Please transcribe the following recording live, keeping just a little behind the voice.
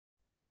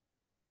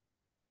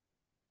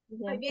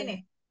Ahí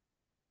viene.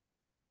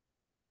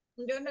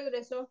 Yo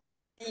regreso.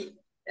 Y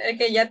es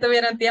que ya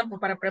tuvieron tiempo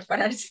para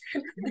prepararse.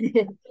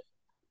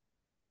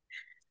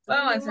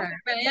 Vamos a Dijimos ver.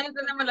 que Bueno, ya no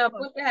tenemos los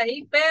respondemos. apuntes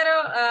ahí, pero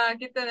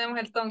aquí tenemos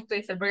el tongue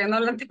twister porque no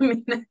lo han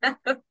terminado.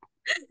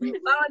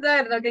 Vamos a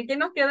ver, ¿lo que aquí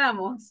nos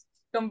quedamos?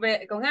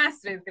 Con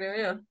Astrid,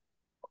 creo yo.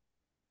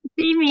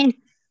 Sí, Miss.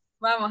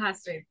 Vamos,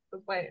 Astrid,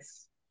 tú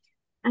puedes.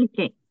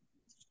 Okay.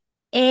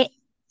 Eh,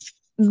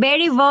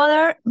 very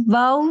bother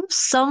about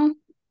some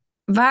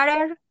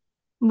butter,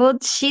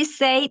 but she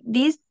said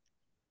this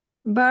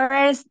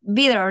butter's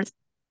bitter,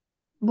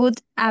 but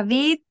a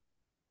bit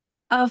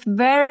of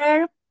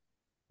butter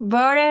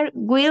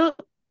will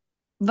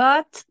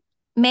but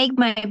make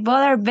my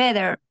butter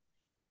better.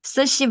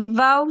 So she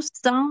bought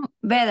some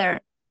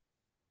butter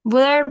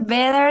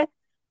better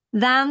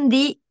than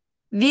the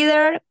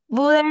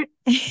butter,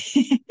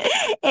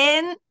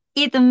 and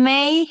it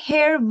made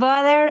her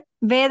butter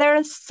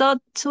better. So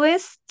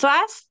twas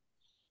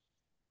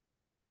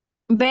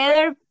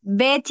better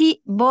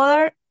Betty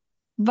butter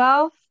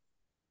bought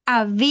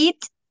a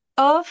bit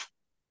of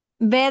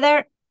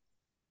better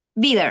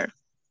bitter.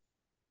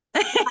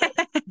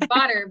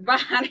 Butter, butter.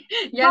 Butter,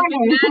 Ya al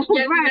final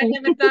butter.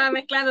 ya me estaba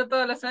mezclando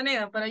todos los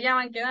sonidos, pero ya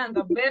van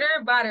quedando.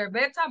 Bitter, butter,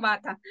 beta,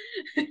 bata.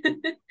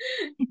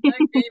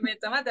 Ok,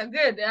 beta, bata.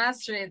 Good,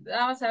 Astrid.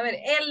 Vamos a ver.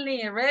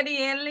 Ellie, ready,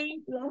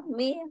 Ellie? Dios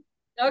mío.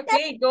 Ok,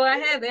 go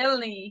ahead,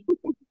 Ellie.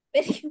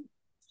 Ay,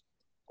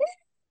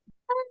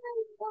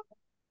 no,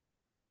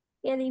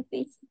 qué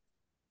difícil.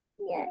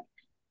 Ya.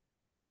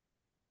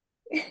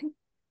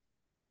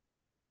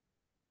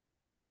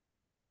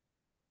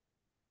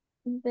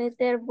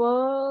 Better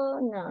no,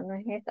 no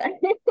es esa.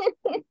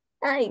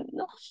 Ay,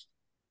 no.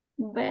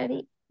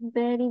 Very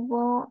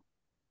no,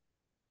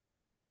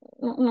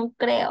 no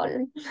creo.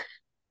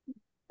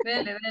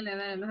 Dele, dele,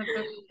 dele, no se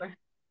preocupe.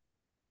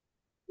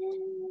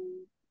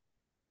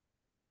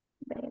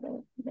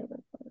 Better,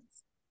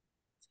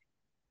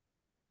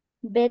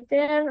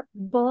 better,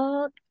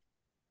 but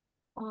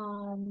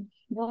some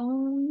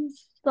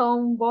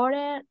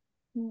butter,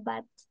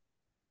 but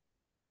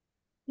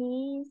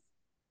he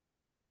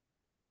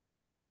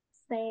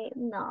say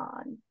no.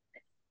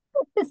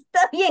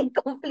 Está bien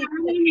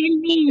complicado.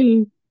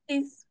 Ay,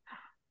 Es-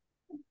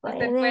 Usted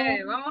Puede,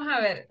 puede. Vamos a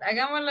ver.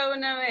 Hagámoslo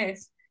una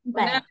vez.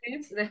 Una vaya,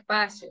 vez,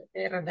 despacio,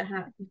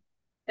 relajado.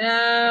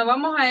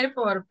 Vamos a ir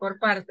por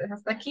partes.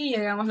 Hasta aquí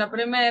llegamos la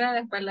primera,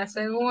 después la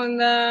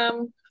segunda.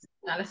 No,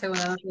 la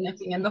segunda no tiene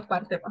fin, en dos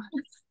partes. ¿Va?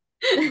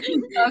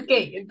 Ok,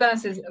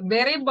 entonces,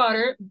 Betty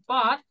butter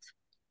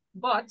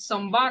bought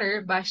some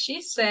butter, but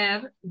she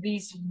said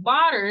this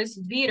butter's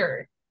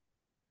bitter.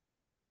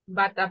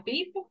 But a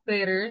bit of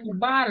bitter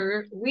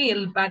butter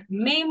will but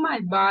make my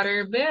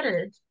butter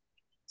better.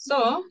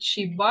 So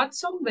she bought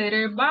some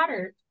bitter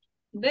butter,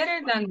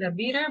 better than the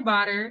bitter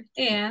butter,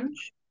 and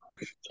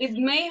it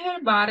made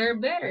her butter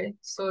better.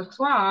 So it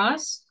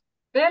was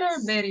better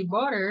Betty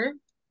butter,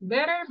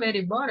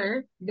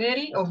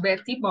 Betty o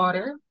Betty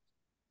butter,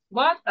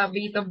 but a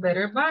bit of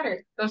better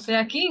butter. Entonces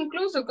aquí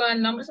incluso con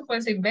el nombre se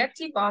puede decir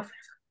Betty butter.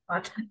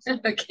 Ok,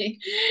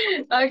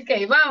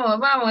 ok,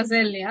 vamos,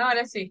 Eli,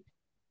 ahora sí,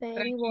 very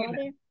tranquila.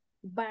 butter,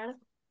 but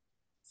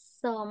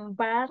some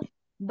butter,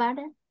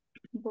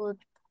 but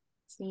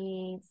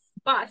she's,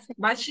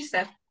 But she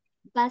said,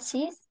 but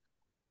she's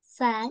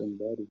sad,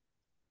 Somebody.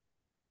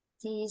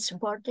 this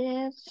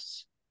butter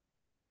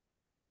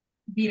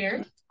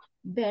bitter,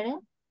 better,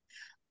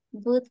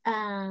 but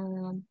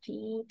a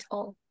bit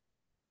of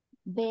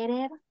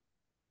better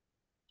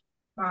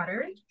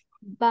butter,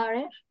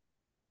 butter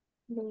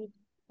with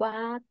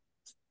what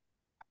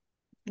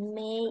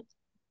may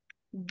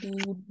be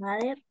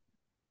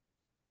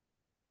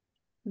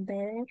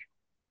better,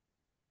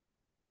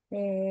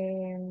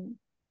 um,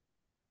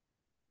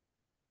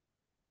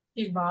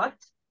 she bought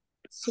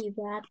she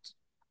got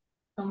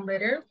some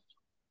better,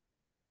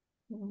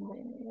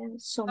 some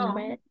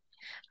some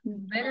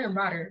better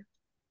butter.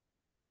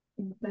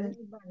 better,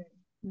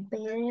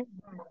 Better butter.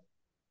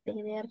 better,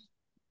 better,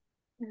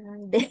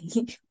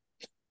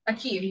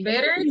 Aquí,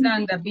 better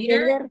than the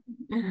better,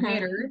 ajá,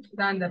 bitter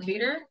than the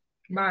bitter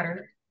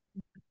butter.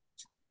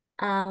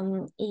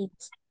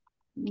 it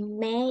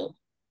may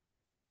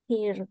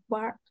hear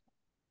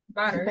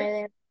Butter,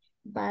 better,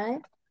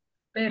 better,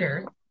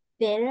 better.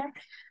 better,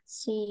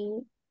 she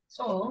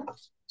So,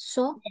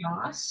 so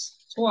was,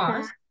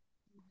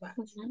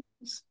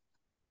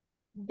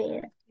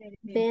 better,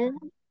 better,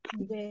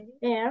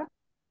 better,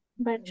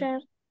 better,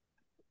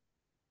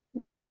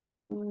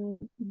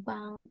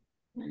 ba-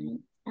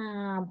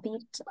 a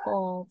bit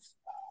of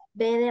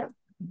better,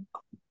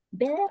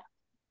 better,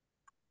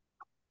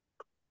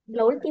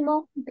 lo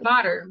último,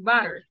 butter.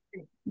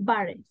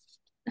 better.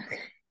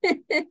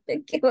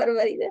 Qué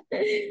barbaridad.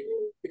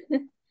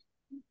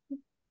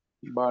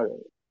 Butter.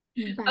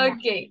 Better.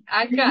 Ok,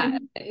 acá.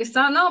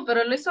 Está, no,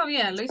 pero lo hizo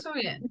bien, lo hizo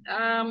bien.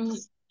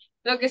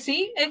 Lo que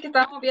sí es que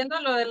estamos viendo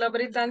lo de lo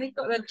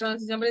británico, de la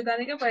pronunciación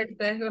británica, para que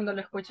ustedes cuando lo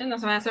escuchen no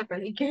se van a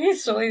sorprender. ¿Qué es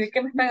eso? ¿Y de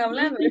qué me están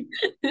hablando?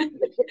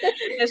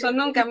 Eso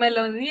nunca me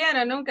lo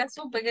dieron, nunca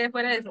supe que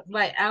fuera eso.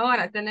 Vale,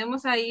 ahora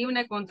tenemos ahí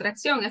una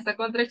contracción. Esta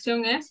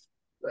contracción es,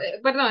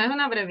 perdón, es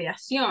una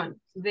abreviación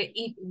de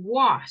it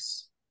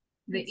was.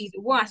 De it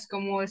was,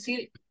 como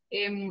decir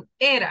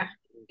era,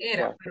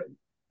 pero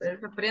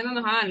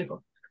refiriéndonos a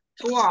algo.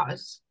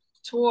 Twas,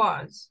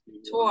 twas,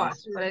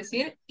 para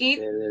decir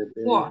it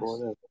was.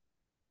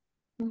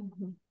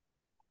 Ujú.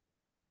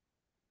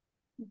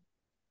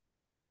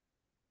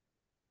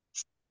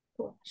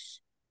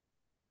 Pues,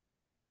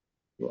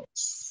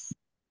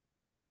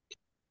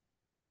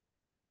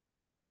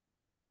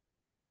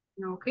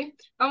 Ok,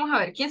 vamos a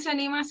ver, ¿quién se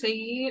anima a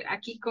seguir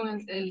aquí con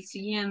el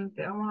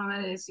siguiente? Vamos a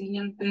ver el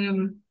siguiente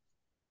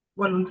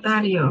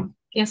voluntario.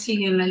 ¿Quién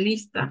sigue en la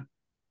lista?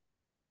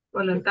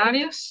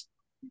 ¿Voluntarios?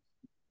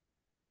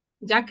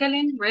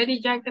 Jacqueline,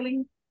 ready,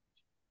 Jacqueline?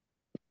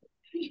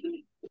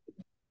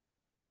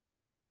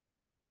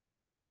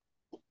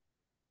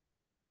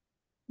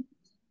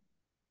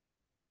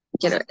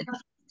 Quiero ver.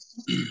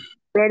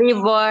 Very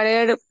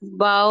butter,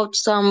 bought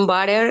some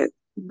butter,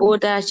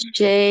 but a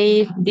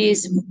shade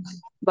this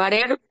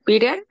butter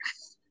bitter,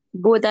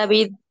 but a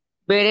bit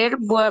better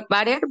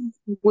butter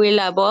will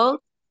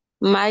about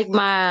make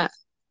my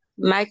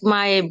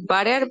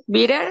butter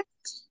bitter,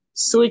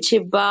 such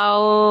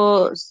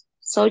about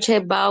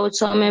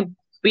some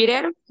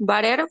bitter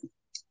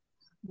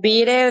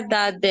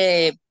that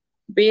the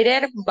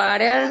bitter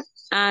butter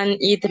and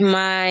it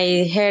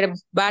my hair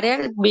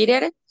butter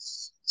bitter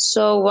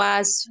so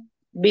was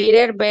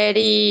bitter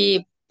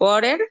very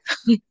butter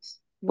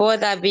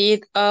but a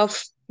bit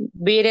of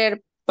bitter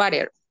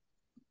butter.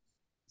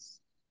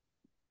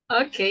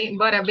 Ok,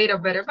 but a bit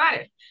of better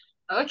butter.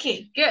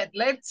 Ok, good.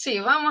 Let's see.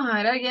 Vamos a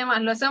ver alguien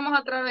más. Lo hacemos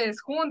otra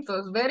vez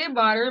juntos. Very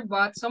butter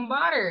bought some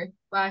butter.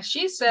 But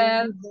she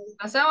said, lo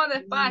hacemos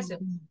despacio.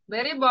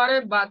 Very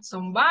butter bought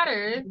some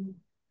butter.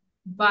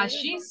 But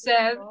she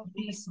said,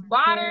 this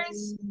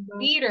butter's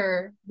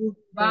bitter,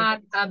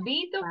 but a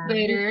bit of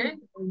bitter,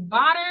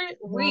 butter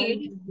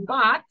with,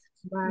 but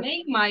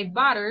make my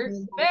butter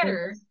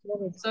better.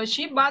 So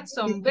she bought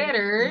some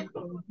butter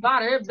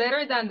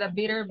better than the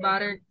bitter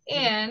butter,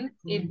 and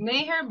it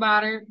made her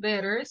butter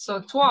better.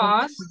 So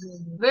 'twas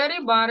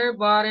very butter,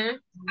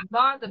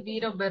 but a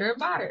bit of bitter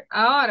butter.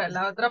 Ahora,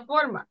 la otra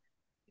forma.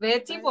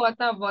 Betty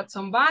bought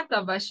some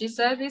bata, but she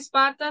said this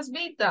bata's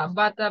beta.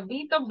 Bata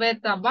beta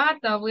beta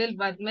bata will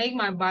but make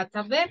my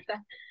bata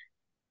beta.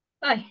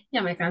 Ay,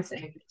 ya me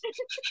cansé.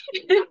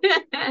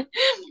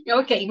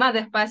 Ok, más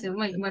despacio,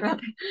 muy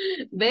rápido.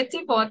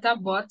 Betty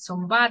bought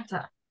some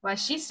bata, but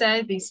she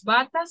said this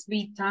bata's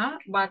beta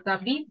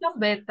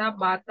beta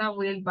bata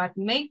will but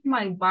make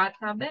my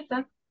bata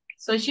beta.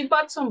 So she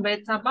bought some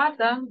beta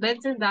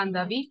better than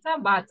the beta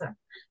bata.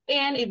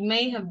 And it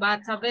made her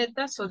bata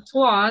beta, so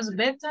 'twas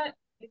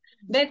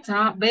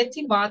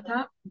Betty bought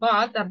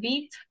a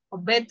bit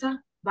of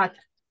beta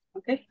butter.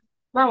 Ok.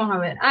 Vamos a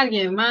ver.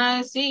 ¿Alguien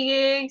más?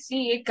 Sigue.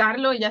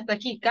 Carlos ya está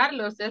aquí.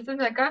 Carlos, ¿ya estás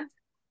acá?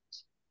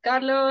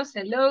 Carlos,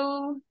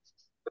 hello.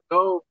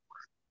 No,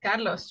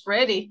 Carlos,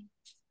 ready.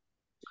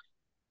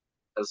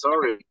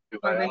 sorry, Por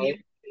but venir.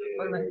 I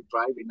Por venir.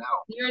 driving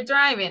now. You're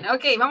driving.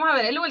 Ok, vamos a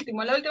ver. La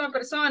última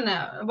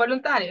persona.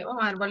 Voluntario.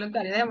 Vamos a ver,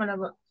 voluntario.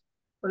 Démoslo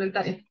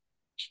voluntario.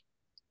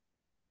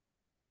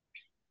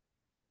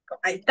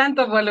 Hay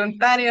tantos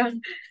voluntarios.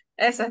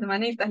 Esas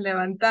manitas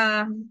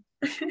levantadas.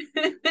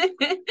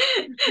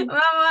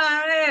 Vamos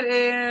a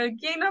ver,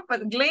 ¿quién nos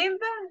falta?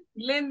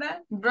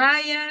 Glenda,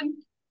 Brian.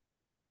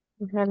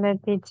 Hello,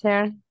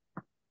 teacher.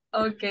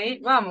 Ok,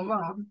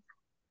 vamos.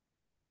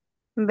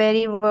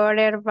 Very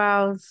butter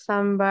about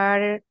some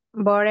butter,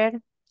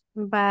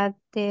 but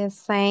the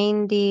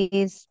same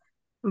this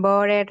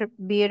butter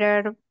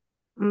bitter,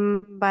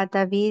 but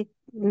a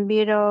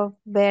bit of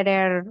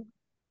better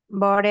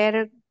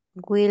butter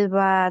will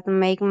but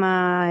make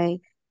my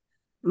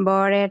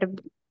butter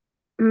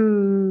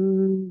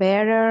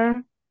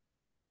better.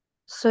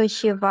 So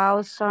she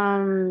bought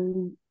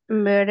some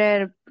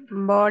butter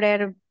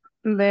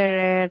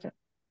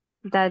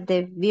that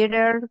the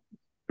bitter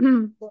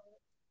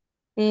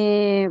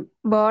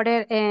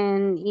butter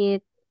and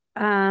it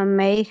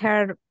made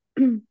her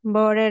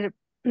butter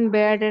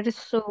better.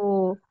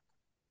 So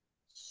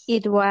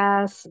it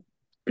was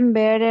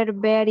better,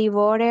 very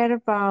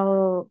butter,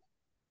 but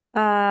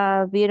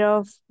a bit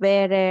of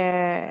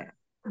better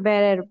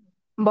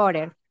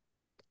butter.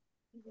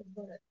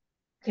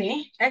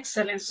 Okay,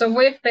 excellent. So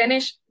we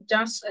finished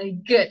just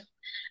good.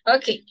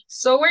 Okay,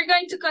 so we're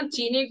going to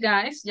continue,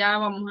 guys. Ya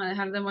vamos a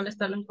dejar de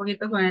molestarle un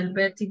poquito con el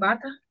Betty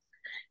Bata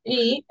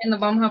y nos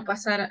vamos a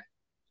pasar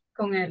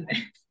con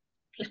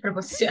las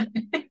preposiciones.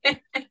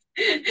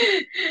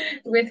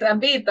 With a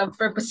bit of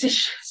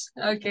prepositions.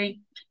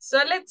 Okay, so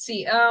let's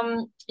see.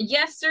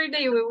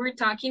 Yesterday we were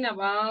talking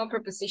about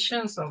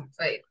prepositions of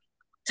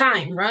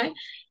time, right?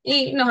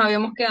 Y nos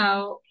habíamos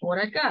quedado por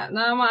acá.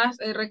 Nada más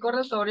el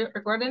recordatorio.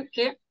 Recuerden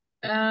que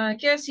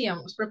 ¿Qué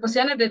decíamos?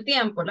 Preposiciones de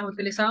tiempo, las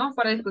utilizamos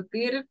para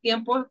discutir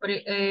tiempos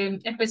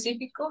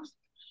específicos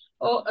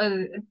o,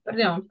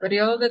 perdón,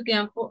 periodos de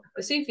tiempo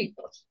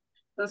específicos.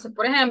 Entonces,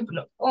 por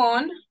ejemplo,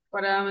 on,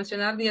 para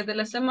mencionar días de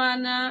la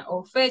semana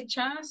o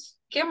fechas.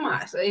 ¿Qué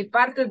más?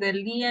 Partes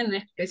del día en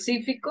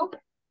específico.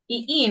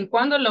 Y in,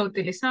 ¿cuándo lo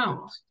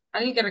utilizamos?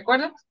 ¿Alguien que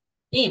recuerda?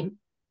 In,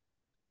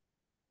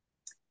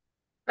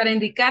 para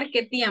indicar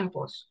qué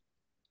tiempos.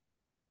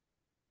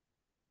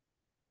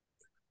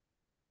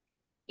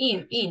 Por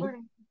In.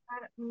 ejemplo,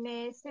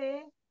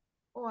 meses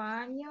o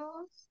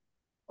años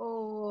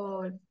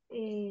o,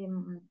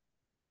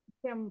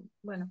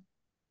 bueno,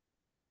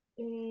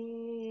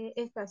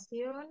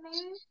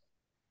 estaciones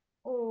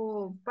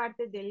o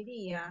partes del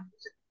día.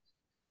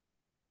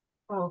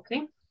 Ok.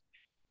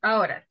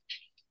 Ahora,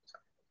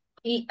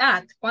 y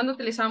at, ¿cuándo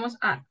utilizamos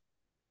at?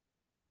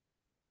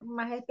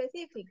 Más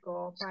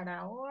específico, para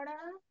ahora,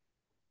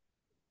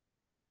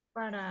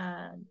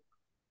 para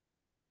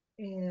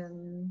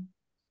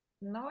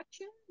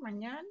noche,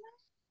 mañana,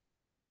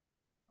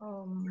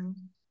 o,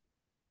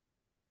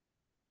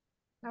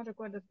 no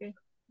recuerdo qué.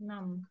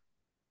 No, no.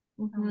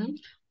 Ujú.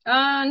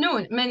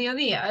 Noon,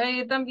 mediodía.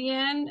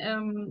 También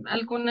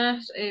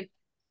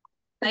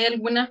hay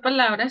algunas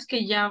palabras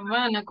que ya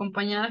van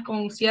acompañadas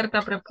con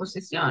cierta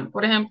preposición.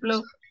 Por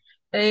ejemplo,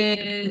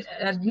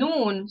 at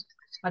noon,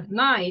 at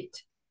night.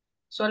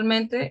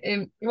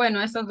 Usualmente,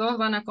 bueno, estas dos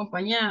van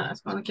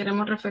acompañadas cuando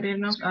queremos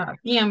referirnos a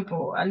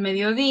tiempo, al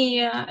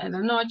mediodía, en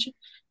la noche,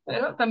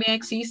 pero también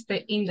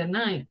existe in the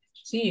night.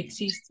 Sí,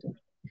 existe.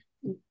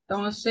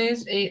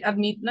 Entonces, at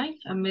midnight,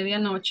 a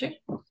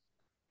medianoche,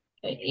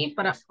 y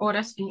para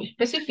horas en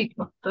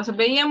específico. Entonces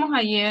veíamos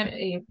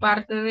ayer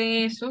parte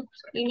de eso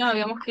y nos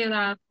habíamos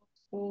quedado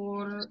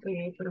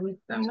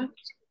permítanme,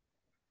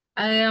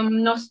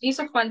 nos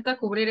hizo falta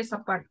cubrir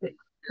esa parte,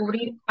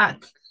 cubrir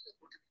at.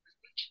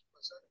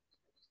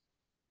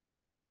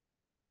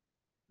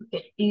 Ok,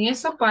 en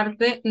esa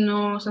parte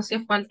nos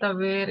hacía falta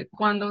ver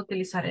cuándo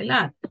utilizar el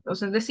at.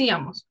 Entonces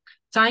decíamos,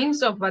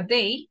 times of a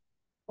day,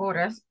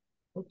 horas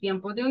o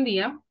tiempos de un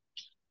día.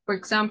 For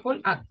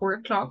example, at 4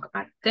 o'clock,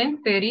 at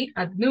 10:30,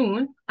 at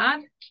noon,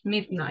 at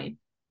midnight.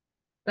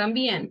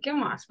 También, ¿qué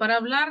más? Para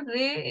hablar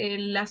de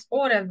las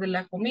horas de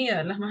la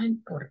comida, las más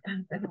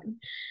importantes, ¿no?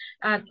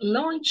 At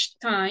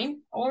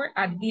lunchtime or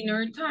at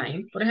dinner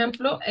time. Por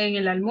ejemplo, en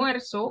el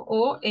almuerzo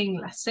o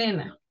en la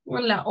cena. O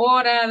en la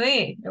hora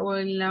de, o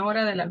en la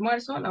hora del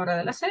almuerzo, o la hora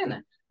de la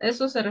cena.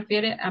 Eso se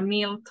refiere a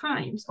meal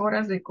times,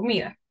 horas de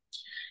comida.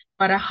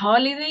 Para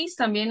holidays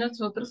también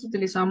nosotros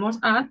utilizamos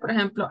at, por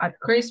ejemplo, at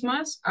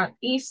Christmas, at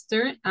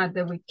Easter, at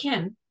the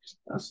weekend.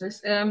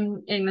 Entonces,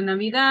 en la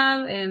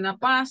Navidad, en la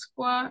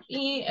Pascua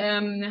y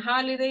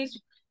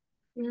holidays,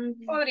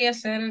 podría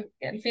ser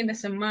el fin de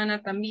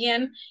semana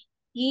también.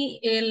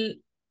 Y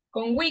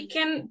con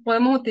weekend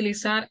podemos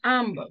utilizar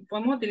ambos.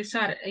 Podemos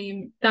utilizar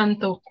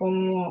tanto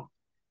como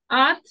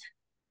at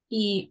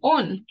y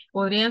on.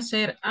 Podrían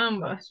ser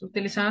ambas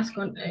utilizadas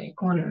con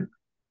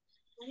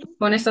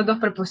estas dos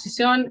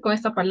preposiciones, con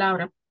esta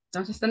palabra.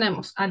 Entonces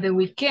tenemos at the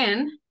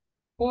weekend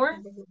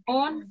or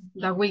on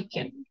the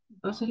weekend.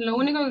 Entonces lo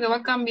único que va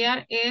a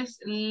cambiar es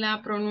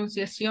la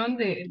pronunciación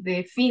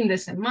de fin de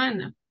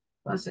semana.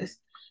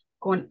 Entonces,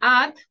 con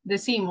at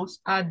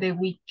decimos at the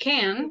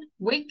weekend,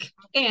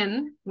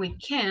 weekend,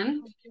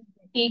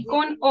 y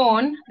con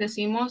on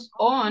decimos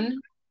on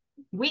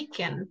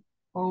weekend,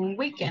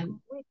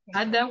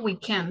 at the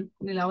weekend,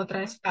 y la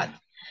otra es at.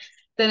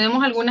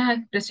 Tenemos algunas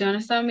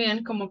expresiones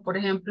también, como por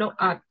ejemplo,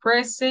 at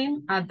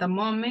present, at the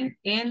moment,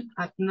 and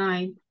at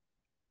night.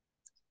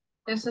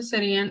 Esas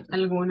serían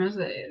algunas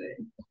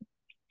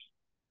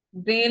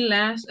de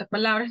las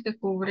palabras que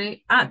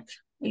cubre at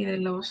y de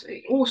los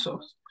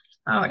usos.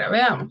 Ahora,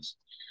 veamos.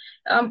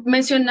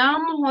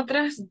 Mencionábamos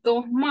otras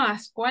dos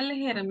más. ¿Cuáles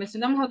eran?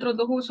 Mencionamos otros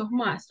dos usos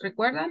más,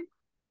 ¿recuerdan?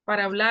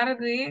 Para hablar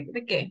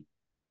 ¿de qué?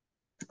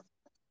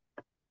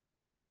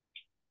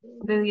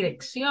 De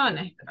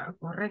direcciones.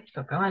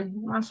 Correcto, cabal.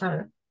 Vamos a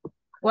ver.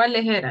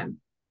 ¿Cuáles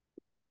eran?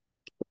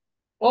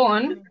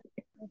 On,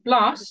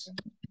 plus,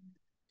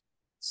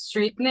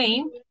 street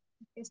name,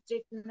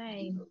 Street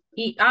name.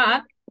 y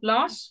at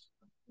plus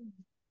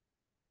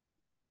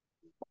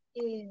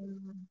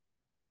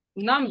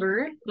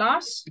number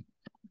plus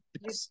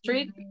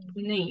street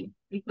name.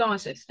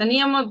 Entonces,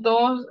 teníamos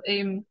dos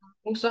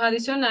usos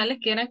adicionales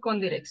que eran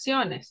con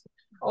direcciones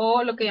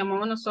o lo que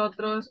llamamos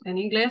nosotros en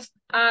inglés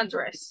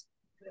address.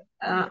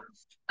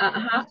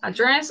 Ajá,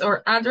 address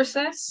or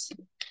addresses.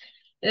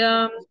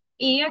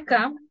 Y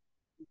acá,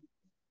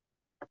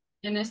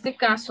 en este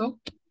caso,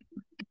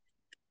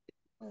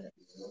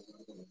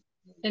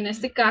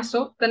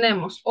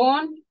 tenemos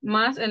on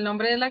más el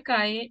nombre de la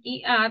calle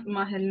y at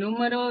más el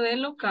número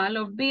del local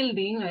o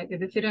building, es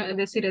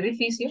decir,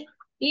 edificio,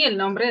 y el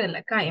nombre de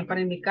la calle para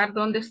indicar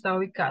dónde está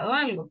ubicado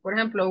algo. Por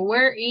ejemplo,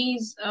 where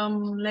is,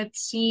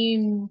 let's see,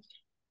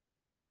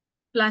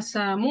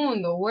 Plaza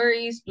Mundo, where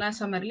is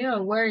Plaza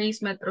Merlion, where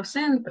is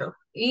Metrocentro.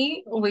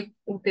 Y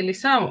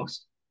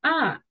utilizamos,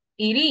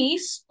 it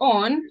is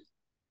on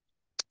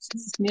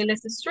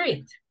Mills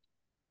Street.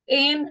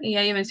 Y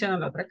ahí menciona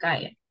la otra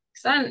calle.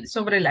 Están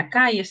sobre la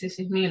calle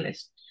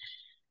Mills.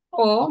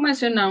 O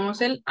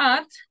mencionamos el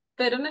at,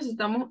 pero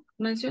necesitamos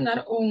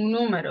mencionar un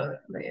número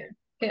de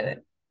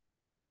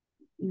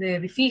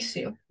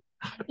edificio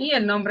y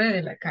el nombre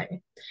de la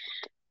calle.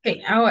 Ok,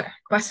 ahora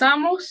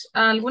pasamos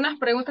a algunas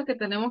preguntas que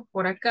tenemos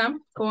por acá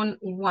con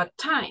what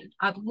time.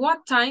 At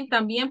what time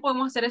también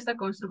podemos hacer esta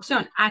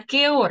construcción. ¿A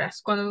qué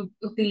horas? Cuando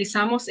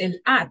utilizamos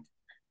el at.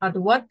 At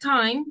what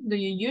time do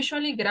you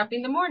usually get up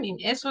in the morning?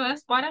 Eso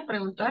es para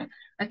preguntar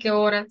a qué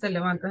hora te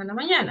levantas en la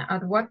mañana.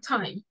 At what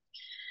time?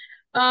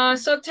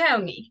 So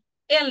tell me,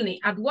 Elni,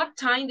 at what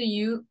time do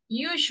you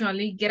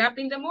usually get up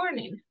in the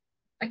morning?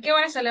 ¿A qué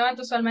hora se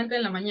levanta usualmente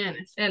en la mañana,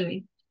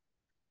 Elni?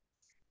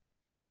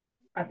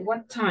 At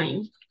what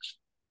time?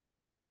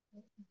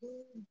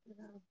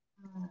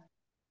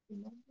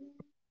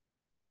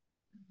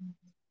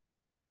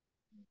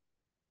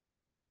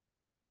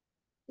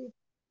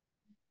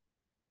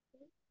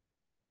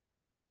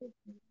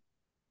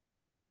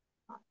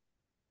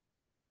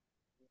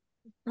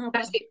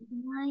 Así.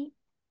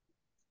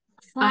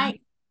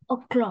 5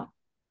 o'clock.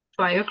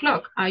 5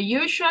 o'clock. I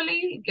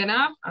usually get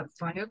up at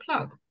 5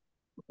 o'clock.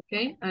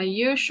 Okay, I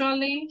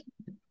usually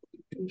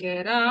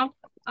get up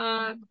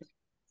at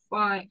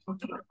 5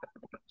 o'clock.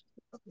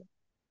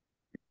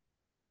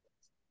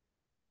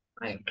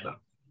 5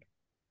 o'clock.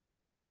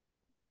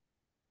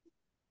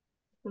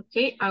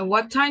 Okay, at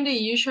what time do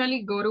you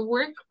usually go to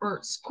work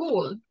or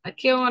school? ¿A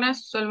qué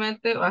horas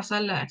usualmente vas a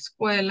la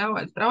escuela o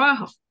al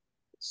trabajo?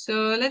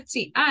 So let's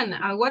see, Anna,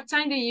 at what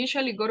time do you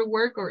usually go to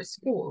work or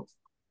school?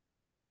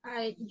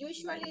 I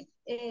usually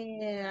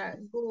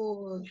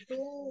go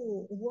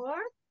to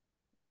work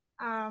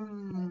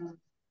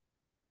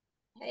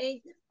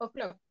 8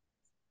 o'clock.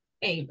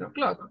 8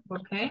 o'clock,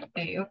 okay,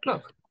 8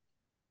 o'clock.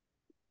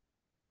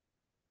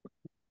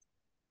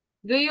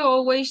 Do you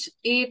always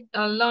eat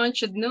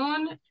lunch at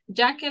noon?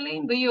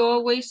 Jacqueline, do you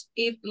always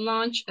eat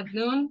lunch at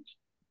noon?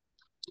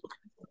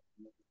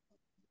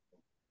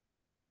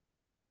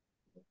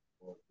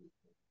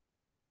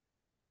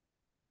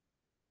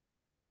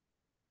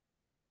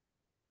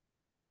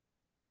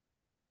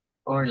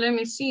 Or let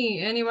me see,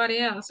 anybody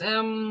else?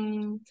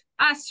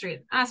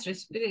 Astrid,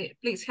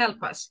 please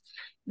help us.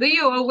 Do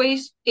you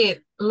always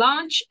eat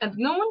lunch at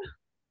noon?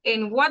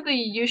 And what do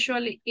you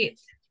usually eat?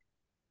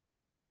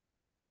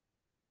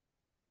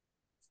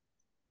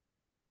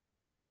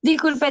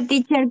 Disculpe,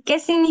 teacher, ¿qué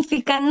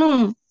significa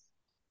noon?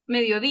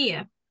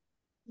 Mediodía.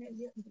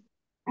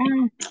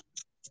 Ah,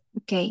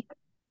 ok.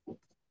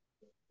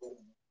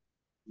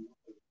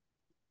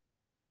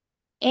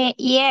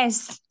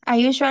 Yes, I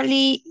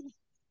usually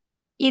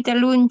eat a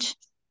lunch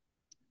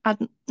at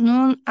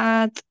noon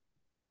at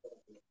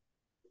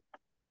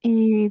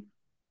 1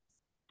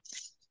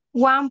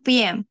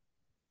 p.m.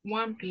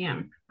 1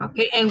 p.m.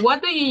 Okay, and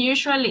what do you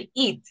usually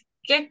eat?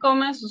 ¿Qué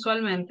comes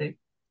usualmente?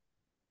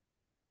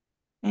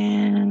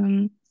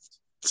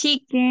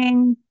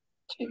 Chicken.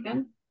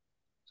 Chicken.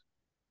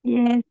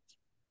 Yes.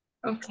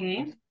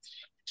 Okay.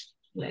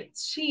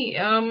 Let's see.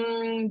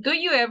 Do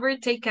you ever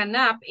take a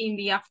nap in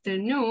the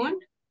afternoon?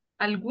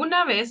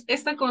 ¿Alguna vez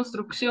esta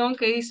construcción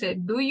que dice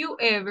do you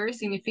ever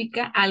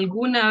significa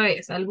alguna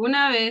vez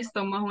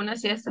tomas una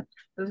siesta?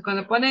 Entonces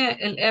cuando pone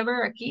el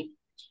ever aquí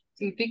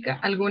significa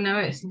alguna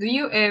vez. Do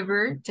you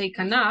ever take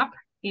a nap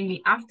in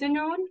the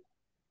afternoon?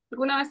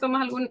 ¿Alguna vez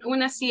tomas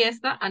una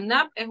siesta? A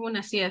nap es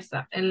una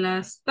siesta en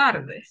las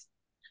tardes.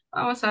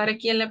 Vamos a ver a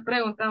quién le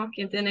preguntamos,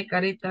 quién tiene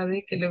carita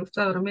de que le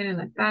gusta dormir en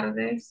las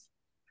tardes.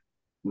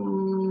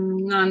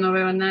 No, no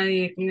veo a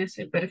nadie con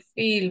ese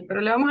perfil,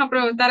 pero le vamos a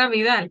preguntar a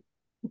Vidal.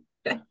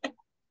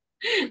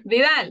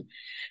 Vidal.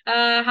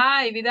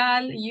 Hi,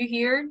 Vidal, you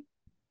here?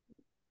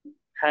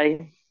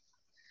 Hi.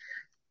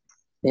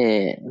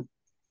 Eh,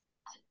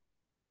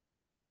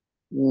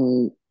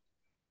 mm,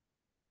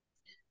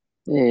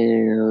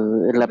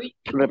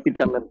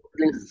 repítame,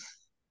 please.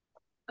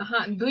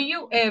 Do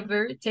you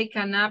ever take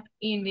a nap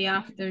in the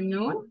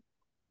afternoon?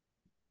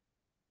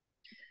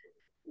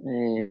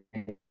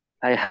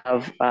 I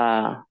have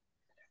a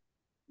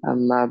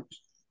nap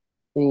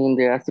in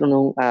the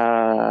afternoon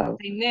I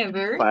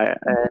never.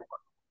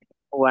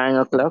 1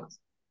 o'clock.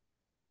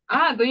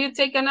 Do you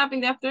take a nap in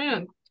the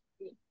afternoon?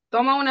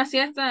 ¿Toma una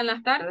siesta en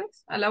las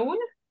tardes a la 1?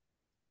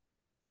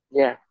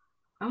 Yeah.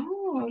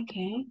 Oh,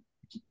 okay.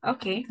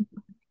 Okay.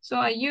 So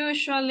I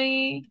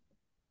usually,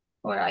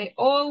 or I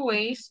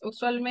always,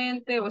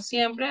 usualmente o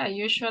siempre, I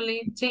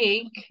usually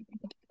take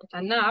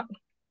a nap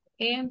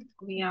in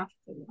the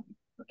afternoon.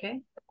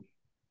 Okay.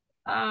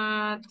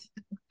 At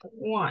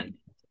 1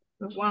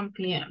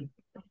 p.m.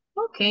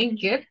 Okay,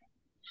 good.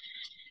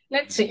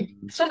 Let's see.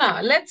 So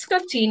now, let's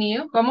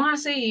continue. Vamos a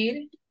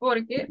seguir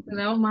porque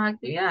tenemos más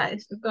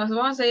actividades. Entonces,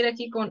 vamos a seguir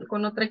aquí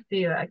con otra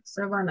actividad que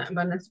se van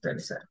a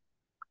expresar.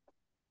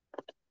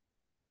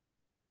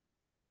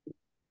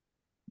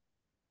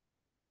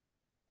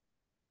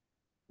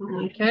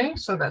 Okay,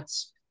 so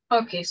that's...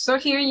 Okay, so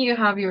here you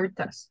have your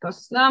test.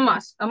 Entonces, nada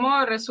más, a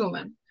modo de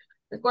resumen.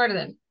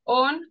 Recuerden,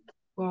 on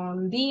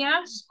con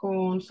días,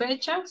 con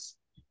fechas,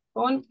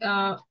 con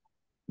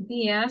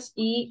días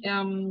y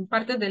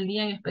partes del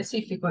día en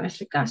específico en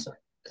este caso.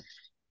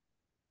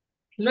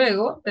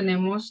 Luego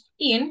tenemos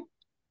in,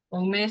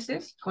 con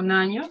meses, con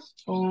años,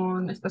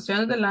 con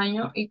estaciones del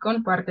año y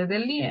con partes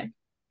del día.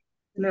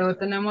 Luego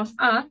tenemos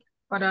at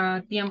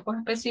para tiempos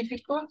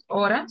específicos,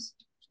 horas,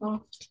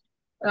 ¿no?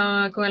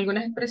 Con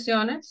algunas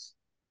expresiones.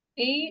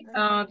 Y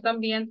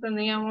también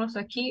teníamos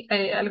aquí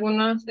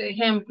algunos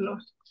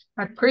ejemplos.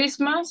 At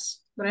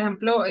Christmas, por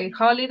ejemplo,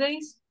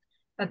 holidays,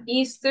 at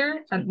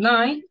Easter, at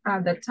night,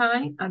 at the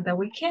time, at the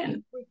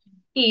weekend.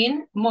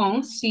 In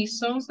months,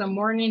 seasons, the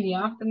morning, the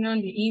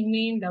afternoon, the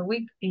evening, the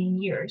week,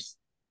 and years.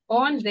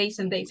 On days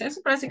and days.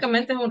 Eso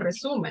básicamente es un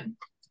resumen.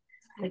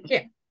 ¿De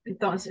qué?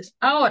 Entonces,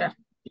 ahora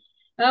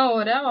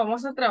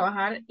vamos a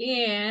trabajar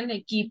en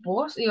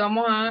equipos y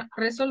vamos a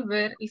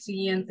resolver el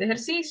siguiente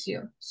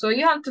ejercicio. So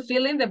you have to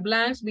fill in the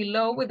blanks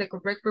below with the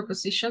correct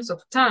prepositions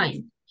of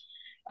time.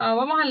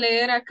 Vamos a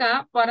leer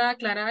acá para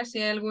aclarar si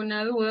hay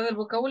alguna duda del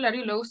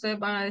vocabulario y luego ustedes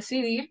van a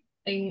decidir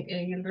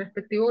en el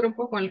respectivo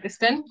grupo con el que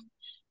estén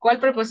cuál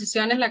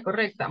preposición es la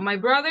correcta. My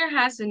brother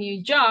has a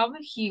new job.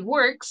 He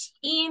works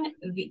in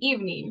the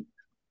evening.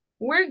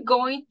 We're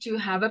going to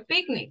have a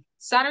picnic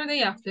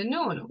Saturday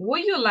afternoon.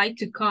 Would you like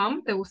to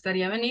come? ¿Te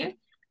gustaría venir?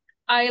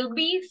 I'll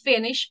be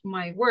finished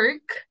my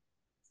work.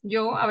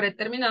 Yo habré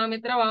terminado mi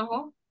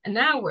trabajo an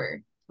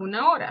hour,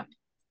 una hora.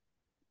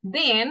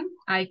 Then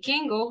I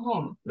can go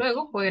home.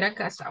 Luego puedo ir a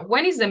casa.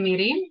 When is the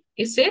meeting?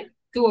 Is it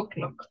 2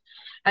 o'clock?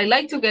 I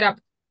like to get up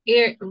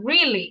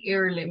really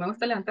early. Me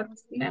gusta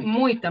levantarme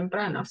muy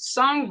temprano.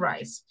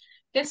 Sunrise.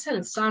 ¿Qué es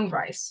el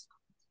sunrise?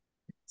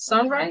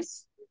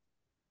 Sunrise.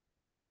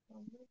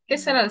 ¿Qué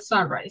será el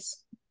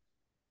sunrise?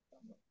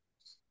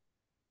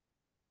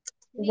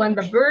 When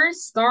the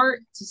birds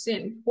start to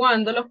sing.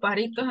 Cuando los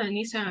pajaritos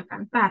inician a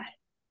cantar.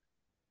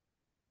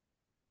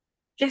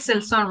 ¿Qué es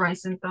el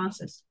sunrise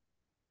entonces?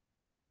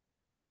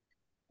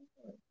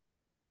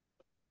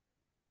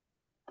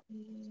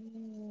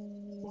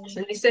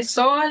 Se dice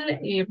sol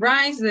y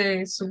rise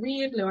de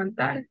subir,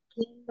 levantar.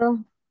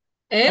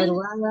 El,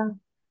 Madrugada.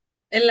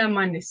 el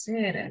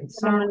amanecer, el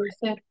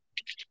sunrise.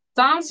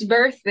 Tom's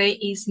birthday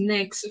is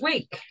next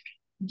week,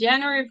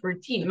 January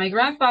 14. My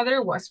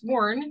grandfather was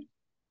born.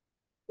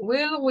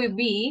 Will we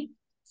be?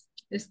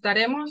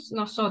 ¿Estaremos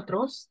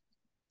nosotros?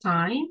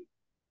 Time.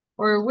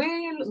 Or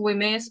will we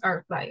miss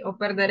our flight? ¿O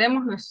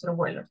perderemos nuestro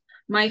vuelo?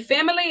 My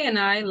family and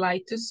I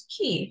like to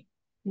ski.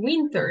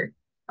 Winter.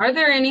 Are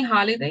there any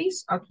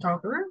holidays?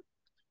 October.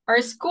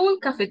 Our school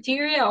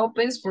cafeteria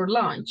opens for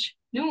lunch.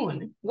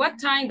 Noon. What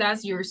time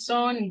does your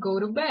son go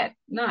to bed?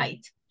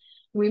 Night.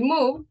 We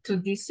moved to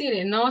this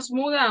city. Nos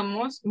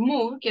mudamos.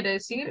 Move quiere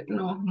decir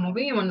nos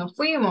movimos, nos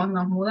fuimos,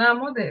 nos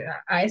mudamos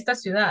a esta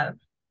ciudad.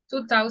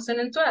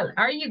 2012.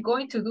 Are you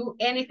going to do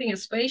anything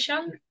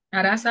special?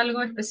 ¿Harás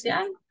algo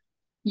especial?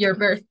 Your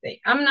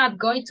birthday. I'm not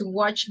going to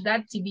watch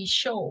that TV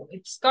show.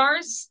 It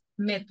starts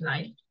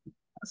midnight.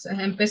 O sea,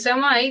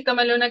 empecemos ahí,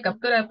 tómale una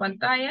captura de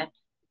pantalla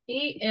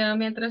y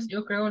mientras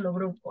yo creo los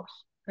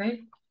grupos.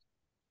 Okay?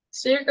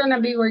 So you're gonna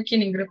be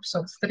working in groups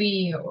of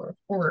 3 or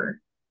 4.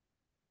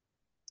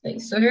 Okay,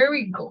 so here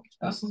we go.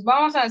 Entonces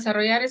vamos a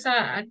desarrollar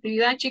esa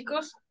actividad,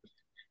 chicos.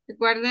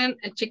 Recuerden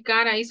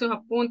checar ahí sus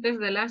apuntes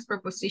de las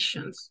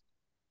prepositions.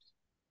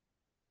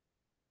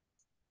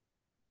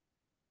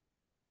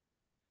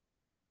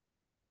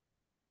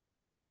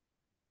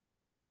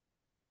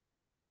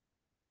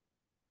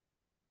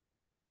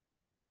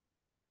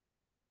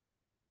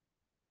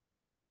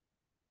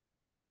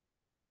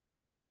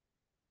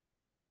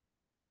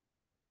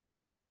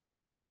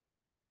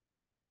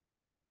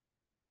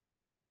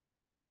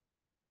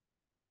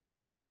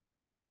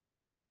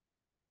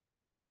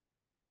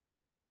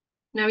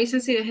 Me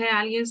avisen si dejé a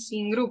alguien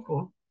sin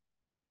grupo.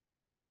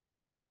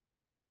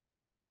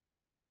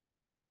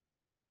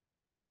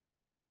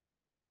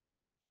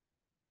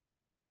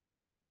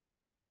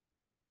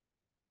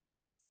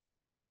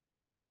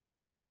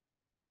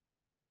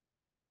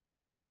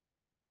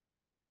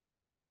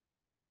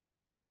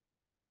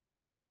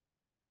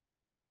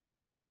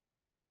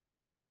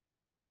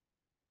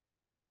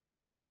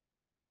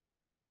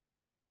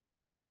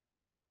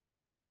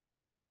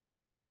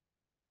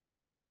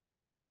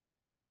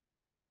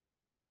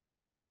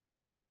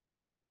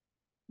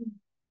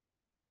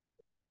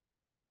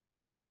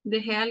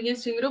 Dejé a alguien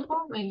sin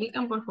grupo, me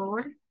indican por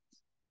favor.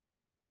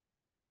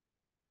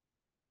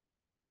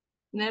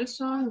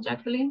 Nelson,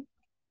 Jacqueline.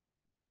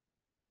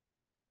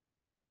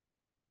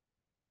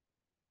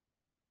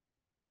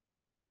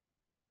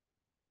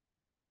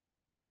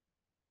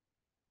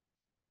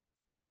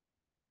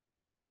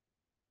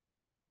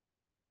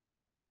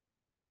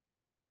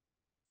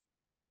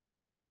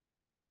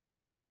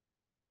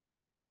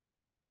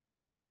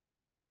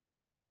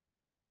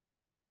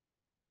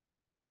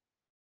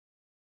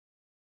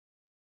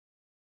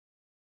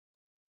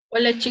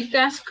 Hola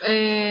chicas,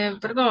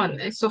 perdón,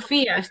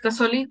 Sofía, ¿está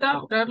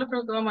solita? Claro,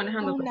 creo que va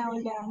manejando. Hola,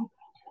 hola.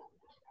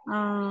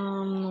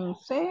 No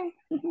sé.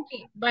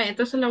 Sí, vaya,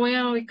 entonces la voy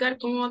a ubicar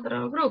con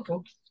otro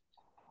grupo.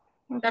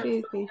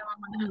 Carmen,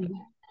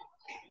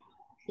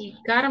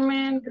 y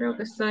Carmen, creo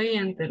que está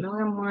oyente. Lo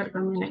voy a mover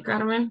también a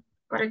Carmen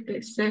para que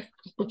esté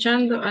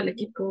escuchando al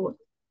equipo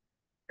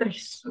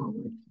 3.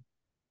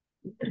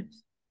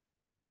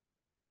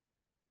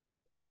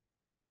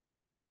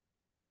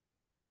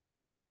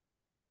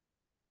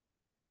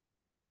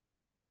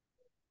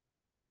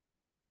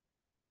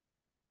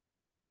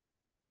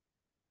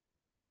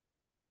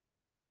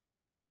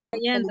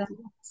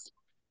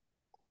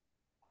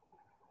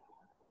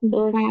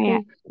 Dos,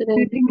 Vaya. tres,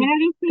 El primero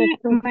dice,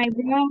 14. my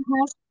brother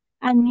has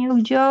a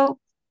new job.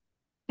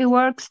 He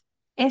works.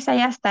 Esa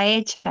ya está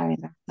hecha,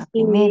 ¿verdad? La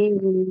primera.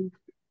 Y,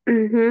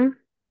 ujú.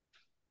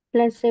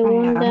 La Vaya,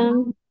 segunda,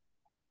 vamos.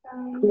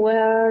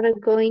 we're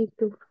going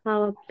to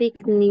have a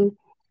picnic.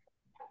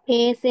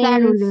 Es en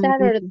Saturday, dice.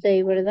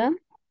 Saturday, ¿verdad?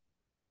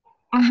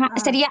 Ajá,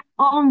 sería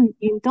on,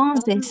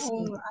 entonces.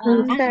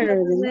 On Ah,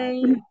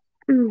 Saturday.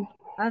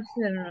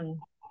 Afternoon.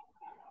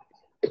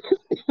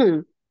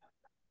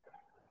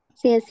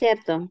 Sí, es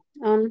cierto.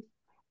 On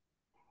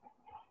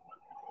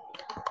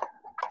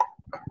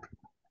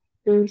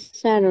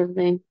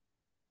Saturday.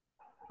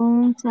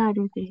 on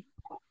Saturday.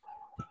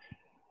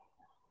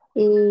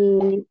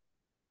 Y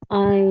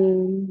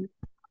I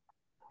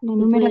La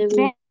número will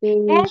 3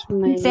 finish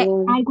my dice,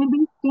 work. I will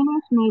be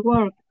finish my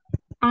work.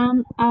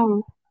 An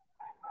hour.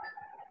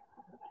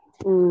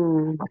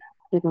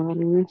 Pero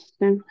no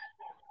está.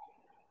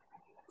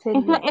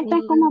 Esta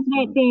es como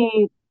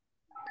de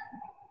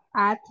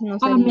At no a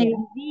sería.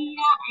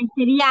 mediodía,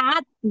 sería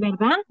at,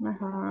 ¿verdad?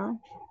 Ajá.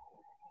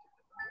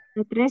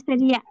 La 3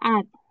 sería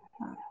at.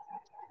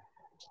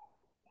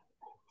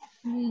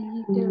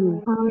 Mm,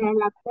 Ahora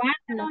la 4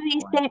 La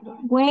dice, 4.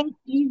 when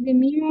is the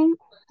meeting?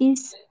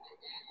 Is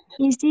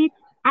it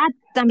at?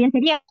 También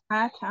sería,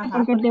 At, ajá,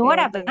 porque es de porque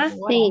hora, es ¿verdad?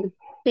 de hora. Sí,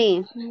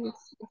 sí.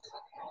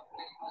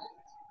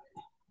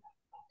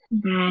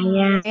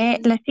 Vaya.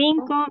 La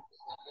 5,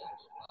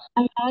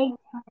 I like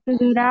to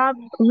get up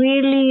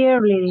really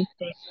early,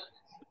 dice.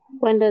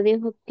 Cuando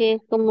dijo que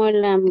es como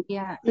el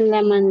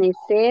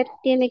amanecer,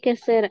 tiene que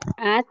ser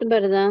at,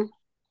 ¿verdad?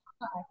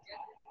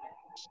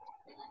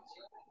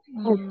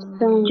 Yo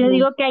October,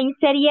 digo que ahí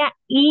sería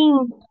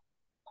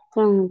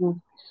October.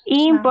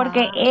 porque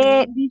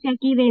Ajá. dice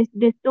aquí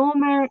de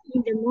summer,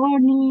 in the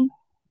morning.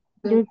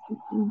 Yo, digo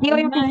Es yo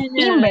que más es in,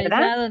 ¿verdad?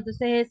 generalizado,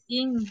 entonces es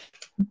in.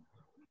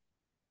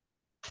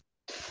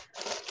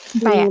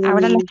 Vaya, En el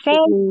ahora la amanecer.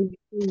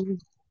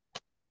 6,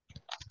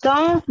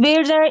 Tom's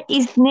birthday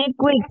is next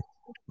week.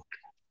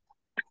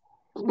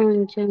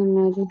 On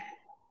January.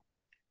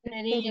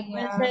 Sería,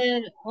 puede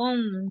ser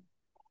on.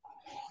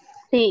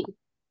 Sí,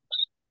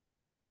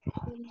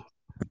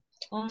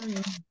 On.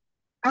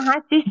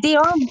 Ajá, sí, sí,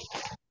 on.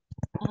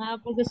 Ajá,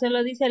 porque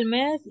solo dice el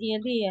mes y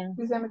el día.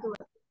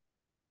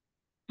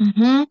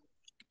 Ujú.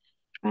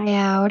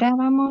 Vaya, ahora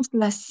vamos,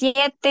 la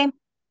 7.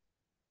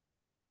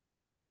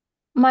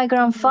 My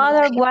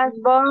grandfather was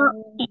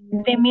born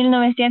de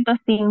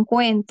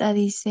 1950,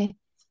 dice.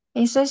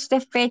 Eso es de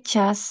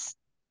fechas.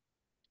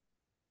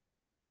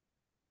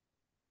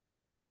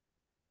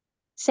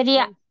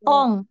 Sería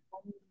on,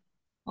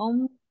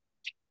 On.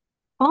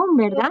 Creo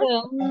 ¿verdad? que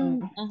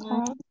on.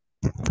 Ajá.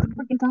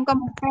 Porque son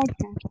como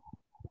fechas.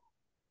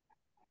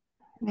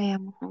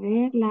 Veamos a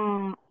ver,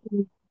 la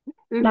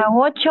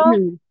 8.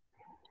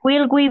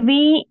 Will we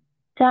be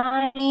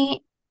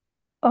tiny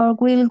or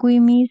will we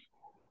miss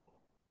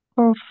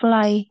or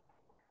fly?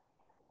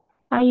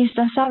 Ahí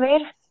está, a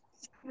ver.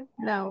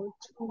 La 8.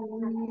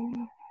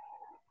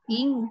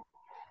 In.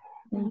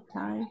 In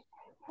time.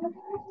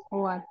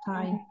 O a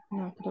time.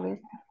 No, creo que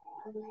es.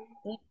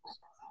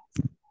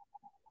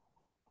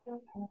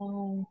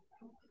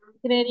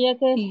 Creería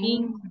que es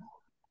in.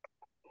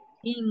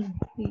 In.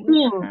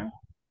 In. Ajá.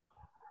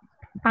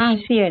 Ah, In.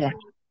 sí, ¿verdad?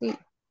 Sí.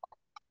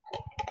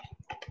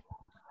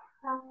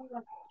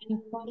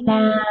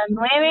 La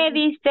 9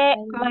 dice,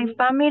 my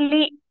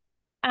family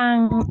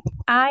and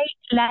I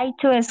like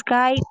to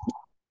sky.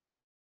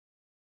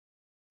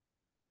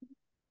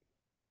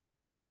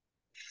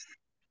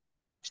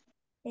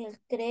 El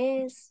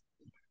 3,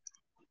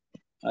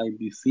 I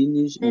be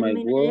finish my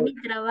terminaré work mi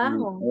in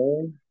trabajo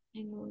all.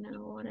 en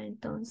una hora,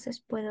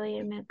 entonces puedo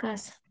irme a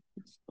casa.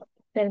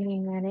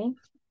 Terminaré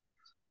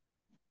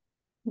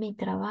mi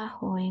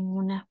trabajo en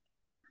una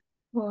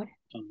hora.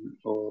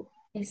 O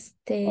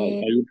Este,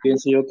 ahí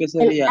pienso yo que el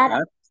sería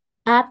at,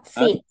 at,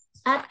 sí,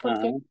 at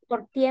porque es ajá,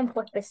 por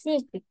tiempo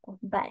específico.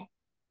 Vale.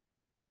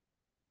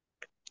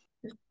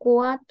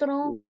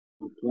 4,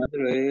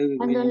 4 es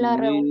cuando es la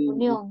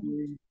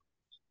reunión.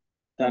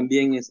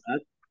 también es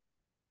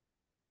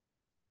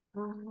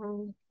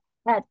Ajá.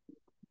 At,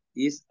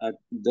 at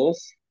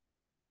 2.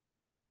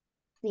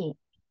 sí.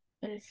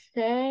 El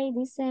 6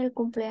 dice el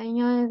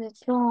cumpleaños de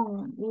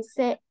John.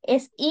 Dice,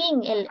 es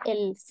in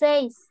el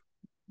 6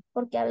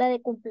 porque habla de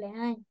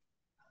cumpleaños.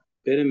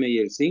 Espéreme, ¿y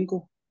el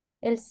 5?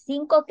 El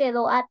 5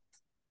 quedó at.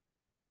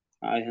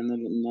 Esa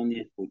no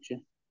ni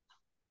escuché.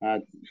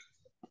 At,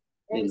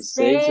 El el 6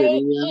 6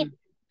 sería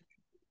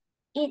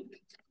it,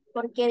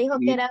 porque dijo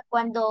que it, era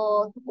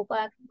cuando se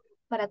ocupa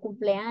para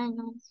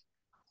cumpleaños.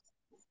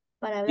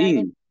 para hablar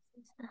de In.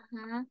 meses.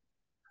 Ajá.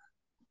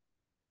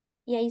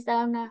 Y ahí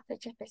estaba una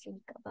fecha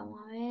específica. Vamos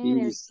a ver, In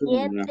the el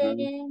summer. 7. Ajá.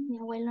 Mi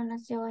abuelo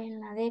nació en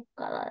la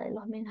década de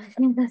los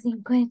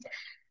 1950.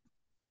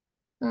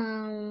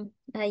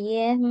 Ahí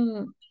es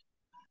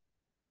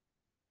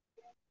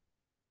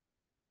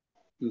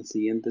La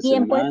siguiente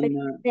tiempo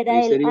semana. será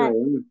Ahí el sería A,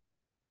 on.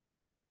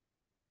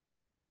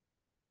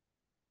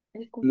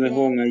 el No es cumpleaños.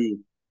 on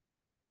ahí.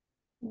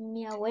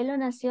 Mi abuelo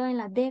nació en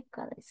las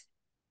décadas.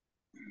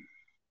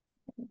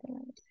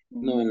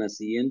 No, en la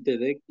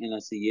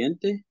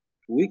siguiente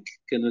week,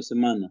 que no es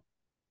semana.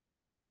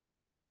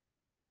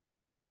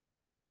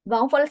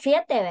 Vamos por el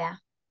 7,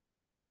 vea.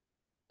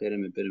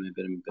 Espérame.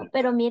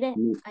 Pero mire,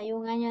 No, hay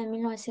un año de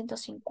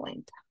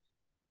 1950.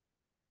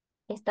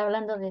 Está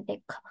hablando de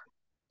década.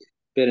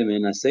 espérame,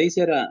 en la 6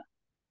 era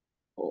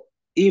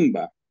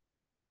Imba.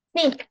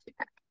 Sí.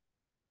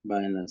 Va,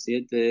 en la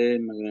 7,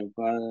 my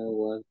grandfather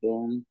was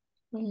born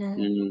En la,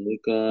 en la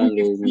década en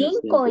de la los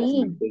 5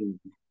 y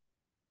 1950.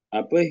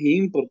 Ah, pues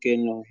in, porque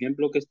en los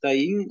ejemplos que está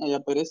in, ahí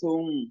aparece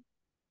un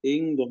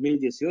in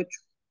 2018.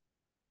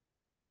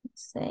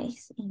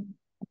 6.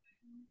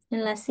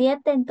 En la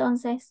 7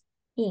 entonces,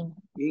 in.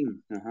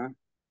 In, ajá.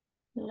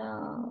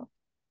 La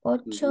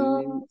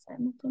Will, 8,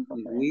 sabemos tiempo,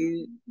 pero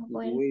will, no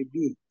vuelve. will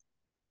be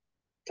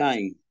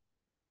time.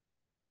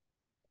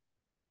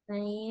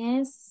 Ahí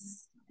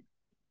es.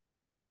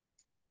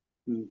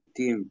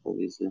 Tiempo,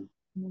 dice.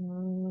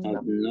 At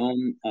Vamos,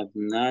 noon, at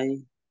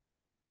night.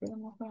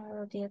 vamos para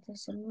los días de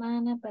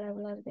semana para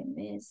hablar de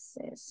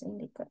meses,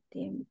 indica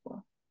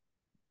tiempo.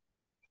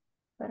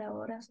 Para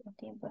horas o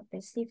tiempo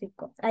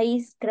específico.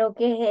 Ahí creo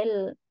que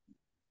es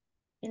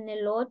en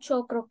el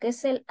 8 creo que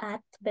es el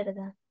at,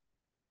 ¿verdad?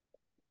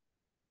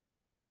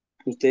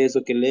 Usted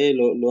eso que lee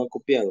lo ha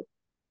copiado.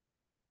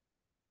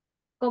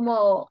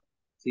 Como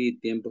Sí,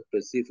 tiempo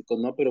específico.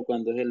 No, pero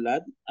cuando es el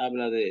at,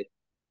 habla de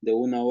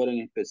una hora en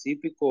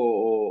específico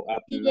o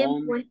at tiempo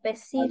noon, at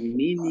específico.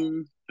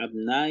 meeting, at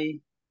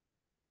night.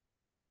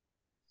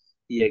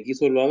 Y aquí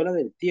solo habla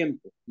del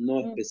tiempo,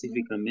 no Ujú.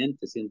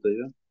 específicamente, siento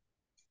yo.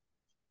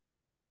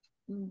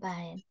 Va,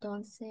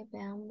 entonces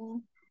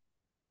veamos.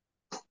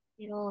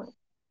 Pero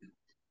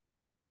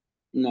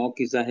No,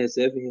 quizás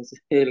ese, fíjese,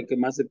 es el que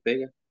más se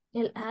pega.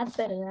 el at,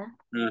 ¿verdad?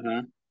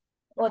 Ajá.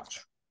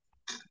 8.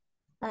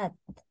 At.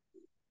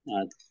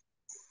 At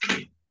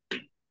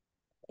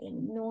El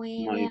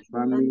 9 my a mi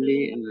family,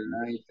 familia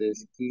light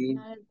ski,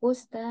 no le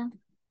gusta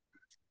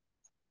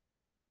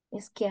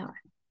esquiar.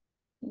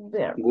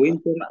 Invierno.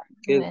 winter,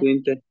 ¿qué es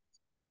winter?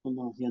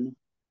 ¿Cómo ya no?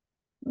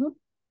 ¿Mm?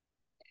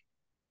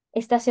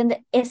 Estación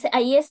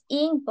ahí es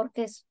in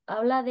porque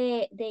habla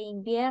de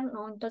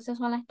invierno, entonces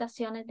son las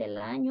estaciones del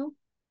año.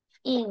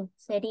 In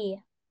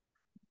sería.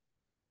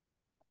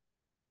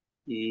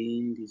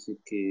 Y dice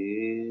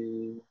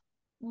que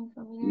Mi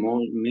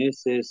familia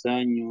meses,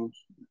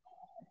 años.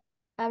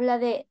 habla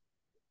de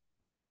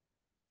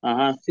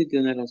Ajá, sí,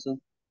 tiene razón.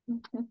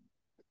 ujú,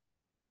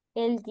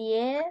 el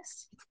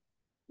 10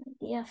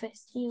 día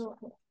festivo,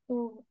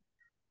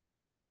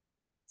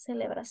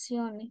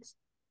 celebraciones.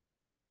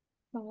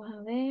 Vamos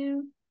a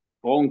ver.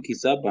 O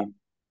quizás va.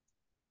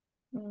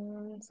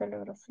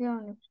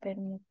 Celebraciones,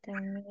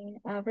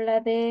 permítanme. Habla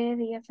de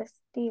día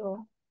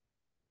festivo,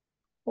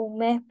 un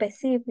mes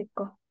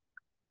específico.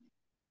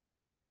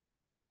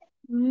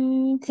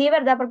 Sí,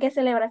 ¿verdad? Porque hay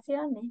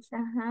celebraciones.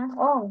 Ajá.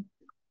 Oh.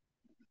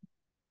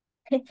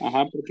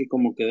 Ajá, porque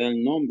como que da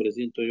el nombre,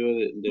 siento yo,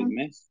 del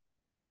mes.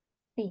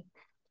 Sí.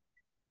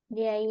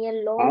 De ahí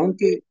el logo.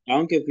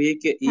 Aunque fíjate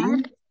que Ah,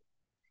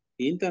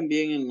 in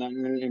también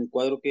en el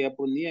cuadro que ella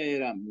ponía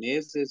era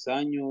meses,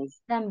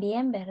 años,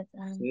 también, ¿verdad?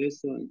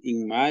 eso,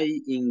 in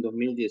May, in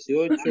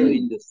 2018,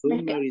 in the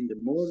Es que summer, in the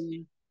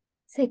morning.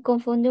 se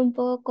confunde un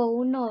poco con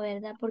uno,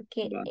 ¿verdad?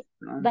 Porque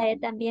vaya, Bastante.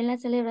 también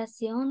las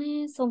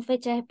celebraciones son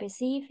fechas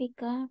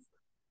específicas.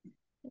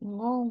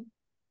 No,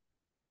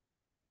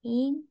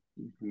 y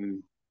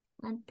Ujú.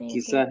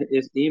 antes de, Quizás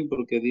es in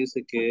porque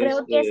dice yo que es,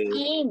 creo que es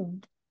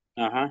in.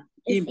 ajá,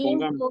 Es in, in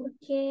pongamos.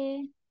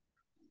 porque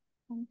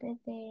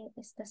antes de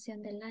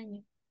estación del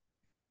año.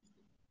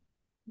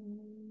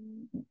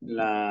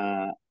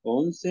 La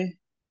 11,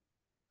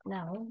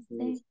 La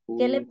 11.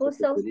 ¿Qué le school,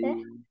 puso usted?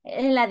 cafetería.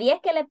 ¿En la 10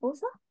 qué le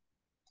puso?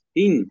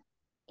 In.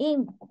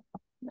 In.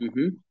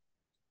 Ujú.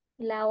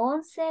 La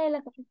 11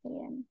 la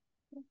cafetería.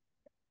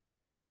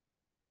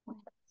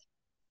 Bueno,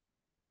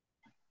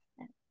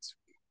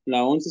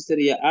 La 11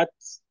 sería at.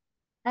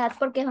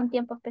 porque es un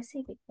tiempo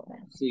específico,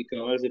 ¿verdad? Sí, que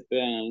ahora se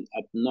pegan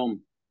at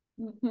nom.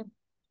 Ujú.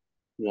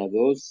 La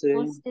 12,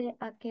 12,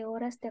 ¿a qué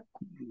horas te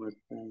what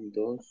time,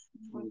 2,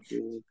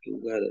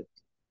 acuestas?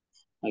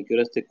 ¿a qué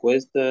horas te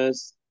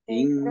cuestas?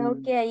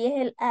 Creo que ahí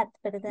es el at,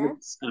 ¿verdad?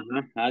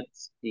 Ajá, at,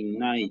 in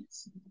night.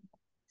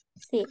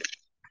 Sí.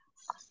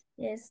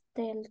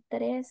 El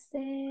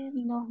 13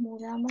 nos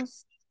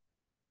mudamos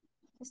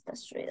a esta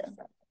ciudad.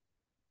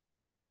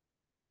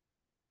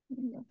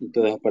 Y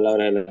todas las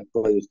palabras las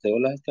coge usted o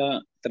las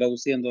está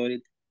traduciendo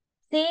ahorita.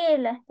 Sí,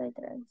 la estoy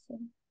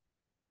traduciendo.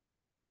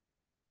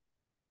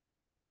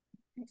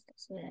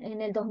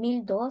 En el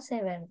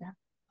 2012, ¿verdad?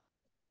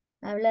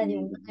 Habla En de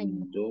el un año.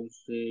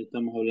 2012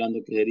 estamos hablando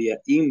que sería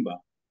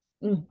INVA.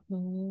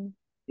 Ujú.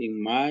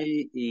 In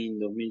May, in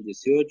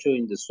 2018,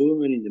 in the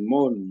summer, in the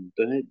morning.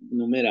 Entonces,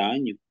 numera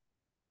año.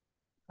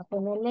 A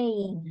ponerle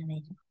in, a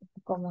ver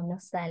cómo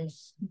nos sale.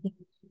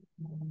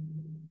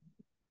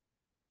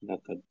 La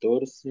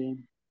 14.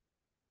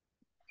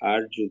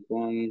 Are you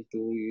going to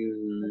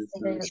use Ese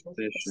an verbo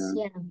expression?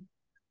 especial.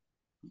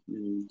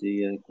 El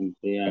día de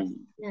cumpleaños.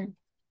 Especial.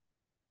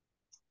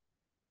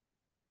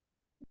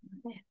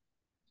 A ver,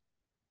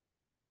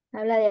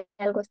 habla de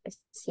algo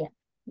especial.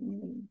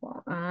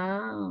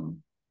 Ah,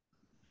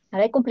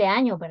 habla de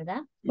cumpleaños,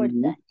 ¿verdad?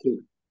 Ujú,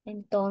 sí, tu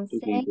Entonces,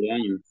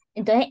 cumpleaños.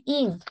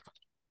 in.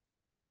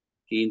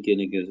 ¿Quién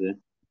tiene que ser?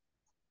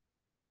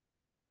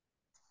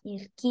 Y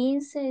el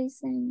 15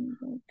 dicen.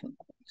 I'm going to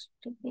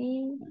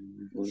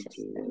watch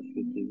the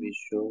TV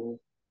show.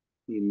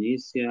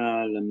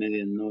 Inicia a la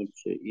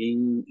medianoche.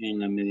 En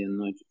la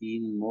medianoche.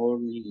 In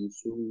morning, in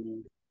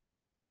summer.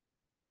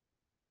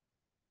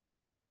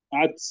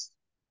 At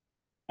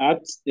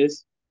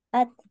es.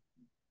 At.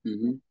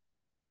 Ujú.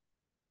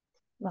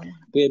 Vamos.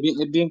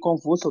 Es bien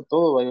confuso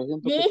todo, ¿va? Yo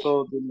siento que Sí,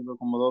 todo tiene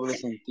como doble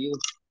sentido,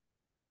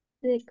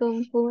 se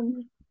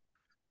confunde.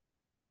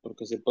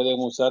 porque se pueden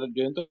usar,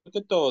 yo siento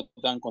que todos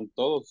están con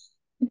todos,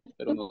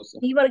 pero no sé.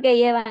 Sí, porque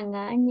llevan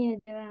años,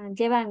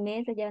 llevan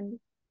meses, llevan.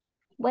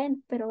 Bueno,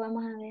 pero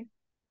vamos a ver.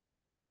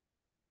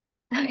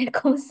 A ver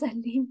cómo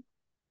salimos.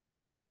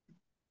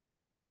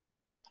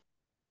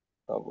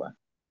 Ah, bueno.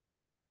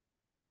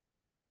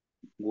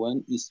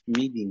 When is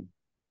meeting?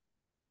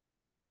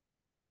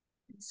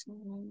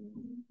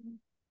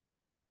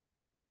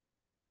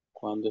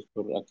 ¿Cuándo es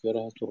 ¿A qué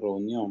hora es tu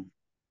reunión?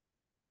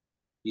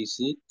 Is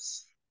it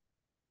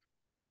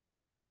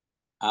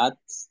at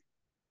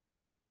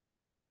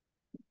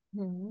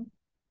Ujú.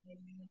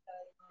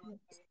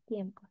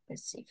 Tiempo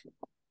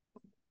específico.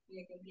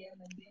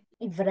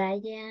 Y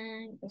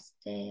Brian,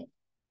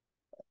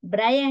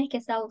 Brian es que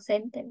está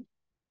ausente,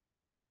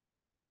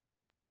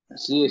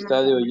 sí,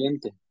 está de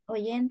oyente.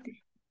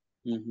 oyente.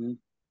 Ujú.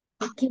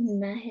 ¿Y quién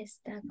más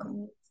está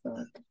con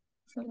nosotros?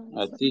 Solo A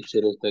nosotros.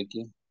 teacher está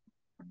aquí.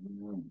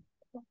 Mm.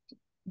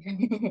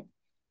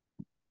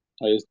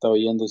 Ahí está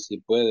oyendo si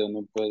puede o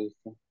no puede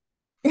usted.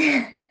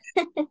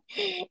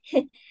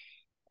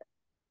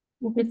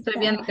 Aquí estoy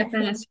viendo Estamos qué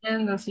están haciendo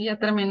haciendo, sí, ya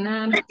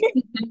terminaron.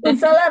 un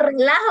solo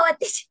relajo,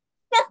 Atish.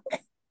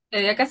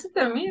 Ya casi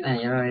termina,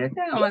 ya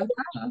que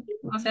avanzamos,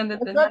 no se han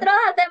detenido. Nosotros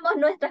hacemos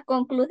nuestras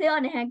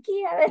conclusiones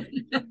aquí, a ver.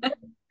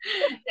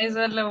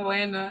 Eso es lo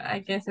bueno,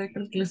 hay que hacer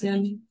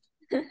conclusiones.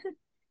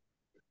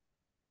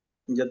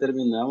 Ya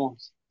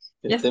terminamos.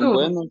 Que Ya estén estuvo,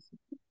 buenos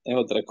es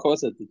otra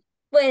cosa, teacher.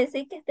 Pues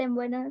sí que estén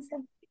buenas.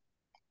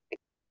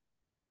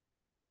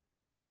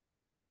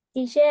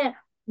 Teacher,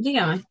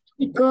 dígame.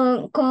 y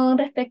con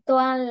respecto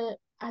al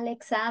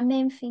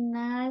examen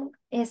final,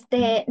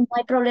 no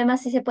hay problema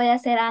si se puede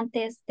hacer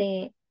antes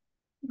de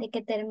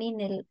que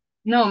termine el.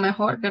 No,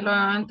 mejor que lo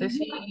haga antes.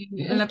 Sí,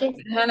 Es que,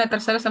 en la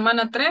tercera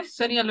semana 3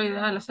 sería lo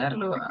ideal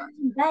hacerlo.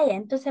 vaya,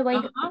 entonces voy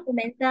Ajá.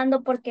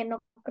 comenzando porque no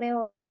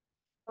creo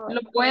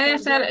Lo puede poder.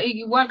 hacer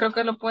igual, creo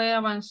que lo puede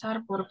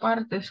avanzar por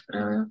partes,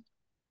 creo yo.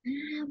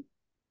 Ah,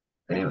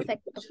 Creo yo.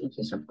 perfecto. Sí,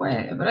 sí se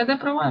puede, pero es de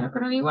probar,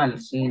 pero igual,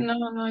 sí,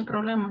 no hay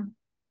problema.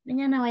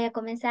 Mañana voy a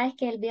comenzar, es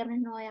que el viernes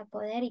no voy a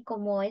poder y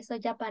como eso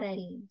ya para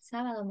el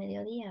sábado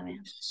mediodía,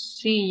 vean.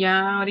 Sí,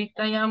 ya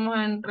ahorita ya vamos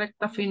en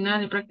recta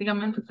final y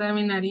prácticamente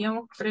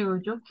terminaríamos, creo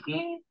yo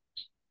que,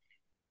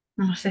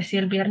 no sé si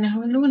el viernes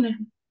o el lunes.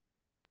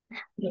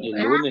 El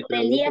Ah, lunes por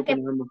creo el yo día porque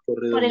que, nos hemos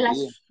corrido por el un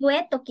día.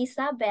 asueto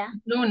quizás, vea.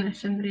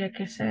 Lunes tendría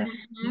que ser. Ajá.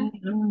 Sí,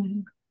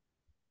 lunes.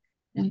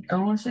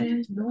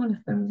 Entonces,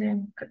 lunes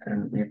tendríamos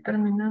que ir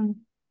terminando.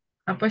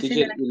 Ah, pues sí,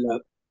 Teacher, y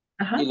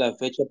ajá. la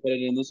fecha para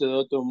el inicio de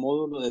otro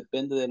módulo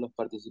depende de los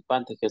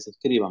participantes que se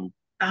escriban.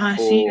 Ah,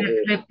 sí,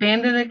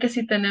 depende de que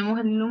si tenemos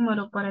el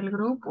número para el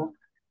grupo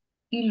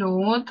y lo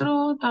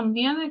otro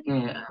también de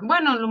que,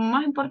 bueno, lo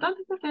más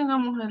importante es que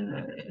tengamos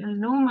el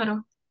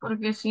número,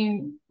 porque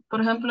si,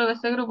 por ejemplo, de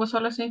este grupo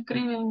solo se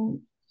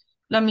inscriben,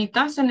 la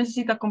mitad se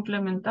necesita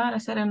complementar,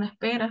 hacer una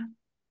espera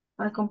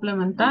para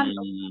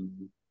complementarlo.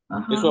 Mm,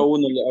 eso Ajá. a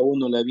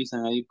uno le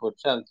avisan ahí por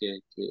chat que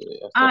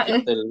hasta Ah, aquí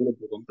está el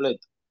grupo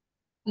completo.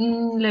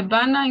 les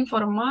van a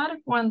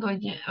informar cuando,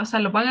 o sea,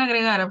 los van a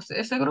agregar,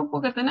 ese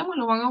grupo que tenemos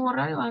lo van a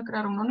borrar y van a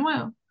crear uno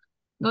nuevo,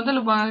 donde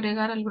los van a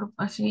agregar al grupo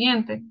al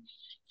siguiente.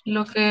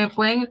 Lo que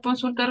pueden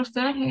consultar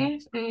ustedes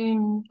es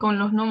con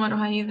los números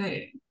ahí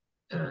eh,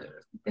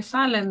 que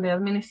salen de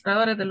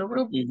administradores de los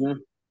grupos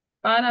Ujú.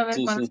 para ver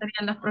Sí, cuándo sí,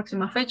 serían las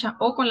próximas fechas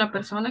o con la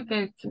persona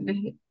que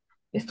les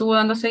estuvo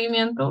dando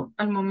seguimiento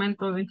al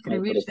momento de al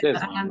inscribirse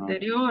proceso. a la Ajá.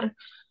 anterior,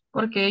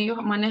 porque ellos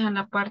manejan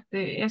la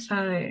parte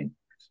esa de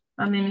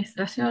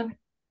administración.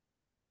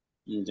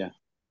 Ya.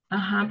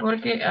 Ajá,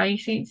 porque ahí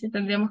sí, sí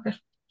tendríamos que,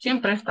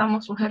 siempre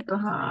estamos sujetos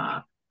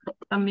a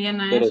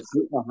también a Pero eso. sí,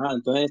 ajá,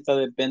 entonces esta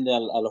depende a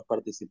los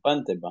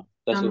participantes, va.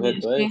 Está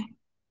También sujeto a eso. sí,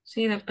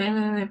 sí,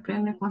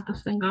 depende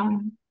cuántos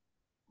tengamos.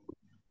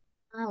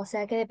 Ah, o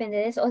sea que depende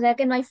de eso. O sea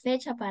que no hay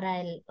fecha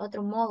para el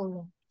otro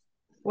módulo.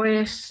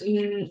 Pues,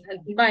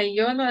 vaya,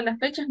 yo lo de las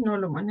fechas no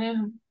lo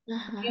manejo.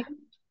 Ajá.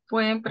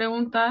 Pueden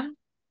preguntar,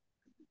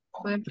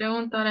 pueden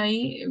preguntar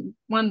ahí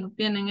cuándo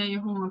tienen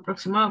ellos un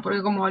aproximado,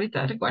 porque como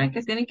ahorita recuerden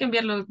que tienen que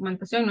enviar la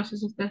documentación, no sé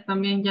si ustedes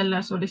también ya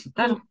la Sí,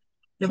 solicitaron.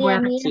 Les sí, voy a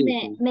a mí Sí,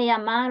 me, sí. me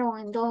llamaron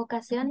en 2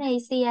 ocasiones y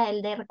sí,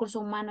 el de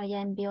recursos humanos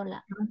ya envió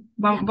la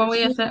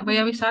voy a solicitud. voy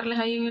a avisarles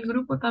ahí en el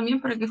grupo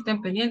también para que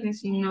estén pendientes.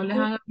 Si no les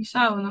han Sí.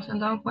 avisado, no se han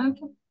dado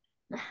cuenta,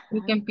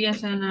 y que Ajá.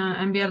 empiecen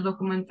a enviar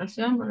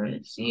documentación,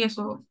 porque sí,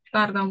 eso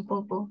tarda un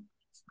poco.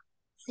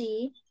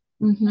 Sí,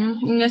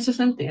 Ujú, en ese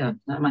sentido,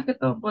 nada más que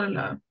todo por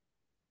la,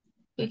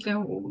 hay que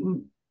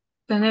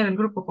tener el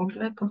grupo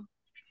completo.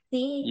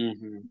 sí.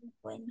 Ujú.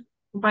 Bueno.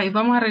 Bye,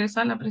 vamos a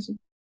regresar a la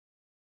presentación.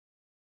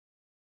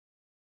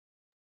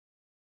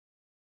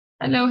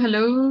 Hello,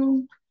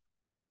 hello.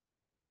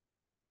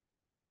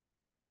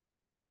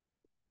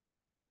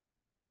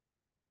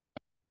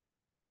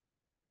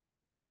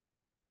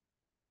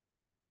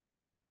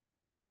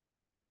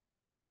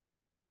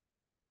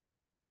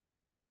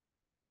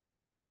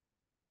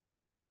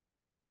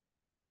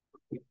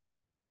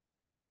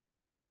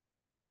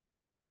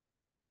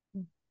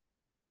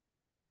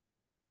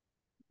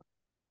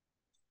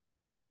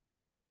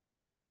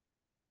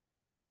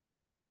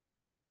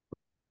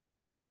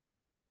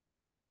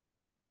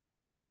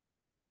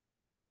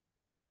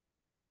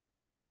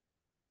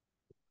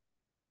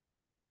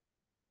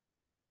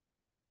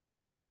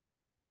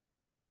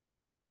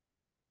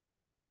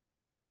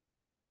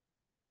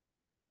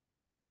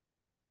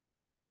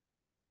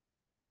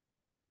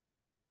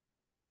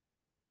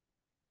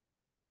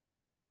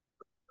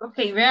 Ok,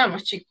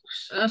 veamos,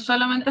 chicos.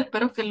 Solamente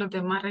espero que los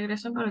demás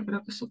regresen, pero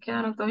creo que se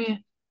quedaron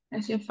todavía.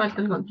 Así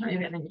falta el control. Ahí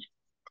vienen ya.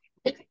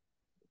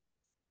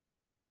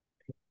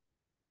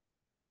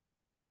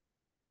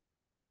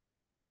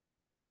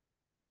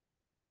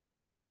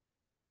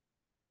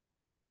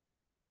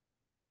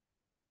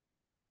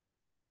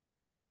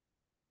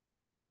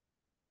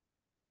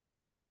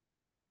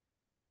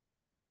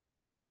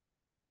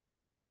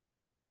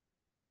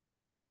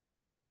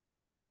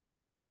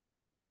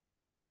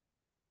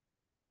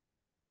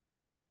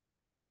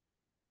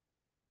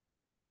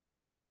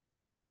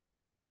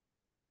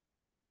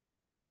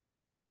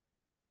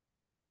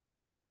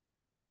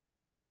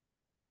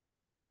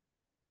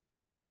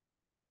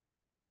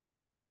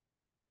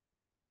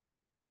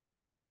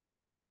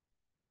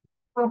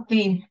 Ok,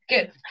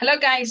 good. Hello,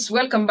 guys.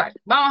 Welcome back.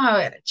 Vamos a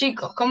ver,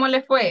 chicos, ¿cómo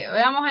les fue?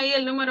 Veamos ahí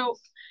el número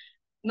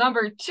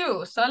number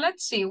 2. So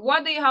let's see.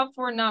 What do you have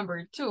for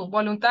number 2?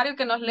 Voluntario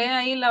que nos lea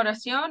ahí la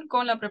oración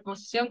con la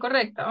preposición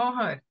correcta.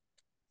 Vamos a ver.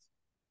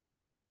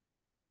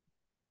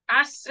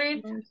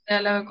 Astrid,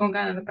 ya la veo con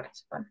ganas de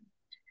participar.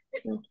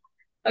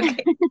 Ok.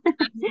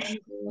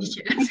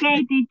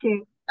 Okay,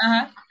 teacher.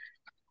 Ajá.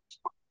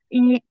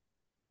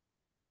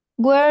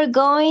 We're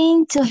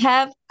going to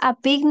have a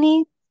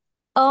picnic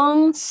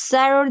on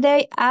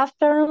Saturday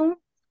afternoon.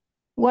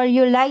 Would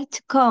you like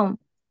to come?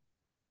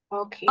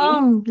 Okay.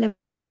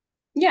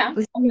 Yeah.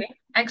 Pues, Okay.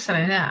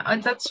 Excellent. Yeah.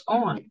 That's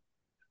on.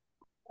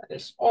 That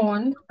is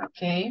on.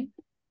 Okay.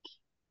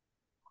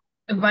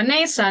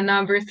 Vanessa,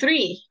 number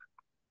 3.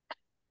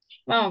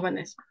 Vamos,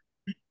 Vanessa.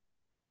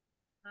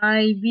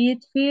 I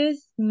beat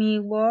first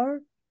My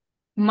work.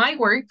 My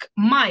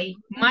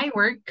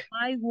work.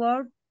 my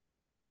work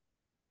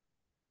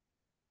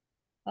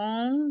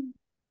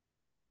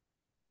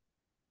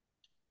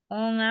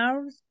on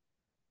ours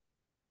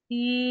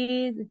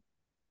is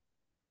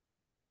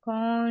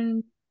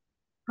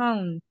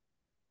count.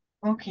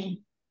 Ok.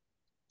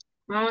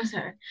 Vamos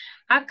a ver.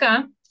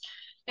 Acá,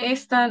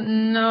 esta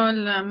no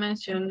la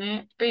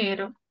mencioné,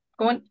 pero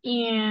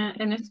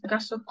en este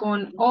caso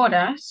con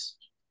horas,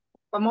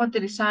 vamos a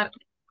utilizar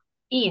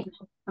in,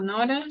 con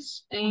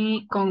horas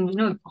y con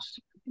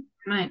minutos.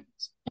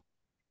 Minutes.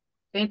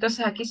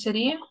 Entonces aquí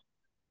sería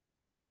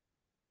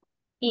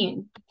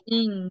in,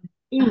 In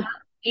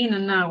in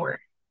an hour.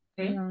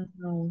 ¿Ok?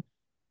 no,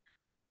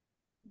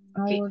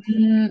 Ok. hours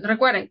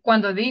Recuerden,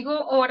 cuando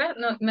digo hora,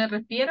 no, me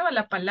refiero a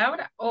la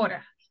palabra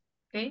hora.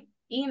 ¿Ok?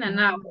 In an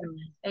hour.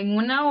 En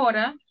una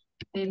hora,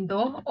 en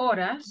 2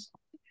 horas,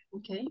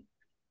 ¿ok? In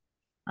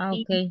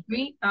okay.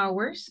 3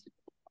 hours,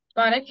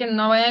 para que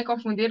no vayan a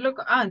confundirlo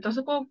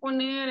entonces puedo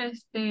poner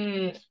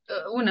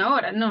una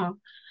hora. No,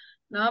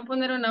 no va a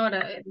poner una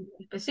hora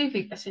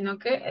específica, sino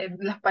que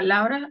las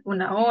palabras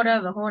 1 hora,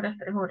 2 horas,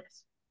 3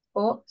 horas.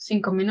 O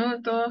 5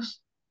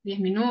 minutos, 10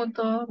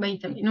 minutos,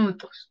 20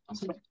 minutos.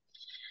 Así.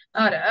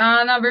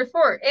 Ahora, number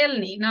 4,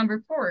 Elni,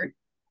 number 4.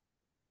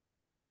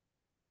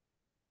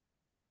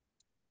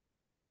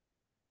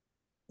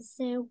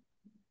 So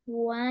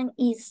one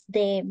is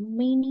the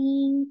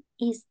meaning,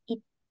 is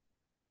it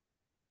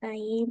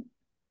ahí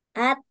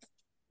at,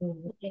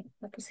 okay,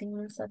 la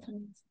pusimos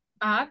nosotros.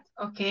 At,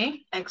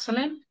 okay,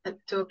 excellent. At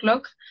 2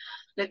 o'clock.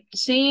 Let's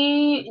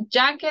see,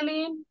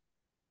 Jacqueline,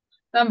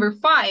 number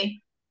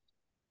 5.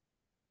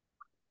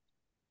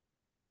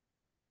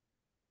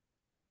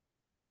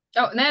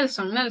 Oh,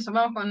 Nelson,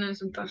 vamos con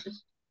Nelson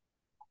entonces.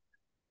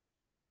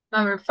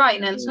 Number 5,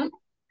 Nelson.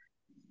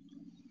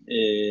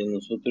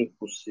 Nosotros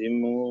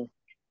pusimos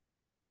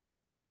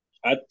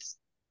at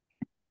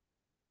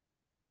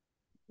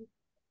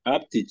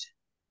teacher.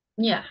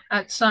 Yeah,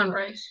 at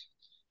sunrise.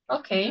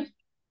 Okay.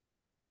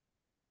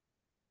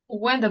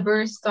 When the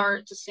birds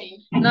start to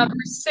sing. Number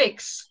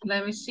 6.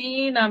 Let me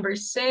see. Number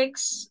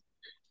 6.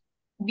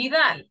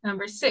 Vidal.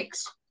 Number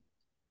 6.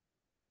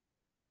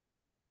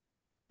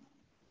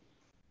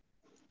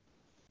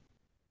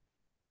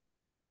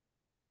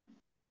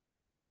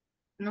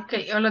 Ok,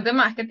 o los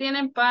demás, ¿qué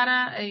tienen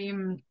para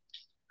el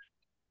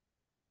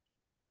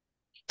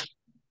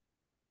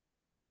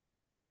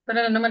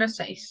número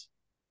 6?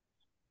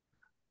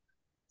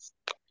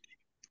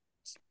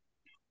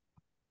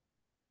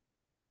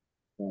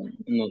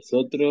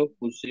 Nosotros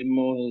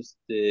pusimos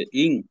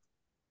in.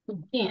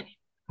 Bien.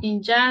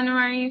 In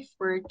January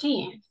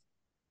 14th.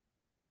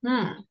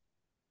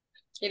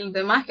 ¿Y los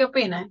demás qué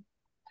opinan?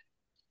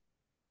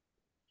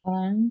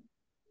 On.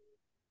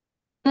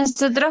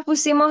 Nosotros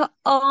pusimos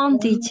on,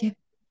 teacher.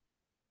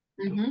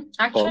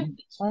 Actually,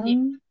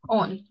 On.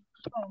 on.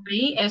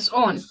 Ahí es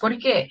on. ¿Por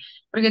qué?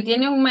 Porque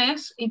tiene un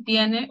mes y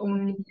tiene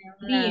un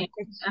día.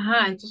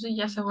 Ajá, entonces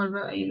ya se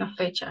vuelve ahí una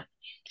fecha.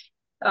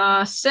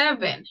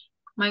 7.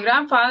 My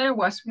grandfather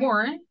was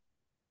born.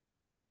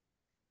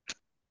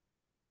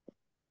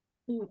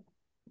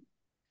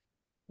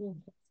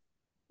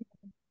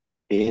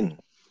 In.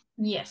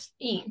 Yes,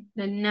 in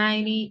the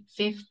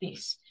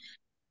 1950s.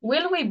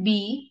 Will we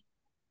be?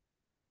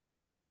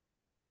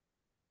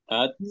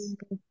 At.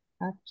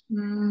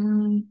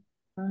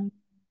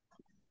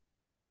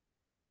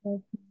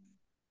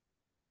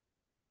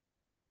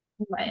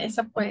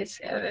 Esa puede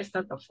ser de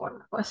esta otra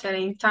forma. Puede ser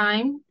in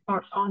time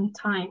or on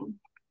time.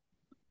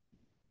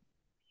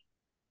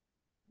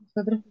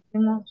 Nosotros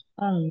pusimos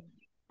on.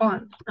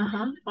 On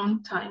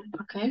time,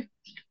 okay.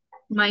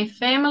 My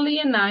family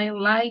and I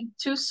like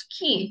to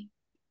ski.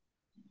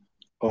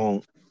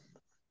 On.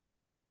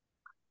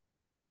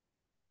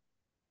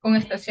 Con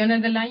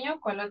estaciones del año,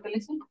 ¿cuál lo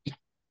utilizan?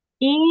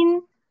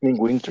 In In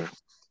winter.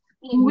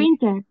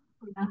 winter.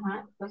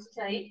 Ajá, entonces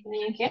ahí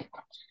tienen que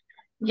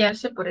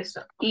guiarse por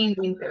eso. In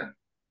winter.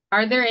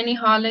 Are there any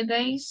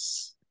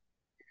holidays?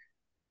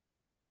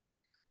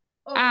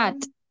 At.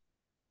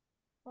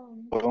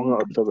 On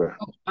October.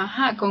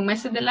 Ajá, con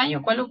meses del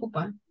año, ¿cuál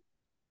ocupan?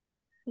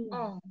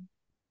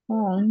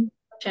 On.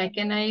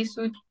 Chequen ahí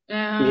su...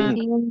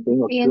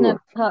 In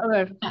October.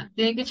 October.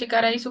 tienen que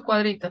checar ahí su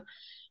cuadrito.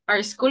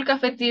 Our school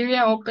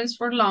cafeteria opens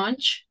for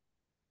lunch.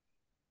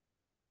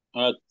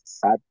 At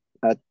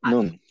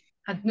noon.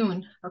 At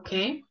noon,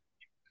 okay.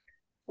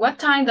 What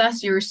time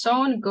does your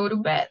son go to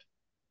bed?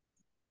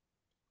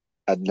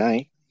 At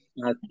night.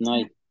 At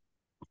night.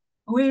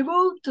 We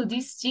moved to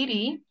this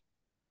city.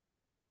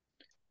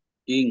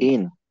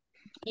 In.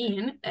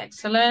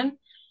 Excellent.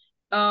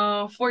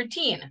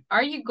 14.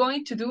 Are you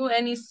going to do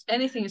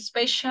anything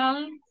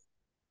special?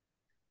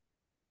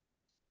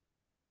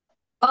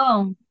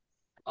 On.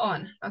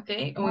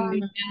 Okay. Un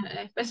día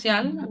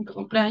especial, en tu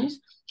cumpleaños.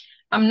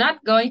 I'm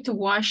not going to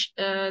watch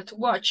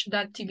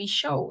that TV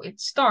show. It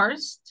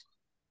stars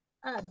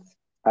At.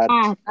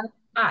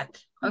 at.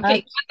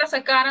 Okay. ¿Cuántas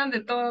sacaron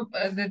de todo,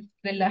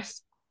 de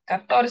las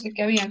 14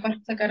 que habían?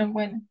 ¿Cuántas sacaron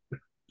buenas?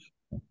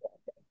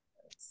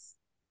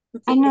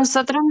 A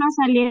nosotros nos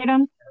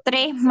salieron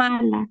 3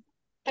 malas.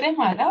 3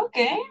 malas, ok.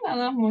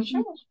 Nada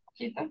mucho,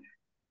 poquito.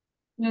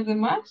 ¿Los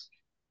demás?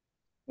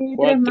 Y 3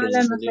 4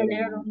 malas nos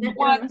salieron. salieron.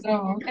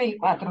 4, ok,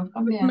 4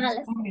 también.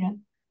 Malas.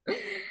 Bien.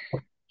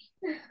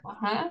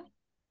 Ajá.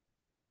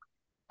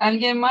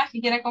 ¿Alguien más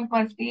que quiera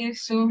compartir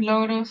sus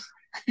logros?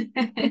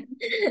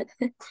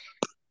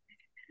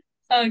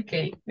 Ok,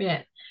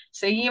 bien.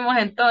 Seguimos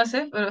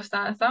entonces, pero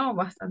estamos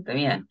bastante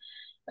bien.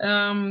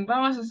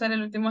 Vamos a hacer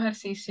el último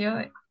ejercicio.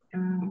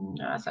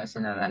 Vamos a ver si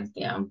nos da el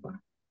tiempo.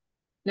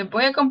 Les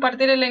voy a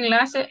compartir el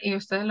enlace y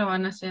ustedes lo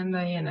van haciendo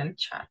ahí en el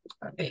chat.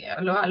 Ok,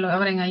 lo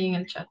abren ahí en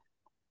el chat.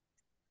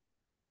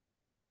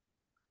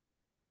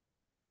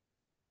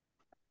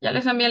 Ya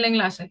les envié el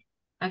enlace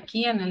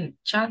aquí en el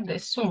chat de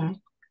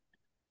Zoom.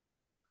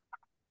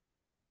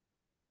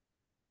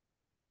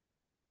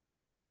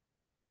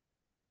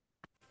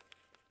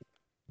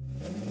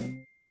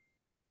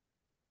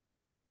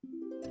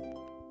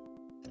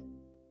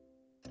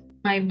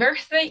 My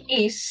birthday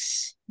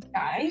is,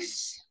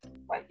 guys,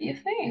 what do you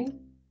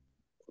think?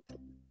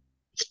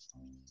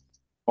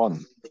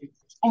 On.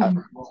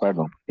 On.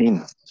 Pardon.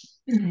 In.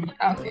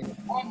 Okay.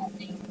 On.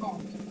 Okay.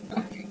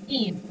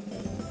 In.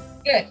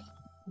 Good.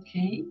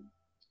 Okay.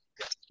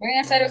 Voy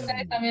a hacer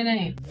ustedes también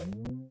ahí.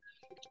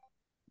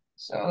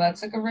 So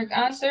that's a correct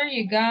answer.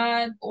 You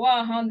got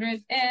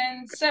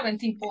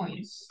 170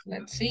 points.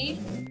 Let's see.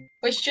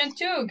 Question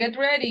 2. Get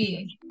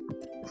ready.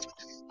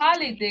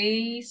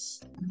 Holidays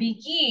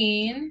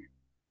begin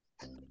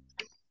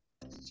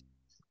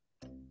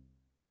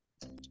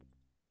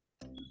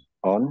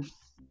On.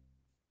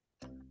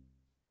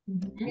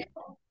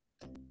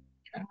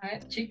 A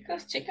ver,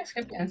 chicos, chicas,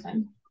 ¿qué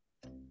piensan?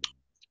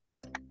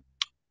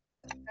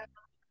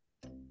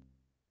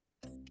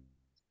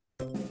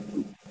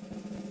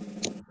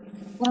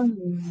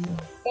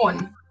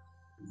 On.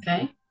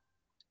 Okay.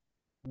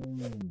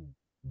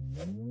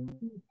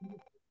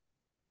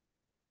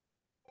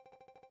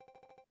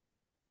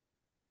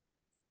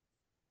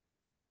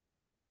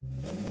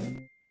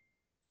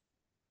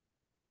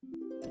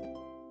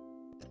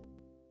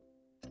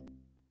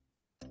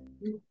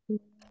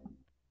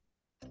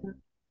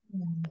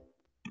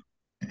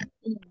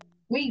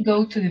 We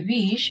go to the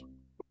beach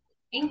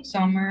in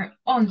summer,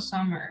 on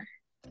summer.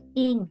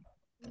 In.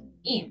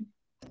 In.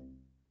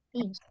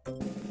 In.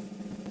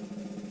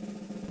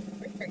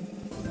 Perfect.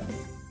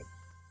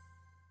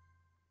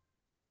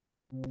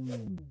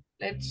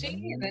 Let's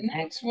see the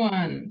next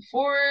one.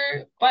 For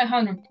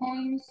 500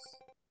 points.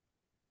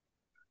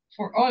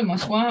 For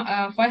almost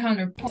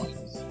 500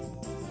 points.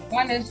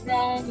 One is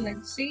wrong.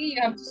 Let's see.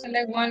 You have to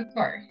select one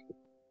card.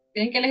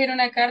 Tienen que elegir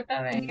una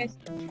carta de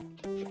esta.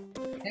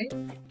 Okay.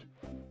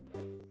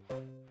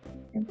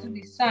 And to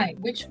decide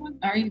which one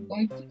are you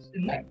going to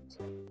select.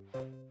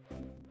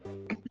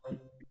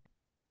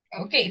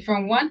 Okay,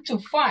 from 1 to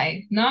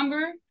 5.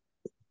 Number?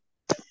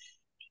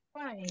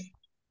 5.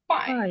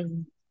 5.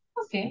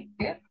 Okay,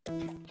 good.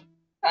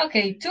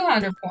 Okay,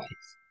 200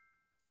 points.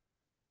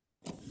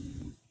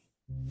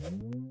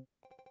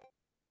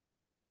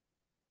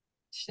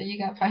 So you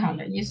got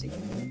 500, you see.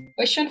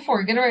 Question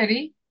 4, get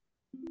ready.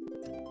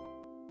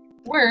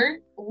 Where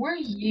were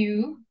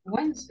you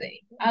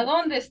Wednesday? ¿A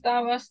dónde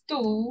estabas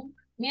tú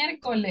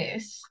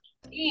miércoles?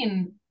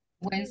 In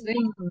Wednesday.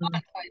 On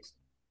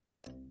Wednesday.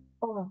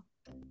 Oh.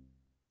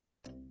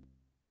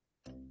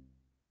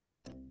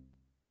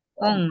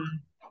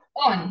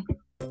 On.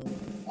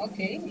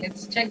 Okay,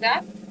 let's check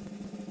that.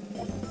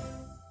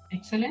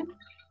 Excellent.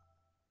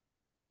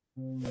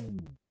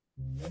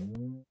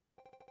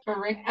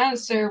 Correct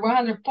answer,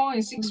 100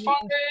 points,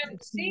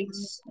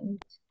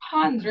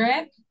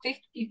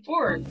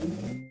 654.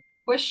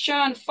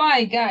 Question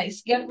 5,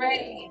 guys, get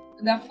ready.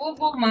 The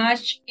football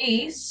match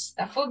is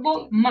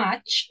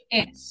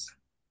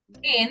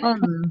in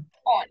on.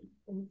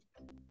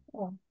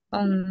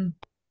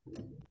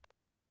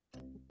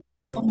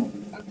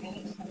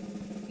 Okay.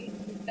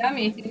 Dame,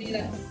 if you need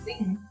a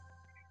thing.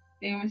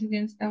 Dígame si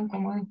tienes tan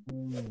cómodo.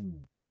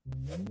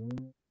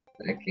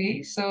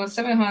 Okay, so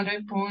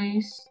 700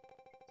 points.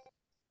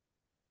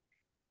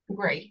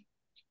 Great.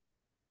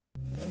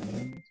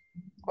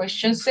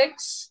 Question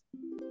 6.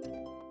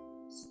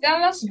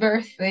 Stella's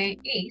birthday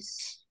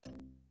is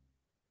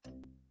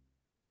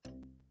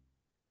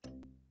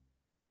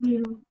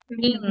in.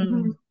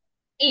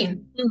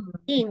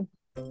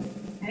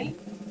 Okay.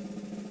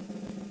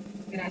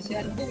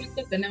 Gracias al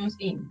público tenemos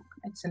in.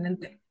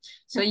 Excelente.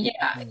 So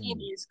yeah,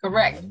 in is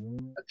correct.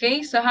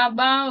 Okay, so how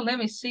about, let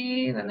me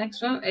see, the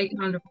next one,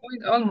 800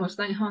 points, almost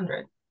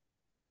 900.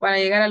 Para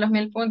llegar a los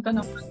 1000 puntos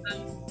nos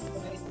faltan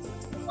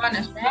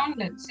bonus round.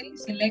 Let's see,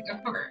 select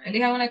a card.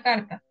 Elija una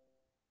carta.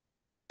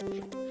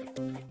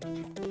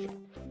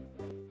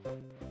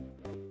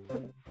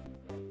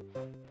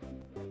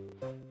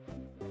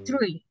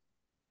 Three.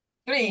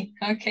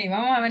 Okay,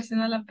 vamos a ver si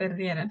no la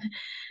perdieron.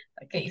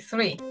 Okay,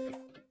 3.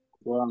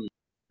 1.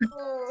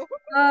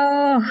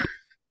 Oh,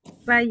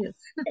 rayos.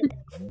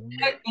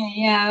 Okay,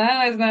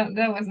 yeah,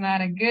 that was not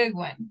a good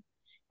one.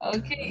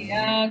 Okay,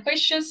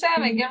 question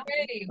 7, get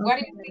ready. What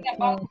do you think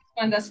about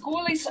when the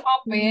school is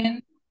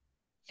open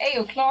 8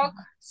 o'clock,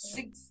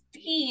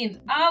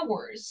 16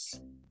 hours?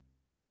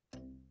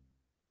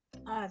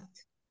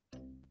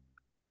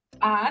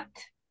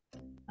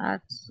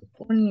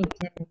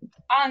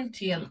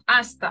 Until,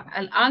 hasta.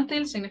 El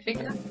until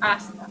significa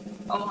hasta.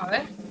 Vamos a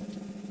ver.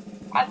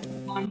 At,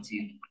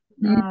 until.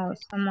 No,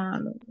 está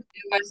malo.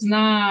 It was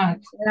not.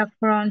 Era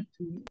from.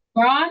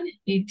 From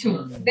y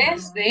to.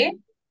 Desde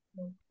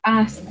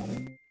hasta.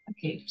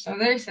 Okay, so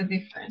there is a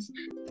difference.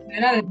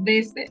 Era de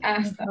desde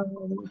hasta.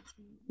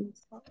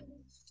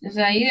 O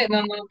sea, ahí es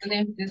donde no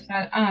tenemos que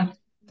usar at.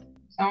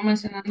 Estamos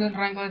mencionando el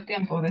rango de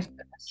tiempo desde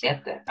las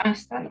 7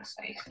 hasta las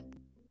 6.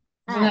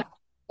 Es una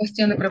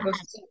cuestión de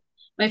preposición.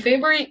 My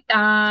favorite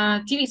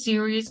TV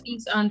series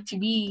is on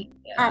TV.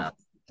 Up.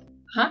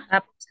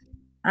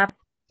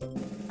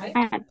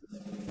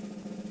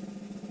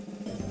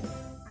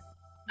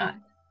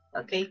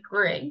 Okay,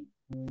 great.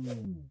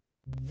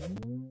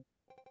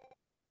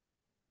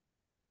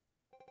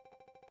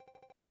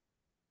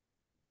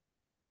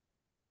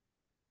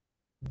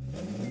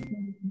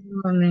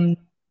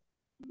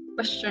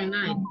 Question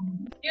 9.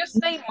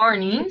 Tuesday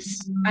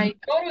mornings, I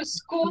go to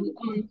school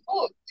on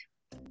foot.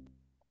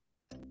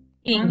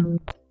 In.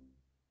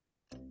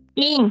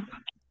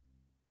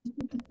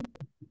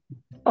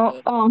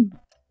 Or on.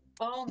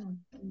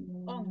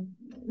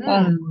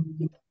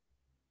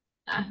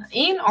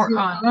 In or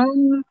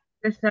on?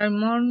 The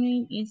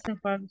morning is a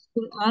part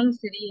school on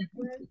sería.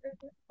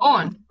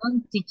 On,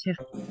 Teacher.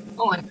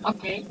 on,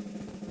 okay.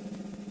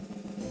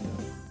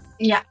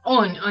 Yeah,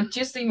 on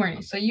Tuesday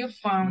morning. So you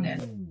found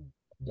it.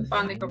 You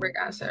found the correct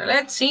answer.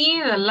 Let's see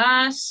the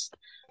last.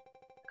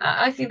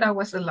 I think that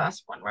was the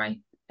last one, right?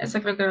 Esa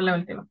creo que era la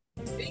última.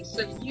 Okay,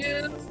 so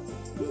you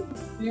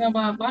have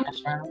a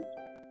bonus round.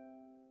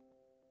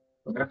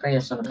 Yo creo que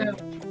ya solo queda.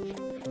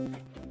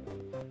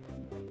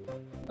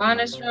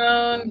 Bonus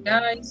round,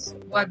 guys.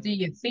 What do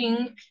you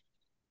think?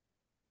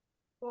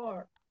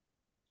 4.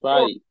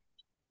 5.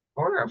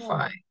 4 or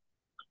 5?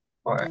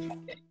 4.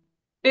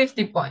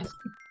 50 points.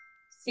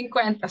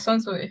 50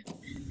 son suyos.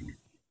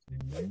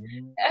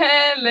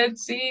 And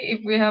let's see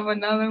if we have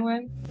another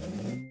one.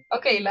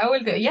 Okay, la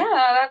última.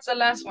 Yeah, that's the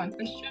last one.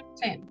 Question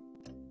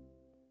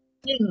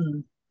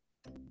 10.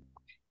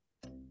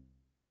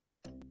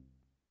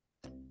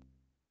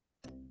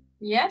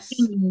 Yes?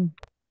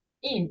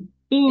 In.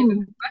 In.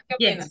 ¿Qué opinas?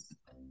 Yes.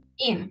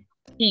 In.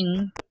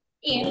 In.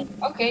 In.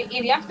 Okay,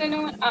 in the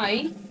afternoon,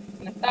 I.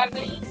 En la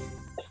tarde.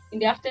 In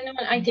the afternoon,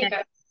 I take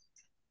a.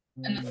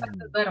 En la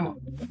tarde duermo.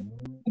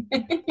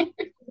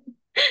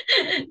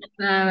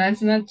 No,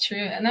 that's not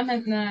true. No,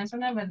 eso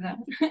no es verdad.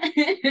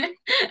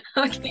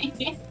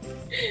 Okay.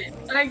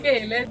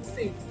 Okay, let's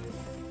see.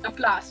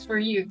 Applause for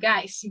you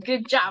guys.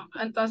 Good job.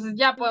 Entonces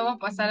ya podemos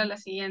pasar a la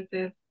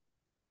siguiente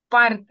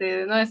parte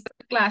de nuestra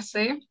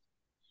clase.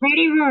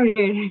 Very good.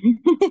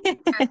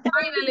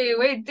 Finally,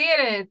 we did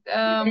it.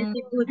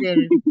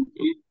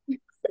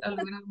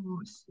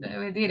 Logramos.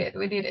 We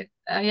did it.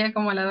 Había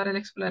como la Dora la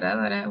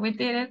exploradora. We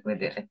did it.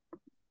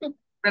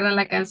 Perdón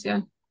la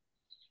canción.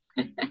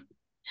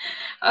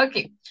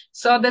 Okay,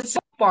 so the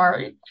second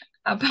part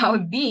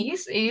about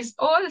this is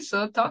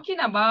also talking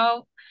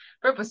about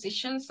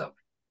prepositions of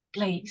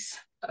place.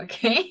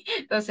 Okay,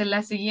 entonces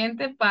la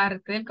siguiente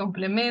parte, el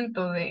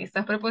complemento de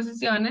estas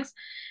preposiciones,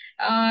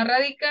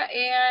 radica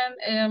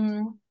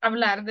en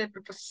hablar de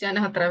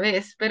preposiciones otra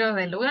vez, pero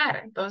de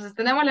lugar. Entonces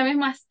tenemos las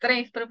mismas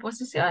 3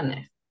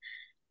 preposiciones.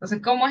 Entonces,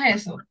 ¿cómo es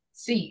eso?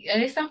 Sí,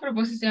 estas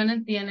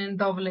preposiciones tienen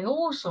doble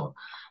uso.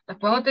 Las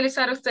pueden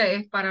utilizar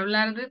ustedes para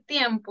hablar de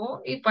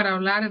tiempo y para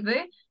hablar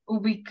de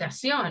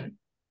ubicación.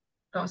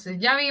 Entonces,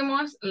 ya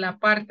vimos la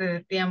parte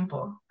de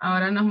tiempo.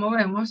 Ahora nos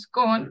movemos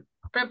con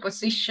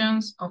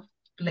prepositions of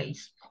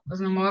place.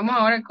 Entonces, nos movemos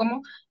ahora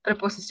como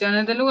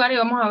preposiciones de lugar y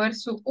vamos a ver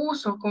su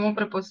uso como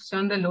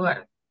preposición de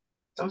lugar.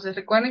 Entonces,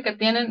 recuerden que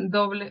tienen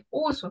doble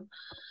uso.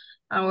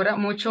 Ahora,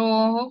 mucho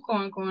ojo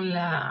con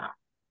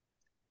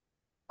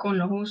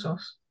los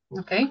usos,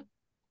 ¿ok?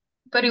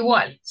 Pero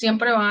igual,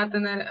 siempre van a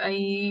tener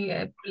ahí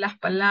las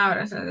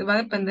palabras, va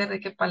a depender de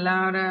qué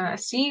palabra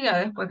siga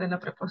después de la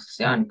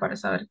preposición para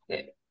saber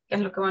qué es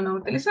lo que van a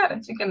utilizar,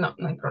 así que no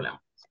hay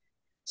problema.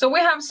 So we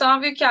have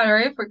some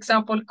vocabulary, for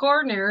example,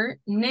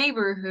 corner,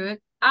 neighborhood,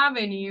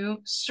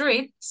 avenue,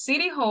 street,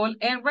 city hall,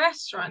 and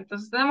restaurant.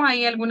 Entonces tenemos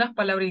ahí algunas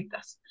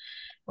palabritas.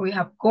 We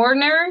have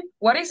corner.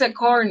 What is a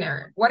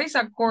corner? What is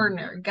a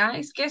corner?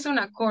 Guys, ¿qué es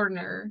una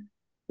corner?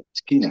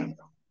 Esquina.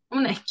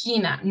 Una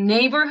esquina.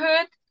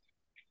 Neighborhood.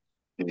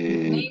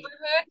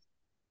 Neighborhood.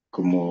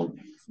 Como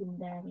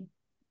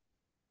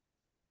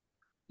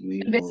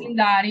El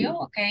vecindario,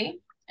 ok.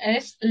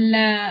 Es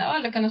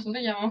lo que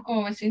nosotros llamamos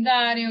como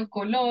vecindario,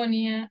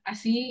 colonia.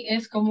 Así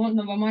es como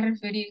nos vamos a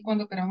referir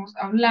cuando queramos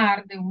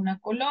hablar de una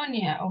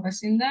colonia o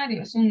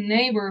vecindario. Es un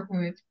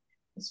neighborhood.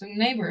 Es un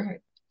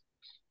neighborhood.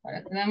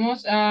 Ahora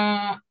tenemos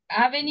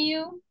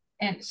avenue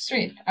and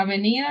street.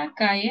 Avenida,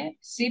 calle,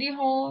 city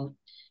hall.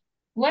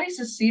 What is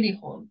a city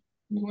hall?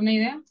 ¿Alguna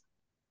idea?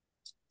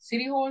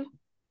 City hall.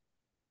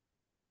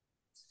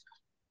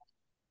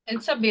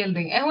 It's a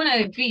building. Es un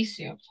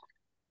edificio.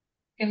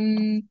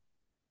 Un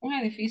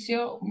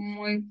edificio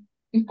muy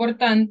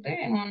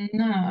importante en un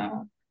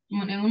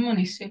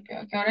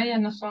municipio, que ahora ya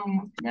no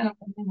somos, ya no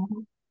tenemos,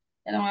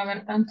 ya no va a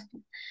haber tanto.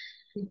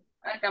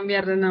 Va a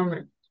cambiar de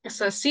nombre.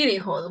 Es a city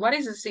hall. What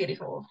is a city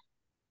hall?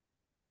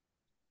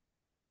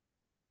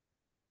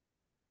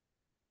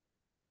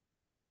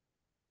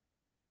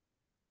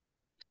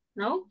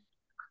 No?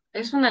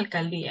 Es una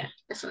alcaldía.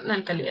 Es una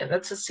alcaldía.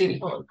 That's a city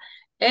hall.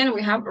 And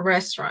we have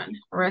restaurant.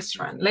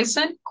 Restaurant.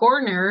 Listen,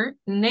 corner,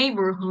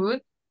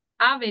 neighborhood,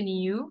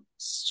 avenue,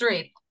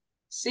 street,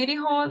 city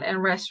hall,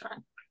 and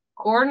restaurant.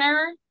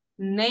 Corner,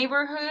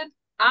 neighborhood,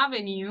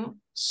 avenue,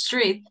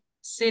 street,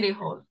 city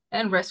hall,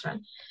 and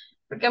restaurant.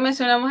 ¿Por qué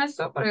mencionamos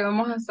esto? Porque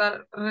vamos a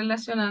estar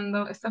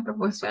relacionando estas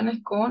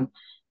preposiciones con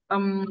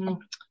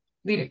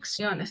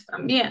direcciones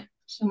también.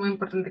 Es muy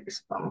importante que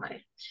sepamos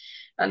ahí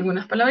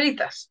algunas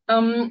palabritas.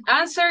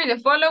 Answer the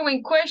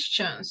following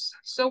questions.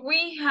 So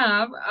we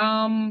have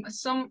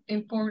some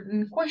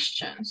important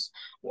questions.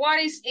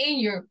 What is in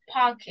your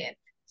pocket?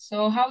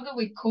 So how do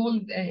we call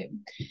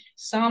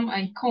some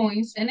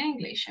coins in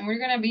English? And we're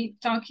going to be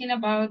talking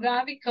about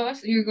that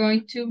because you're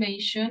going to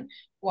mention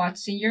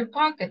what's in your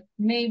pocket.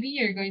 Maybe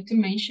you're going to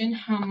mention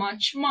how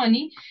much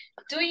money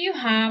do you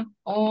have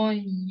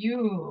on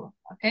you,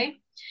 okay?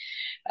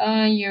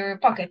 Your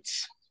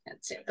pockets.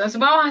 Entonces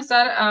vamos a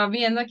estar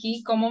viendo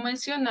aquí cómo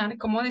mencionar,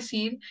 cómo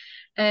decir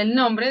el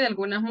nombre de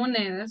algunas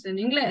monedas en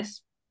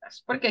inglés.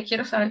 Porque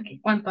quiero saber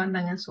cuánto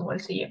andan en su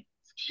bolsillo.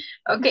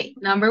 Okay,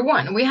 number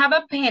 1, we have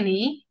a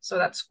penny. So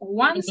that's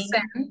 1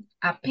 cent.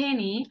 A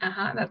penny,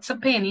 that's a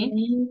penny.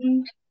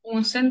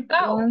 Un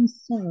centavo. 1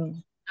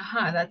 cent.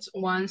 That's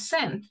 1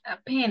 cent. A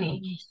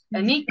penny.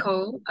 A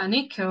nickel,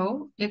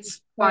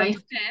 it's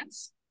 5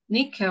 cents.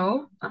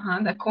 Nickel,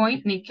 the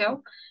coin,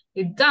 nickel.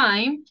 A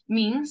dime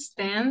means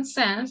 10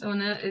 cents. A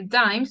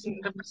dime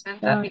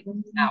representa 10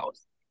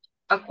 centavos.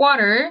 A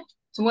quarter,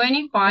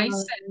 25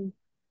 cents.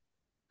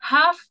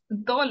 Half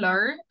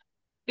dollar,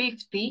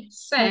 50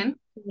 cents.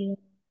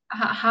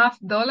 Half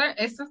dollar,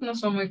 estas no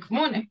son muy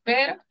comunes,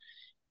 pero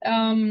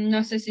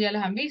no sé si ya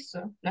las han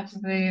visto. Las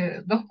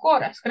de 2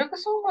 coras, creo que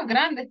son más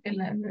grandes que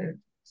las de,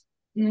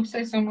 no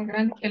sé, son más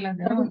grandes que las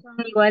de dólar. Son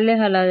iguales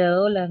a la de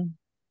dólar.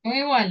 Son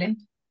iguales.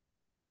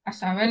 A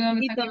saber Un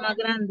dónde poquito más saquemos.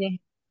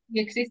 grande.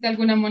 Y existe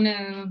alguna moneda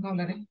de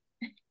 $2.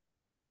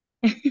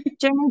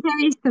 Yo nunca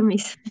he visto,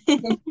 mis.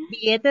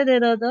 Billetes de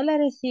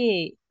 $2,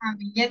 sí.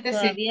 Billetes,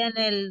 sí. Todavía en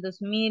el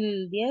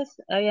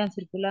 2010 habían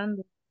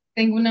circulando.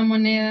 Tengo una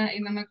moneda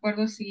y no me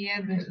acuerdo si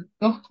es de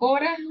 2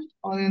 coras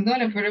o de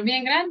 $1, pero es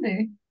bien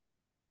grande.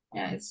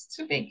 Yeah, it's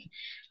too big.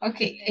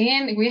 Okay,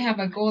 and we have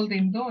a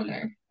golden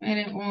dollar.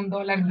 Miren,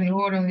 $1 de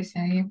oro, dice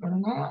ahí, pero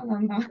no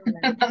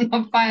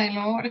paguen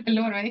el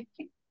oro ahí.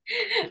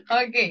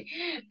 Okay,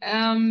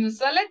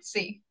 so let's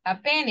see. A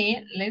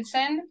penny,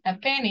 listen, a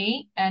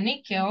penny, a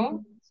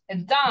nickel, a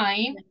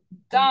dime,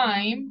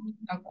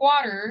 a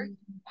quarter,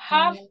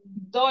 half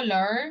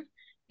dollar,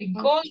 a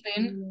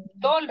golden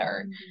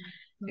dollar.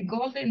 The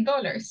golden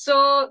dollar.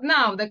 So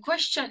now the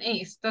question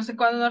is, entonces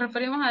cuando nos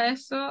referimos a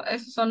eso,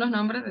 esos son los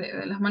nombres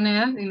de las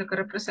monedas y lo que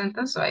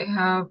representan. So I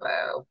have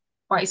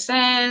 5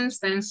 cents,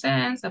 10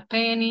 cents, a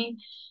penny,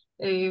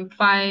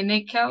 5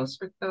 nickels,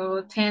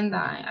 so 10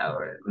 dime,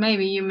 or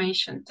maybe you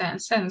mentioned 10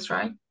 cents,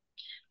 right?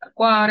 A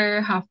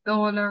quarter, half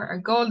dollar, a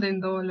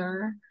golden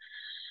dollar.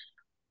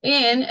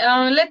 And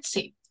let's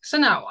see. So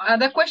now,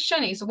 the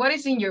question is, what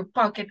is in your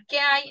pocket? ¿Qué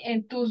hay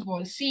en tus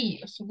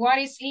bolsillos? What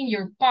is in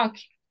your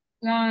pocket?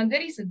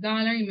 There is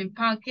 $1 in my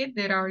pocket.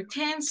 There are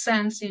 10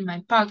 cents in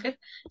my pocket.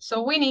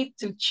 So we need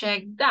to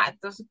check that.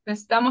 Entonces,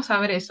 necesitamos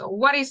saber eso.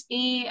 What is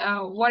in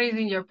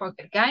your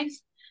pocket,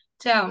 guys?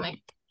 Tell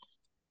me.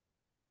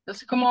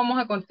 Entonces, ¿cómo vamos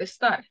a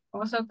contestar?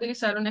 Vamos a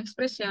utilizar una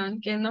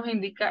expresión que nos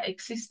indica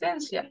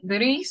existencia.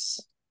 There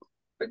is,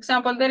 for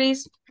example, there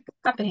is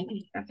a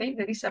penny. Okay,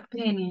 there is a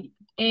penny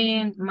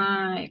in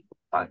my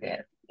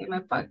pocket. In my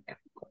pocket.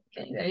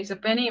 Okay, there is a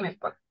penny in my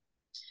pocket.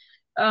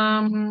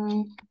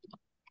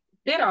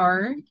 There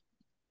are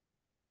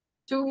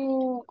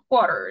 2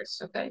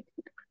 quarters, okay?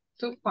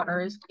 2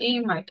 quarters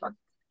in my pocket.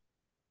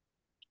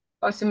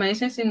 O si me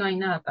dicen si no hay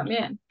nada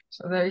también.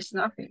 So there is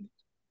nothing.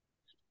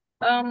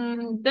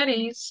 There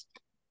is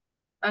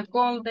a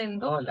golden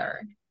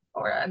dollar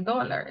or a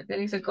dollar. There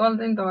is a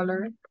golden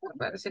dollar.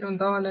 Voy a decir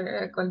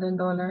 $1, a golden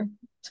dollar.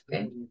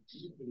 Okay.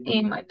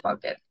 In my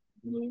pocket.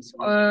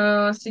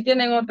 Si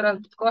tienen otras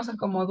cosas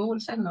como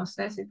dulces, no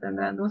sé si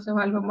tendrán dulces o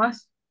algo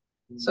más.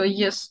 So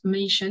just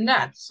mention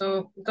that.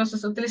 So,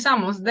 entonces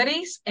utilizamos there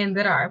is and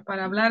there are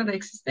para hablar de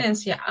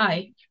existencia.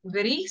 Hay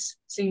there is,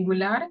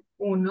 singular,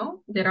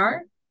 uno, there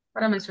are,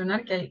 para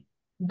mencionar que hay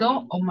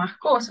 2 o más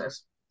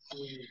cosas.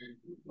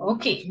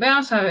 Ok,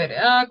 vamos a ver.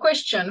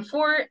 Question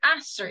for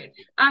Astrid.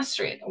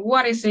 Astrid,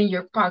 what is in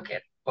your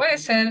pocket? Puede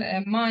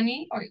ser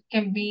money or it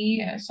can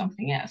be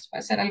something else.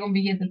 Puede ser algún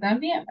billete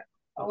también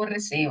o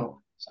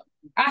recibo. So,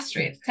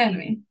 Astrid, tell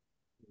me,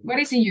 what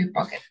is in your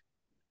pocket?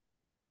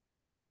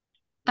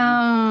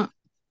 There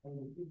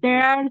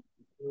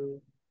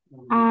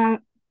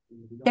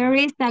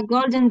is a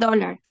golden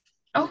dollar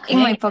Okay. in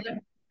my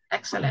pocket.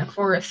 Excellent.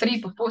 For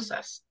 3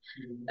 pupusas.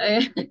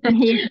 Yeah.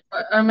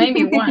 Or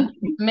maybe one.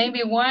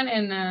 Maybe one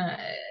and a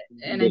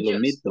De juice.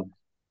 lomito.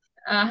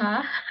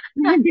 Ajá.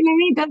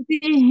 Dinamita, sí.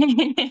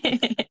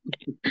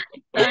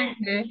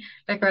 Okay.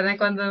 ¿Recuerdan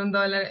cuando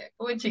 $1?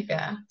 Uy,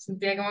 chica,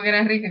 sentía como que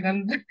era rica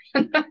cuando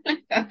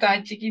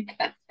estaba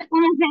chiquita.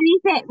 ¿Cómo se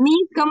dice,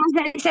 Miss? ¿Cómo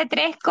se dice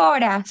 3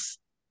 coras?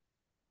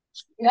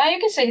 Yeah, you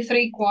can say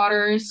 3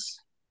 quarters.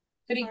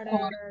 3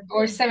 quarters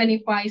or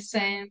 75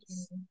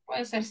 cents.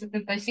 Puede ser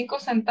 75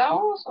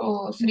 centavos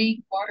o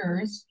 3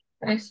 quarters.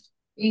 3.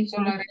 Y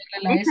solo agrega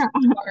la S.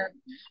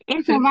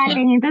 Eso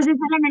vale, entonces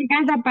solo me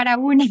alcanza para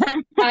una.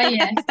 Ah,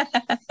 yes.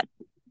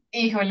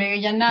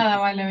 Híjole, ya nada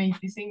vale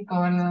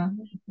 25, ¿verdad?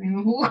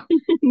 No.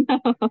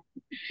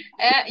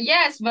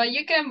 Yes, but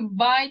you can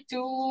buy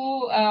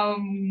 2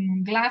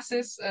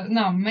 glasses.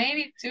 No,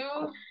 maybe 2.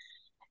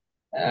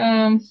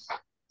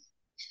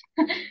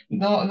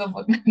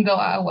 Do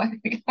agua.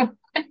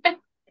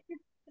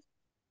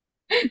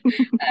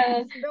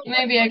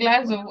 Maybe a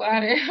glass of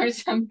water or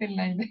something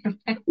like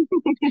that.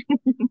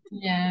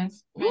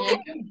 Yes,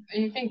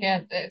 you can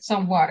get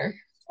some water.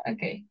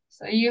 Okay,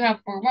 so you have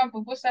for 1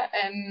 pupusa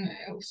and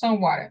some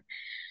water.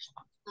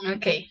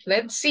 Okay,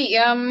 let's see.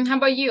 How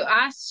about you,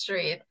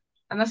 Astrid?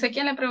 No sé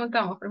quién le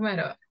preguntamos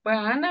primero. ¿Fue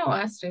Ana o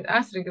Astrid?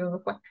 Astrid creo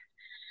que fue.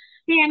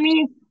 Sí, a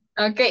mí.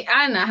 Okay,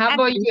 Ana, how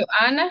about you?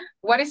 Ana,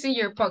 what is in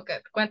your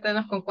pocket?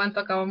 Cuéntanos con cuánto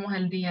acabamos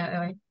el día de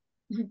hoy.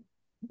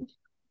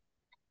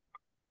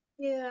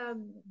 Yeah,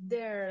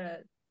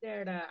 there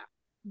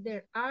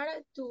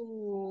are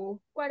 2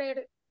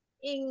 quarters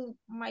in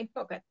my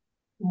pocket.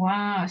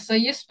 Wow, so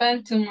you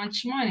spend too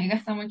much money,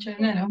 gasta mucho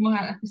dinero. Vamos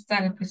a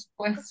ajustar el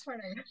presupuesto.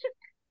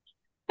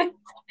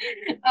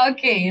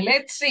 Okay,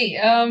 let's see.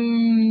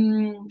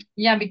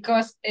 Yeah,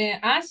 because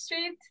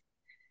Astrid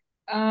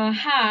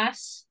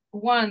has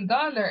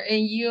 $1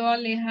 and you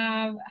only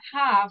have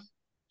half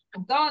a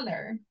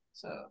dollar.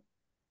 So,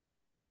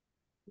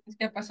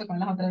 ¿qué pasó con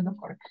las otras dos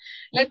cosas?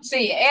 Let's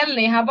see,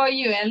 Ellie, how about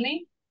you,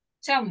 Ellie?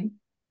 Tell me.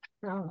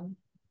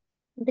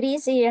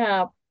 This is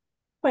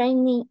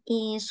penny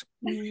is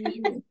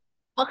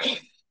okay.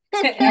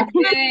 Okay.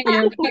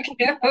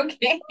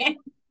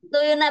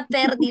 Tuve una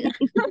pérdida.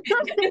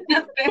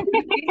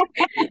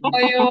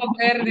 Hoy hubo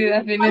pérdida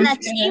Con financiera.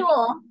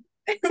 archivo.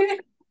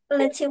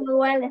 Con archivo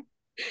igual.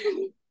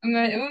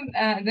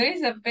 There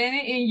is a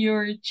penny in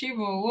your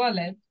Chivo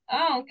wallet.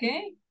 Ah,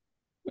 okay.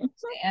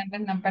 Sí,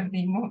 antes no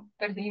perdimos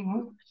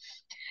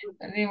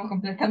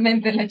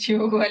completamente la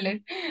Chivo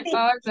wallet.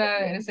 Vamos a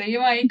ver,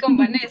 seguimos ahí con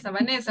Vanessa.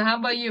 Vanessa, how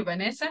about you,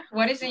 Vanessa?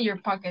 What is in your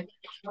pocket?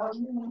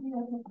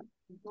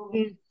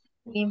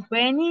 In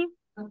penny,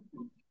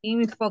 in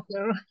mi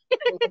pocket.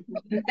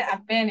 A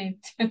penny.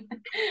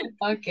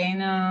 Okay,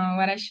 no,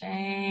 what a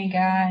shame,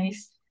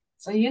 guys.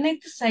 So you need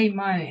to save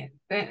money.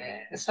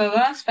 So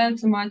don't spend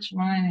too much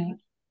money.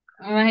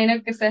 Me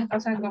imagino que ustedes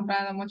pasan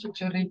comprando muchos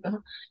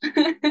churritos.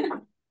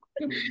 No,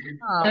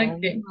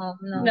 Okay. no,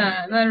 No,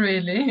 no. not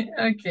really.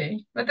 Okay.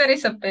 But there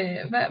is a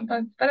penny.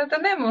 Pero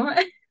tenemos.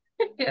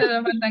 Ya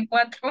nos faltan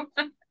 4.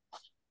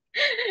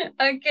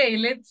 Okay,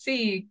 let's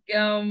see.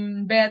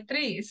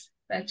 Beatriz.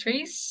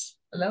 Beatriz,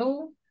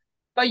 hello.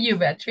 How are you,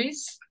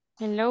 Beatriz?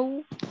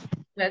 Hello.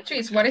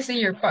 Beatriz, what is in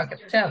your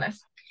pocket? Tell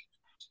us.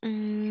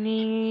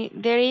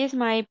 There is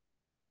my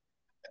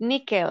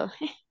nickel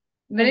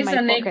There in is my a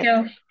pocket.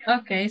 nickel.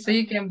 Okay, so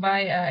you can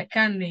buy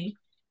candy.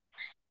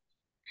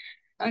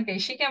 Okay,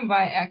 she can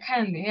buy a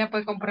candy. Ella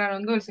puede comprar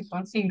un dulce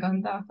con 5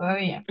 centavos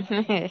todavía.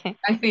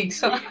 I think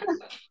so.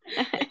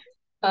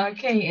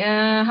 Okay,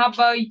 how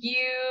about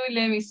you?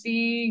 Let me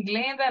see.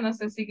 Glenda, no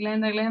sé si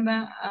Glenda,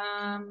 no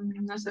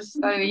sé si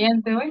está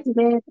oyente hoy.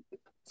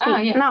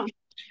 Ah, yeah. No.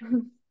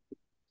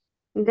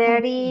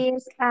 There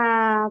is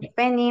a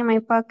penny in my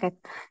pocket.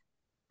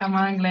 Come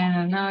on,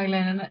 Glenda. No,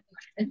 Glenda, no.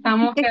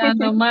 Estamos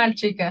quedando mal,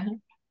 chicas.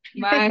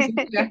 Va a decir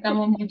que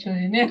gastamos mucho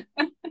dinero.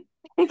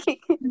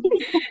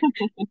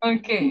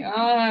 Ok,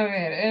 vamos a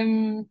ver.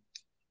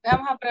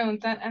 Vamos a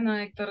preguntar. Ah, no,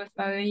 Héctor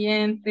está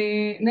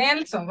oyente.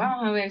 Nelson,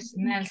 vamos a ver si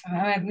Nelson.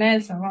 A ver,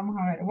 Nelson, vamos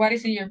a ver. What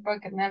is in your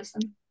pocket,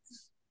 Nelson?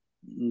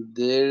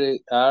 There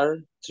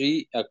are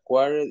 3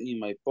 quarters in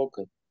my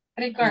pocket.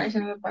 3 quarters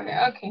in the pocket.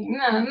 Ok,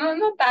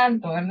 no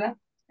tanto, ¿verdad?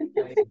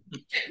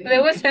 De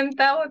un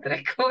centavo,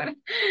 3 quarters.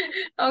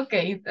 Ok,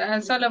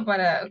 solo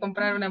para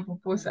comprar una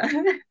pupusa.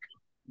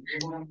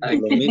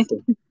 Palomito.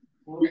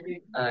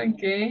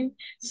 Ok.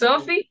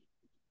 Sophie,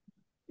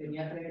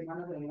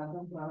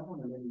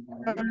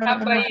 how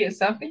about you,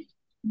 Sophie?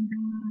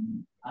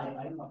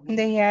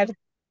 They are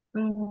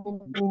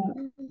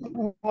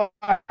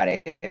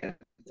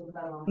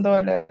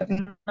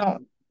 $2. No,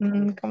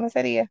 ¿cómo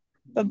sería?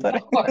 $2.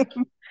 Of course.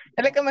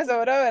 Es lo que me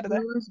sobró, ¿verdad?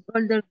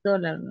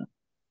 $2, ¿no?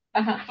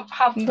 Ajá,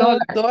 half $2. dollar.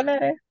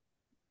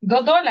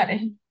 $2.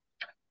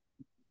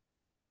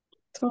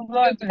 $2.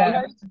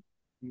 $1.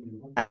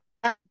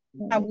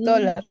 Half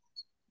dollar.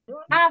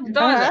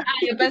 Ajá. Ah,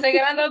 yo pensé que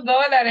eran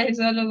 $2 y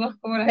solo 2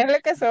 cobras. Es lo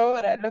que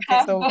sobra,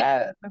 Half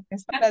dollar. lo que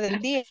sobra del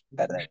día,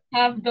 ¿verdad?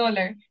 Half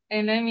dollar.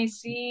 And let me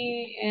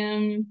see.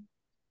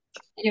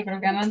 Yo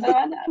creo que no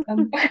andaba nada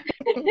tampoco.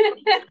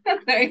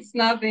 There's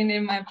nothing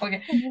in my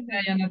pocket.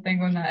 Ya, yo no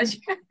tengo nada.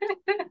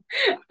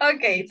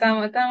 Ok,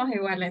 estamos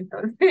igual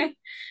entonces.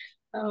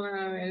 Vamos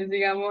a ver,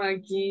 digamos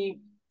aquí.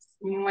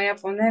 Me voy a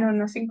poner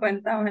unos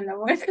 50 en la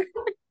bolsa.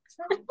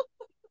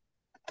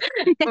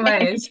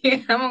 Vale,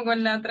 sigamos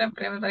con la otra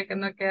pregunta para que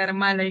no quedar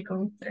mal ahí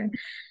con usted.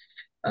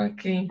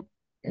 Okay,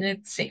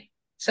 let's see.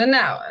 So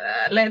now,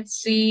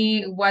 let's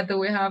see what do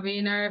we have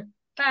in our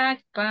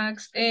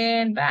backpacks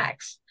and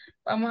bags.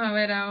 Vamos a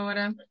ver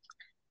ahora,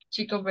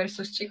 chicos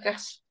versus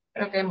chicas.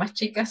 Creo que hay más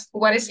chicas.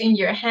 What is in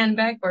your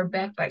handbag or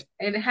backpack?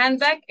 El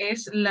handbag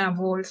es la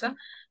bolsa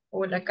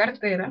o la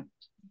cartera.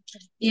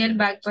 Y el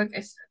backpack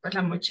es pues,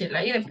 la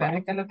mochila. Y depende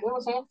de qué lo que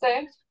usan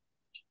ustedes.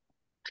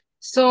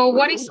 So,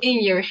 what is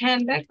in your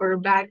handbag or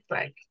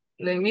backpack?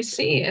 Let me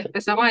see.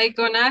 Empezamos ahí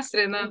con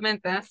Astrid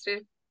nuevamente.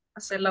 Astrid,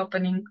 hacer el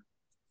opening.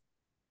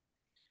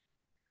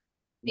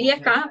 Y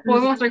acá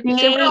podemos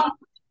siempre,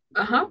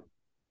 ajá,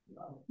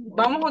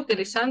 vamos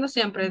utilizando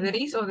siempre there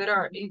is o there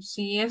are. Y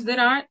si es there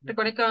are,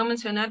 recuerden que va a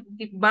mencionar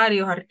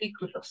varios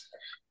artículos.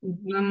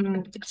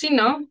 Si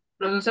no,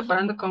 lo estoy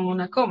separando con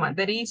una coma.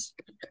 There is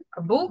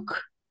a book,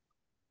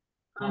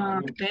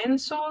 a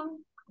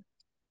pencil,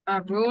 a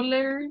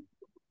ruler,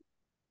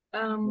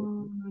 a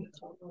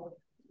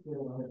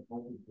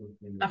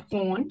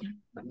phone,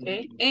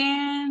 okay,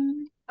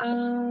 and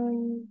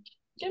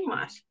 ¿qué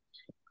más?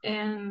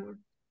 And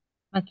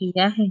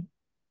Maquillaje.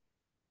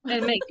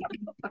 el makeup,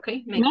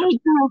 okay,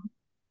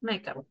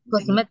 makeup,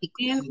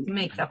 Cosméticos. and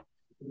makeup,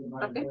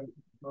 okay.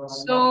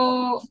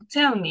 So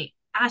tell me,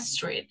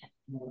 Astrid,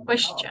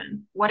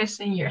 question, what is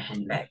in your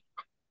handbag?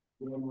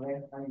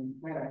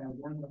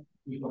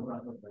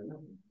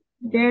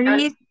 There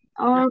is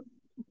a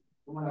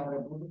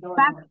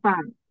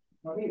backpack.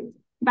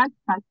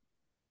 Backpack.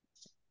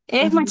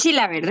 Es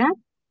mochila, ¿verdad?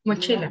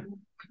 Mochila.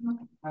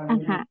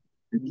 Ajá.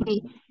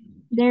 Okay.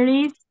 There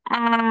is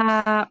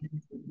a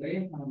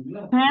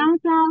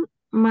pencil.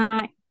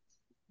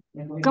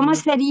 ¿Cómo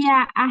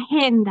sería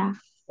agenda?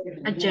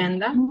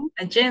 Agenda.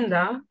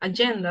 Agenda.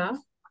 Agenda.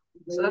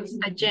 So that's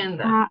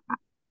agenda.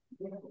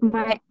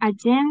 My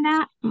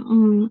agenda,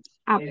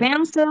 a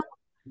pencil,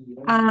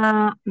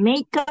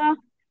 makeup,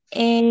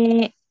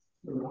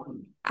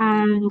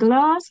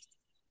 gloss,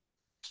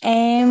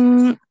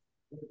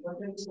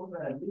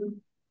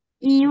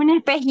 y un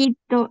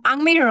espejito, a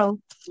mirror.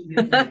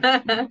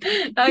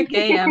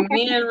 Okay, a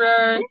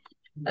mirror,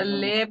 a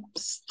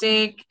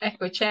lipstick,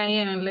 escuché ahí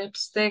un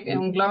lipstick,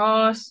 un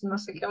gloss, no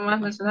sé qué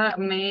más mencionar,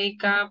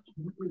 makeup.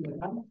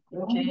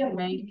 Okay,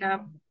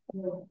 makeup.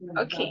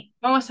 Ok,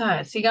 vamos a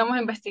ver, sigamos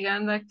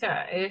investigando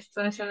acá.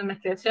 Esto es una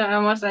investigación.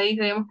 Vamos ahí,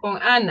 seguimos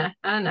con Ana.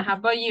 Ana, how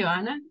about you,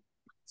 Ana?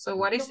 So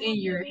what is ¿Cómo in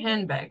se your dice?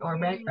 handbag or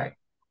backpack?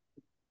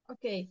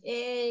 Ok,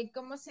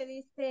 ¿cómo se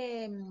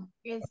dice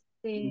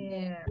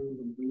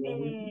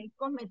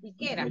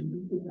cosmetiquera?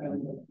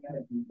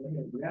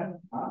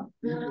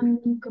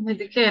 Como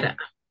dijera,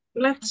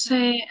 let's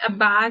say a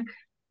bag.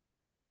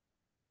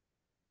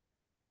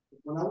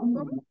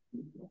 ¿Cómo?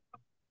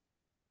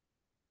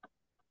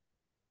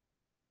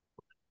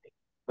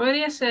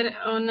 Podría ser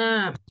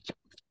una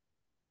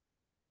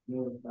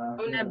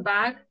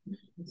bag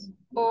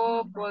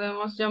o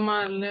podemos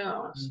llamarle,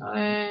 vamos a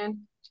ver,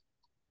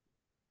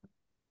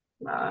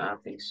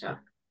 fiction.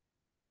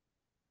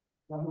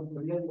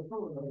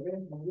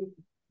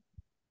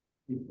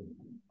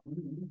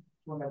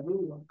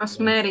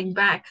 Cosmetic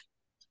bag.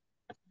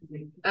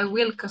 A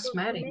wheel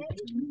cosmetic.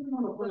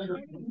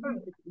 Cosmetic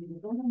bag.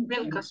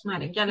 Wheel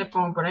cosmetic, ya le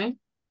pongo por ahí.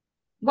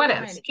 What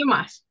else? Cosmetic. ¿Qué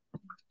más?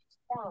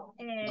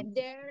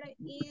 There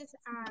is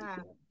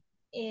a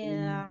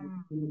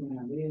pencil,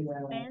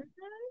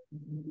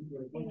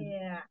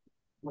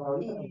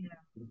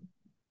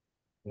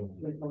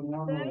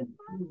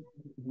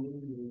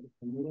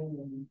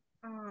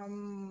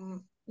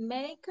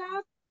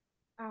 makeup,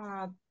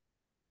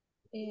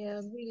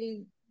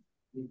 really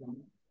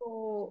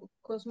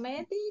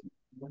cosmetic,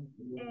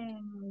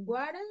 and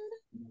water,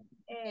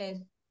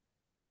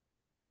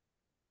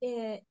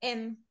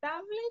 and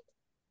tablet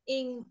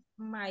in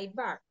my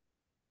bag.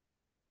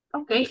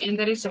 Okay, and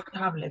there is a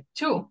tablet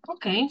too.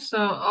 Okay, so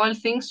all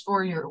things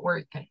for your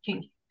work, I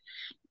think.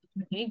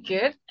 Okay,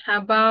 good. How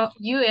about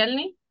you,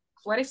 Ellie?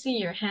 What is in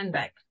your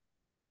handbag?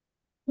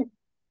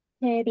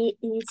 There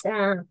is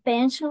a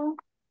pencil,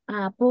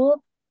 a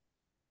book,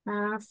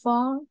 a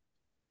phone,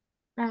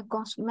 a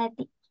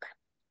cosmetic.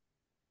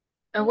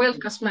 A wheel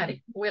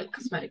cosmetic, wheel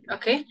cosmetic.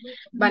 Okay.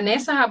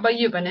 Vanessa, how about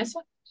you, Vanessa?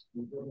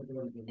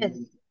 Yes.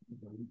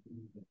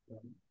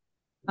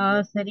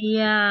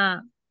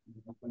 Sería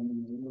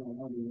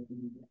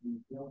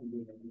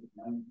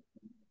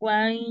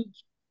why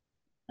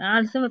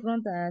se me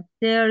pregunta,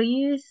 there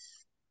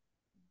is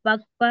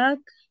backpack,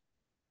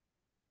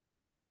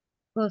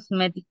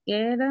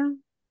 cosmetiquera,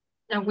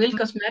 A wheel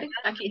cosmetic.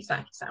 Aquí está,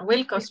 aquí está.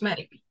 Wheel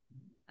cosmetic.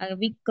 a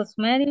big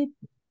cosmetic,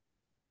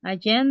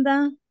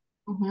 agenda,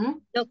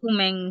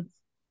 documents,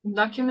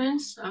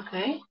 Documents.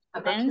 Okay.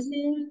 A document.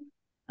 pencil,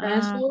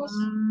 Pencils.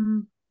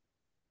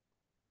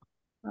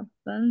 a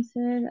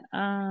pencil,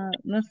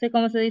 no sé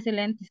cómo se dice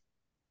lentes,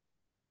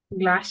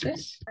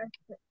 Glasses.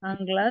 and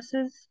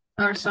glasses,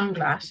 Or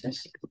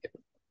sunglasses.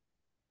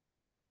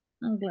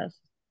 and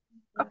glasses.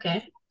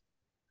 Okay.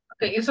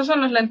 Okay, esos son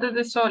los lentes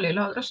de sol y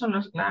los otros son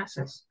los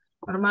glasses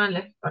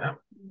normales para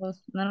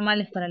Los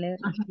normales para leer.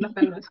 los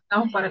que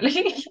necesitamos para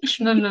leer.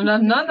 No, no, no,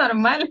 no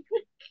normal.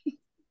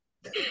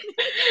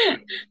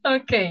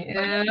 Ok,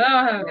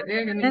 vamos a ver.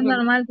 Digo que No es ninguno.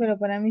 normal, pero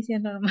para mí sí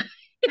es normal.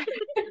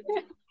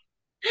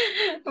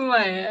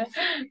 Vaya.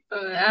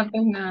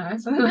 Pues nada,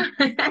 eso no.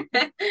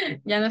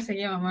 Ya no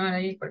seguimos más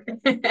ahí porque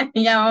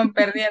ya vamos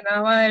perdiendo.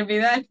 Vamos a ver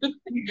Vidal.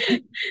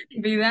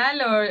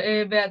 Vidal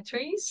o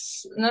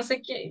Beatriz. No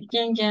sé quién.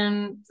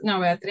 No,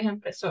 Beatriz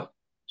empezó.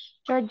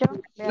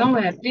 No,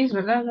 Beatriz,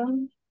 ¿verdad?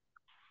 No.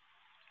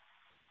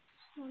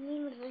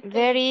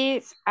 There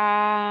is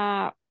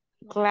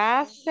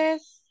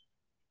glasses,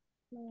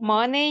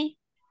 money,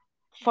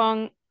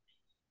 phone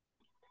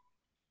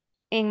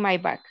in my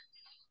bag.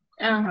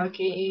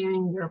 Okay,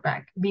 in your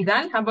bag.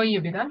 Vidal, how about you,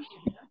 Vidal?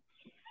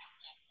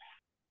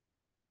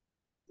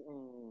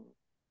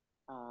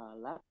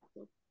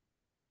 Laptop.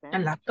 A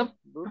laptop.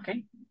 Book,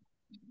 Okay.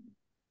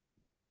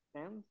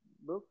 pen,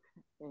 book,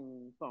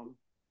 and phone.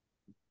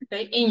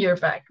 Okay, in your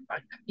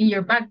backpack. In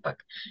your backpack.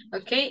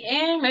 Okay,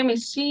 and let me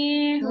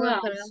see who Todos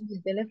else. cargamos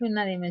el teléfono y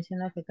nadie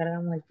menciona que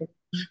cargamos el teléfono.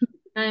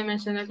 Nadie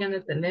menciona que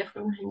anda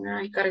teléfono y no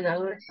hay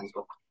cargadores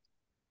tampoco.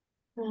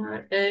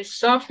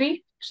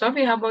 Sophie.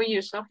 Sophie, how about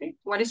you, Sophie?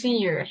 What is in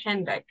your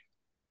handbag?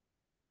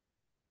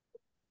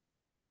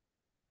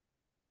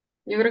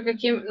 Yo creo que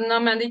aquí no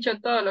me han dicho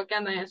todo lo que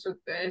anda en su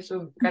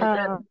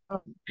cartera.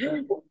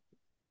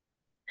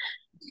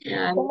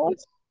 Yeah.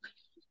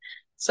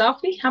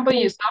 Sophie, how about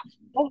you, Sophie?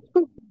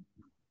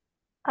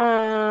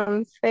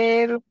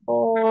 Cell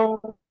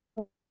phone,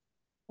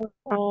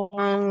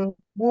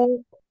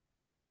 book,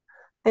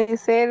 a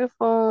cell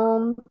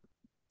phone,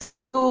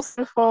 two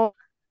cell phone,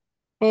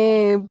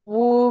 a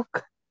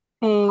book,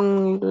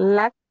 and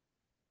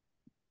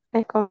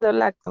es como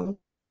laptop.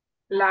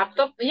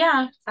 Laptop,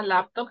 yeah, a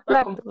laptop, a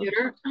Laptop.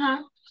 computer,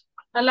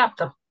 a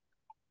laptop.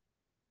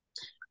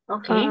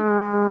 Okay.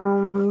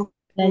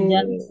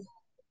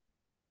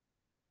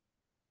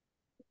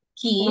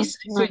 Keys,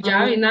 su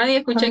llave. Nadie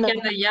escucha que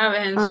anda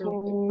llaves en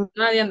su...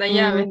 Nadie anda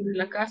llaves en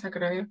la casa,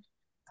 creo yo.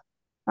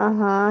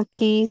 Ajá,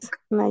 keys,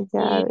 una Y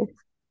llave.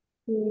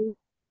 Sí.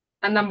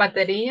 andan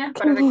baterías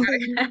para recargar.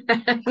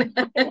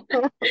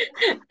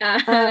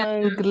 Ah,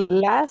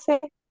 Glasses,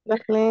 los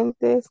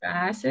lentes.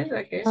 glasses,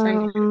 okay,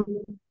 Um,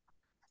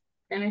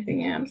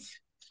 anything else?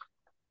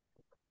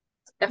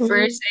 A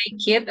first aid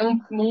kit,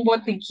 un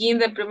botiquín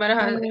de primeros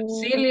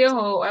auxilios,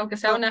 o aunque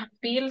sea unas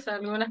pills,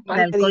 algunas el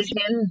alcohol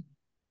medicina.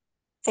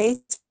 gel.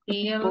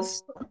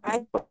 pastillas,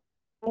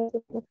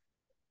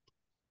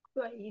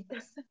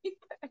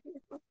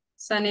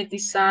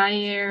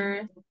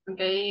 sanitizer,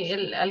 okay,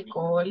 el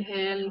alcohol,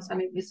 gel,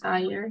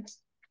 sanitizer,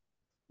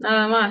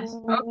 nada más.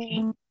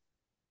 Okay.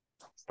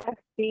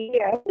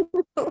 Pastillas.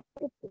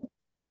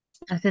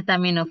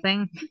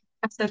 Acetaminofén.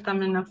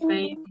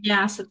 Acetaminofén,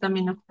 ya,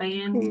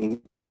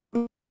 acetaminofén,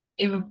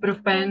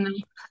 ibuprofeno.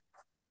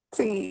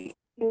 Sí.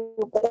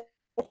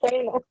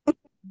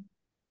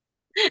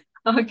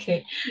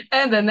 Okay,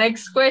 and the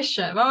next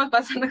question. Vamos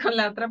pasando con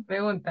la otra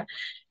pregunta.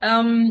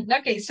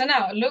 Okay, so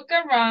now look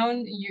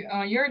around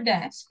your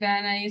desk.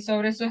 Vean ahí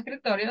sobre su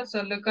escritorio.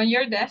 So look on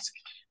your desk.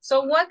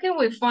 So what can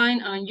we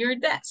find on your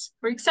desk?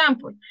 For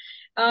example,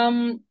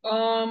 on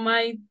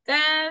my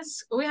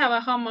desk, we have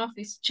a home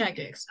office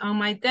checklist. On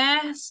my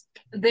desk,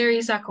 there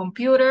is a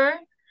computer.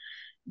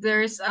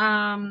 There's,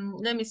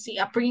 let me see,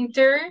 a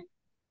printer.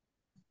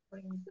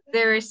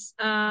 There's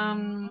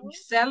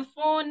cell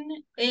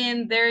phone,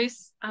 and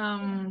there's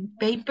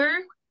paper.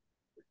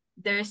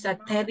 There's a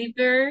teddy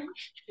bear,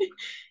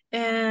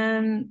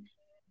 and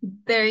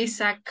there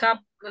is a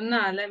cup.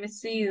 No, let me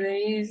see.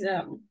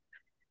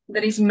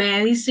 There is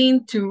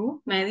medicine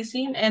too,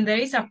 medicine, and there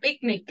is a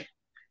picnic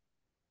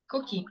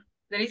cookie.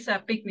 There is a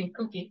picnic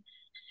cookie.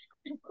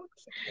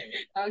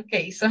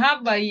 Okay, so how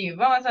about you?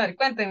 Vamos a ver,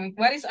 cuéntame,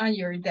 what is on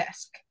your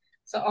desk?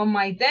 So on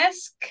my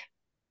desk,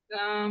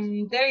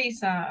 there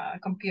is a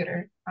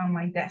computer on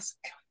my desk.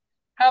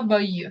 How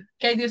about you?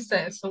 ¿Qué hay de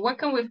ustedes? So what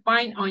can we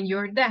find on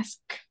your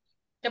desk?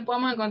 ¿Qué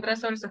podemos encontrar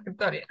sobre su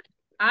escritorio?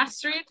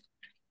 Astrid.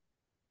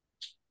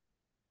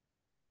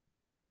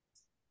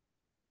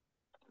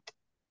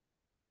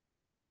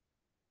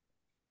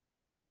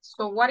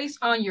 So what is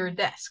on your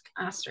desk,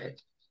 Astrid?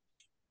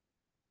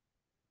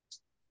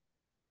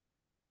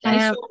 ¿Qué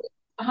hay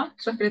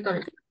su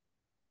escritorio?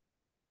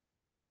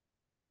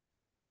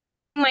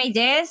 My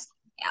desk,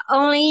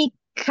 only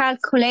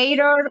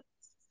calculator,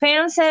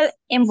 pencil,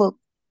 and book.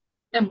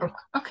 And book.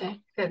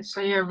 Okay, good. So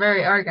you're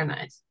very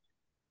organized.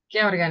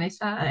 Qué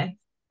organizada es.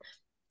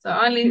 So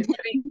only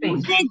 3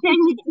 things.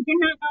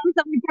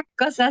 Son muchas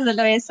cosas,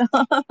 solo eso.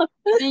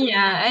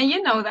 Yeah, and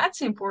you know,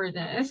 that's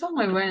important. Eso es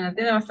muy bueno.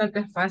 Tiene bastante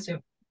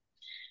espacio.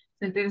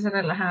 Sentirse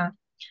relajada.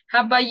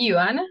 How about you,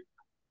 Ana?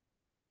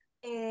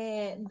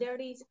 There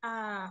is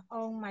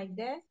on my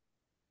desk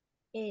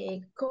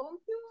a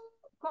computer.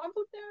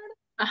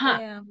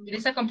 There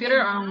is a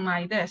computer on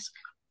my desk.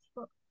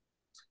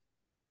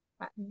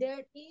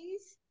 There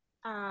is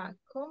a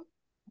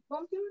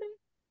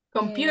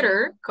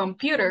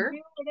computer.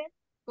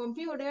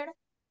 Computer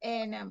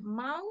and a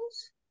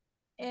mouse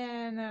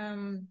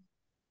and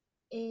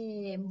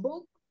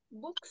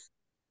books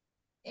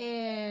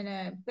and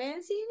a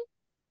pencil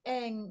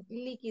and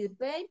liquid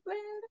paper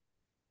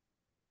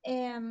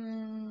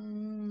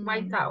and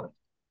White out.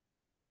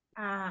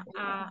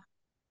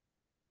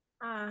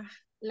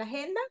 la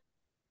agenda.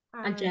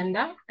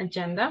 Agenda.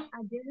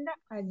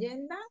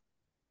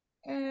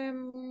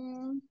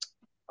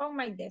 On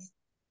my desk.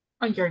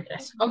 On your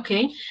desk. Ok.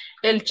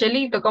 El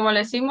chelito, como le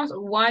decimos,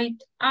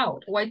 white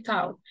out.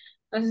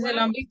 No sé si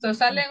lo han visto.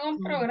 Sale en un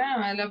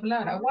programa de la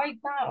palabra white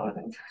out.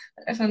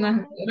 Eso no es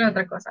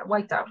otra cosa.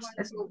 White out.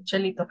 Es un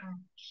chelito.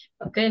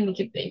 Ok,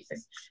 liquid paper.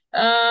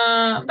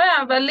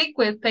 But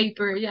liquid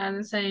paper, yeah,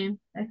 the same.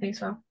 I think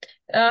so.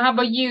 How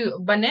about you,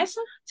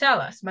 Vanessa? Tell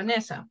us,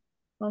 Vanessa.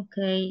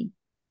 Okay.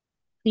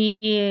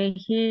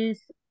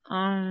 He's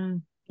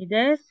on the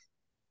desk,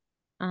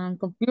 on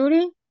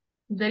computer.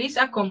 There is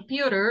a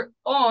computer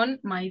on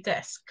my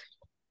desk.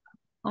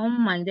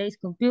 On my desk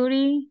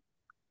computer.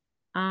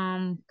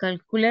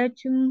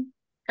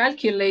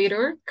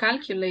 Calculator.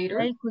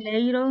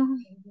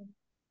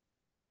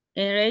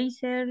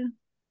 Eraser.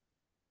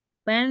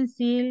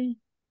 Pencil.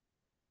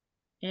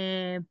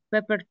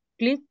 Paper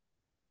clip.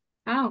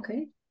 Ok.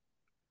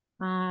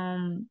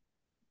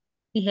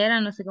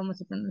 Tijera, no sé cómo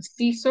se pronuncia.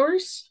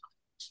 Scissors.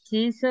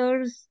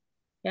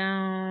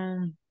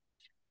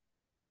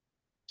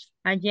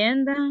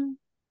 Agenda.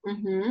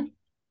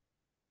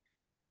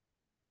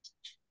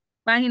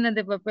 Páginas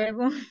de papel.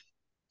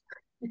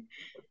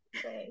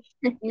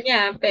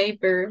 Yeah,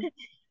 paper.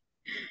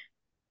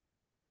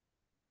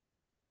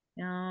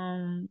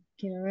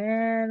 Quiero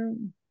ver.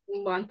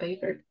 Bond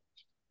paper.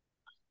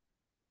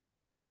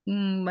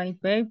 My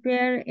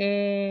paper.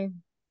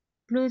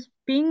 Plus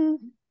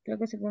pin, creo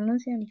que se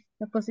pronuncian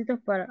los cositos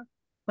para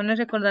poner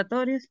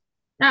recordatorios.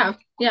 Ah,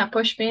 yeah,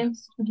 push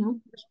pins.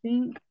 Plus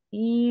pin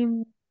y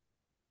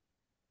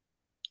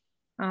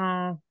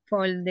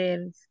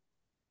folders.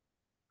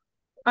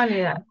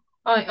 Only that.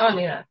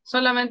 Only that.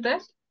 Solamente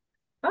eso.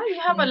 Oh, you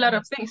have a lot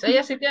of things.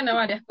 Ella sí tiene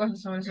varias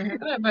cosas sobre su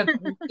escritorio, but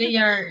they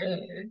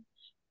are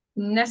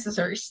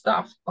necessary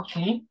stuff.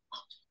 Okay.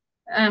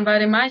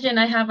 But imagine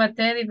I have a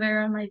teddy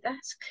bear on my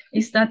desk.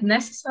 Is that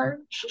necessary?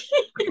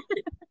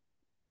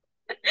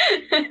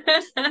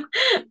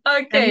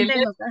 Okay. También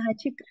tengo caja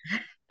chica.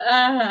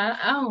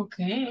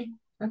 Okay.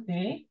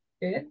 Okay.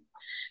 Good.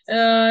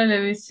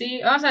 Let me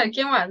see. O sea,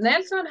 ¿quién más?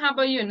 Nelson, how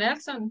about you?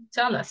 Nelson,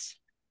 tell us.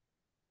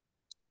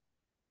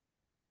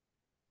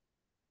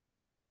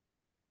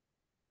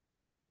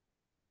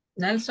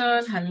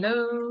 Nelson,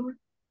 hello.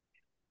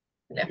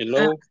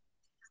 Hello.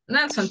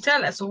 Nelson,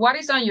 tell us, what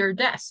is on your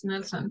desk,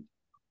 Nelson?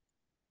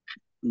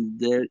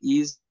 There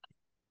is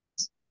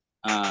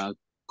a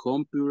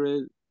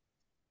computer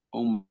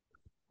on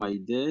my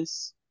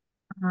desk,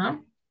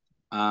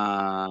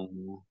 a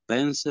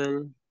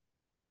pencil,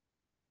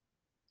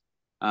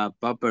 a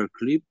paper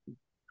clip,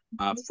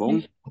 a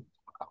phone,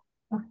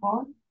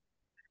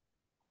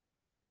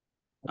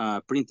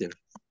 a printer.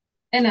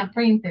 And a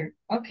printer.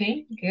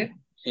 Okay, good.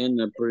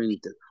 And a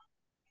printer.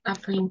 A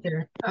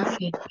printer.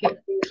 Okay, good.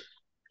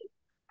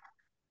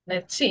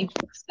 Let's see.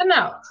 So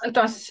now,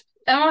 entonces,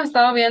 hemos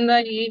estado viendo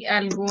allí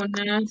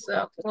algunas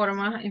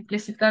formas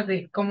implícitas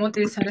de cómo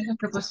utilizar esas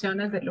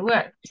preposiciones de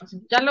lugar.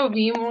 Entonces, ya lo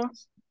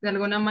vimos de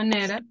alguna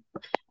manera.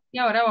 Y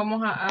ahora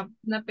vamos a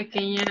una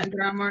pequeña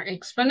grammar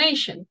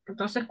explanation.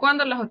 Entonces,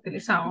 ¿cuándo las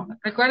utilizamos?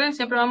 Recuerden,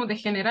 siempre vamos de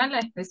general a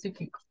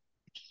específico.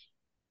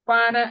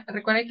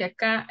 Recuerden que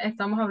acá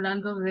estamos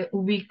hablando de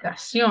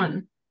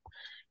ubicación.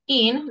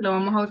 In lo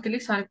vamos a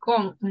utilizar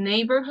con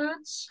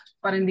neighborhoods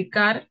para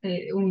indicar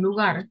un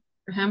lugar.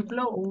 Por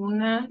ejemplo,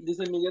 una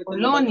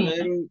colonia,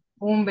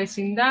 un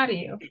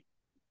vecindario,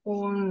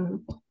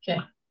 ¿qué?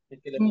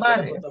 Un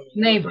barrio,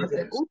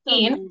 neighborhoods.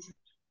 In,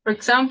 for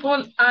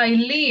example, I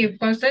live.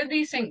 Cuando ustedes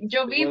dicen,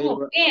 yo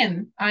vivo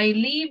en, I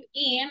live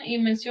in, y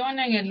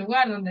mencionan el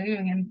lugar donde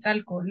viven, en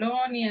tal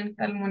colonia, en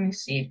tal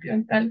municipio,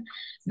 en tal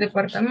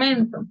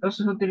departamento.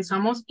 Entonces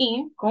utilizamos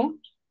in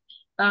con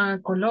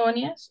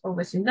colonias o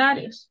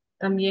vecindarios.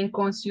 También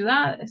con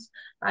ciudades.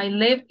 I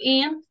live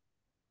in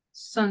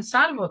San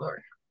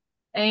Salvador.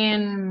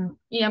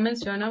 Y ya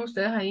mencionan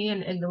ustedes ahí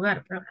el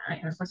lugar. Pero,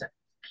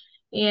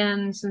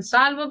 en San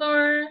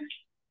Salvador,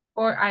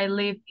 or I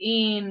live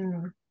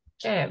in,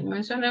 ¿qué?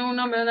 Mencionen un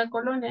nombre de una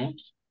colonia ahí.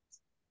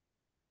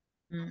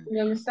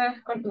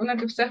 Una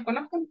que ustedes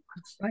conozcan.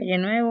 Valle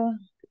Nuevo.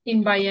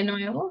 En Valle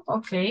Nuevo,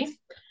 ok.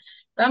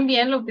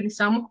 También lo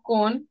utilizamos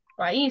con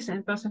países.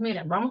 Entonces,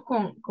 miren, vamos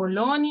con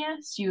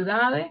colonias,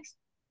 ciudades,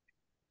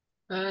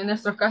 en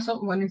nuestro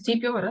caso,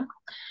 municipio, ¿verdad?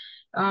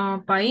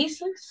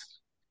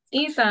 Países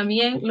y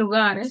también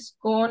lugares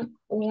con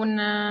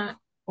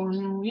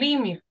un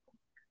límite.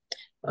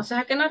 O sea,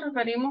 ¿a qué nos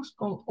referimos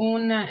con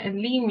un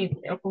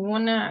límite o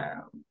con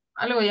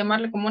algo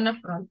llamarle como una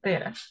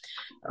frontera?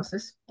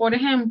 Entonces, por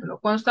ejemplo,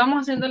 cuando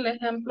estamos haciendo el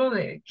ejemplo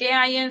de qué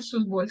hay en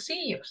sus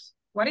bolsillos,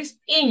 what is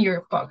in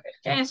your pocket,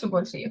 qué hay en sus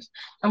bolsillos.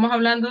 Estamos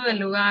hablando de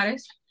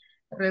lugares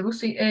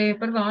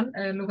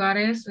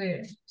lugares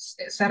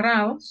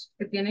cerrados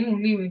que tienen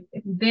un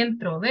límite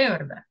dentro de,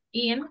 ¿verdad?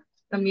 In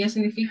también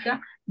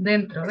significa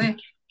dentro de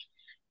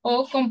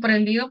o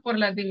comprendido por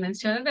las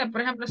dimensiones de,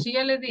 por ejemplo, si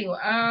yo les digo,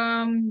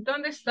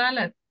 ¿dónde está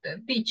la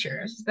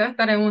teacher? Usted va a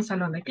estar en un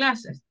salón de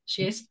clases.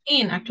 She is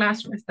in a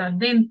classroom, está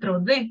dentro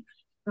de.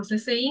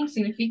 Entonces, ese in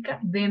significa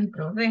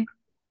dentro de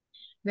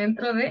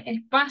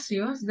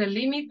espacios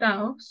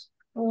delimitados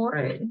por,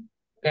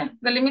 ya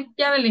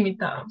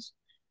delimitados.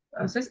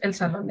 Entonces, el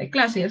salón de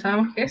clase, ya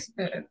sabemos qué es,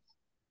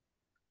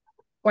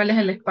 cuál es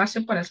el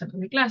espacio para el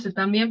salón de clase.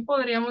 También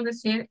podríamos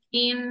decir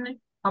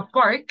in a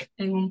park,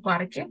 en un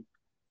parque.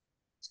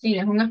 Sí,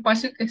 es un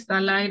espacio que está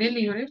al aire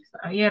libre, está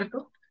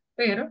abierto,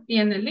 pero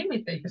tiene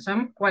límite, ya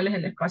sabemos cuál es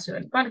el espacio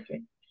del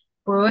parque.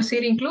 Puedo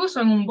decir incluso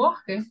en un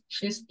bosque,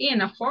 she's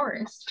in a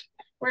forest,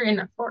 we're in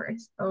a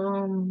forest.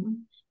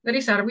 There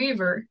is a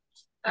river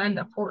and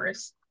a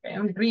forest,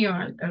 un río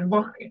en el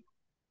bosque,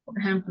 por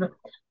ejemplo.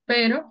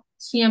 Pero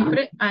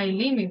siempre hay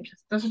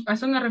límites. Entonces, a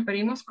eso nos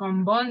referimos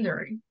con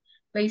boundary,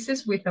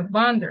 places with a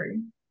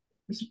boundary.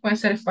 Eso pueden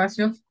ser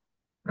espacios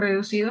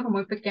reducidos o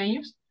muy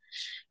pequeños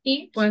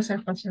y pueden ser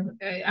espacios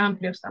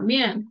amplios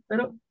también,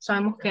 pero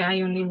sabemos que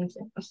hay un límite.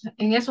 Entonces,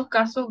 en esos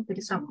casos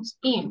utilizamos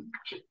in.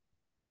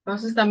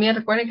 Entonces también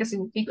recuerden que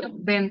significa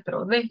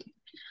dentro de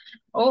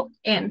o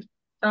en.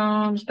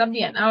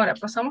 También, ahora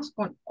pasamos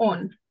con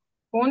on.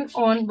 Con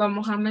on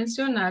vamos a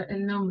mencionar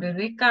el nombre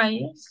de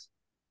calles,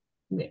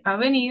 de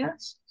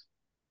avenidas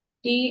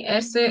Y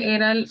ese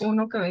era el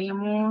uno que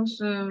veíamos,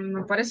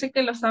 me parece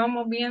que lo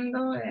estábamos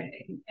viendo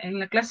en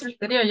la clase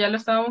anterior, ya lo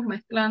estábamos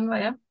mezclando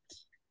allá,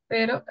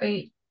 pero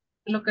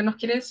lo que nos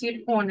quiere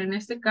decir on en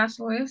este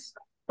caso es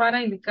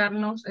para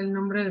indicarnos el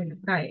nombre de la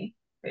calle.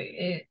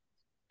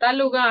 Tal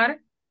lugar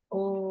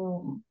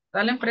o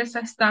tal empresa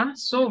está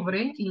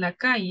sobre la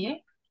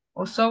calle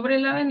o sobre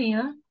la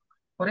avenida.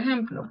 Por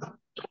ejemplo,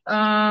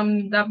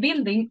 the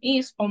building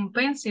is on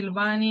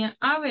Pennsylvania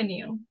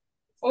Avenue.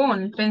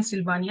 On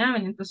Pennsylvania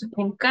Avenue. Entonces,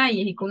 con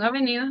calles y con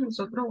avenidas,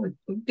 nosotros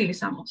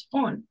utilizamos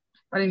on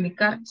para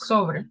indicar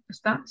sobre.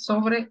 Está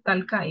sobre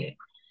tal calle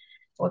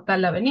o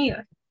tal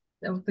avenida.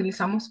 La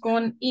utilizamos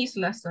con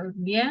islas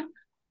también.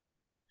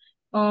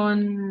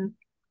 On,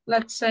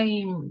 let's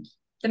say,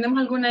 ¿tenemos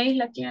alguna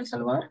isla aquí en El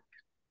Salvador?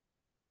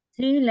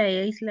 Sí, la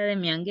isla de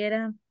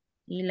Mianguera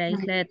y la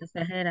isla de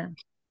Tasajera.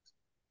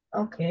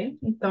 Ok,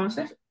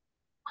 entonces,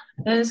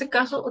 en ese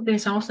caso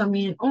utilizamos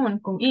también on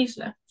con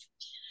isla.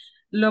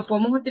 Lo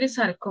podemos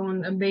utilizar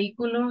con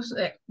vehículos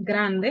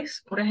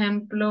grandes, por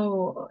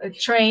ejemplo, a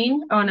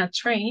train, on a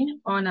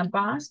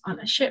bus, on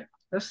a ship.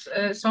 Entonces,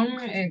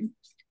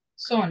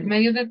 son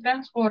medios de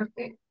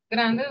transporte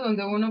grandes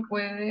donde uno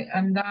puede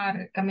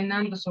andar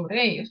caminando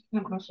sobre ellos, por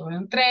ejemplo, sobre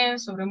un tren,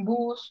 sobre un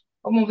bus,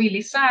 o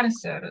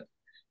movilizarse, ¿verdad?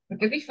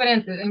 Porque es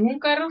diferente. En un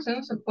carro usted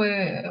no se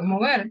puede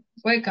mover,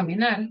 puede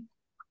caminar.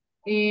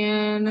 Y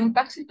en un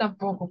taxi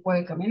tampoco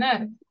puede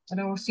caminar,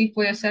 pero sí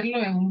puede hacerlo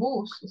en un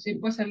bus, sí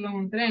puede hacerlo en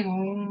un tren o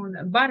un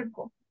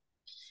barco.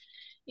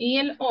 Y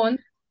el on,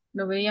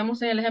 lo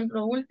veíamos en el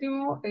ejemplo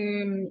último,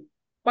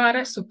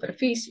 para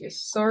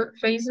superficies,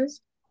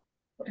 surfaces.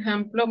 Por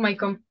ejemplo,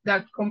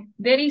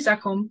 there is a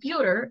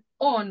computer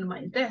on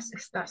my desk.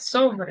 Está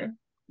sobre,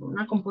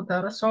 una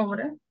computadora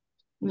sobre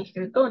mi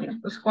escritorio.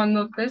 Pues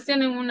cuando ustedes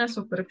tienen una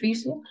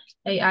superficie,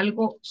 hay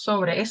algo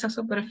sobre esa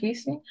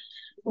superficie,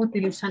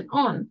 utilizan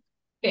on.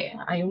 Que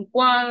hay un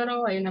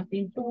cuadro, hay una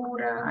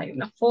pintura, hay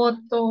una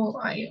foto,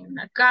 hay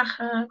una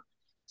caja.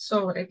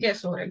 ¿Sobre qué?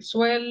 Sobre el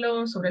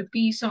suelo, sobre el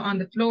piso, on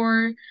the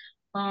floor,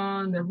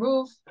 on the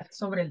roof,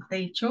 sobre el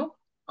techo,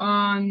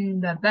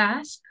 on the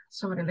desk,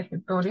 sobre el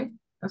escritorio.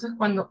 Entonces,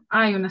 cuando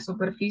hay una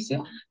superficie,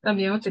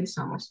 también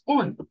utilizamos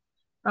on.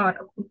 Ahora,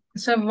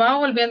 se va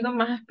volviendo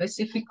más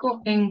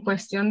específico en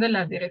cuestión de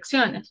las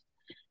direcciones.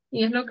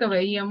 Y es lo que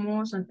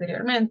veíamos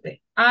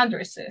anteriormente.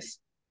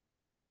 Addresses.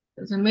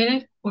 Entonces,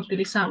 miren,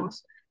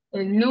 utilizamos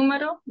el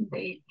número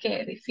de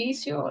qué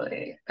edificio o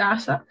de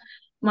casa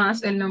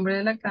más el nombre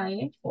de la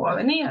calle o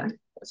avenida.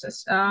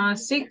 Entonces,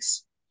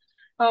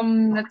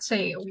 let's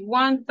say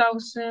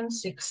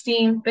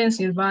 1016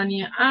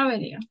 Pennsylvania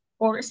Avenue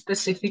or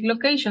specific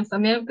locations.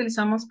 También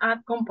utilizamos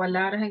at con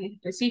palabras en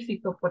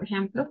específico, por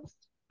ejemplo,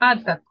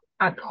 at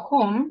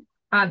home,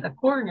 at the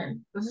corner.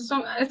 Entonces,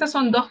 estas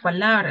son dos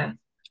palabras.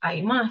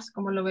 Hay más,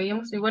 como lo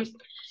veíamos igual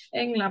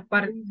en la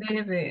parte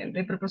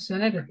de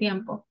preposiciones de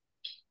tiempo.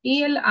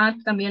 Y el at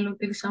también lo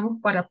utilizamos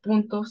para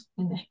puntos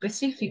en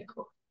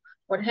específico.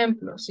 Por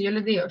ejemplo, si yo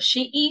les digo,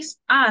 she is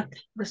at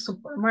the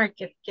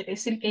supermarket, quiere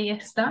decir que ella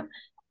está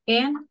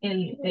en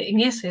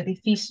ese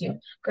edificio,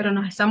 pero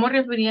nos estamos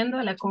refiriendo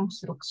a la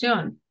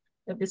construcción,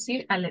 es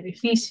decir, al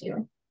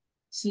edificio.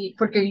 Sí,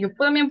 porque yo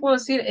también puedo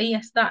decir, ella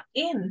está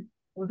en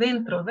o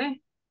dentro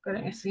de,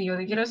 pero si yo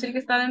quiero decir que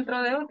está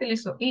dentro de,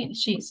 utilizo in,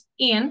 she's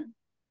in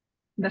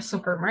the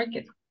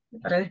supermarket,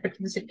 para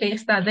decir que ella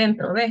está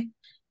dentro de.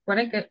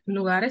 Recuerden que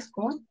lugares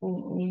con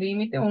un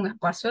límite o un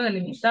espacio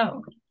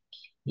delimitado.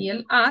 Y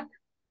el at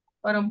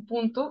para un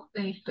punto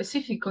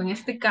específico. En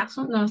este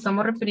caso nos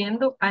estamos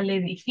refiriendo al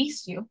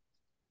edificio.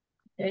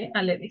 ¿Ok?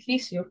 Al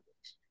edificio.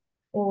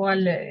 O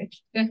al...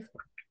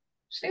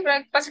 sí,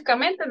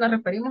 básicamente nos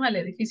referimos al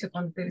edificio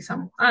cuando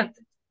utilizamos at.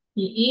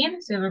 Y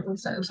in, si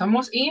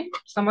usamos in,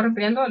 estamos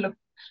refiriendo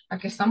a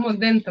que estamos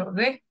dentro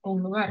de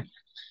un lugar.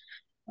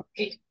 Ok,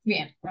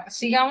 bien.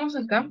 Sigamos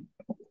acá.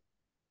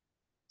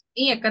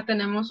 Y acá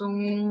tenemos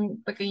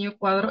un pequeño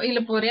cuadro y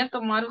le podrían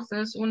tomar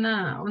ustedes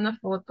una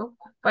foto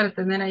para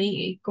tener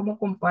ahí cómo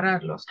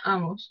compararlos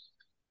ambos.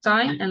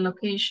 Time and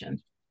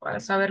location, para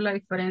saber la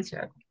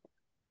diferencia.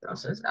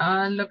 Entonces,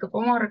 lo que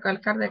podemos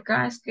recalcar de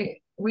acá es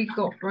que we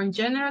go from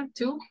general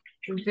to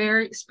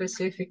very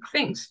specific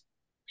things.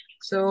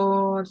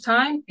 So,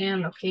 time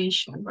and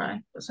location,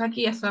 right? Entonces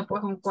aquí ya está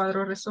pues un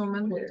cuadro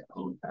resumen de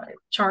un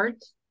chart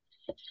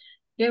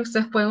que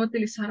ustedes pueden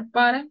utilizar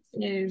para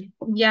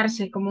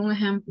guiarse como un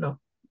ejemplo.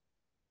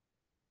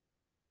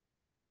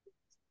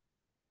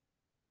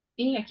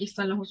 Y aquí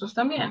están los usos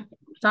también.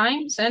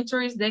 Time,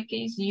 centuries,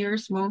 decades,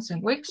 years, months,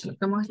 and weeks. Lo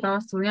que hemos estado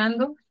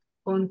estudiando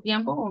con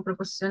tiempo, con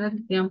preposiciones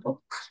de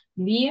tiempo.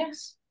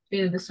 Días,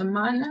 fines de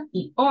semana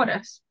y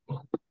horas.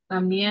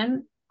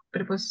 También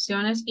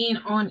preposiciones in,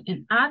 on,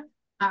 and at,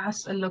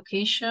 as, a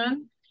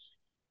location.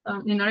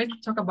 In order to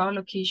talk about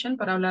location,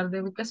 para hablar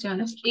de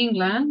ubicaciones.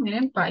 England,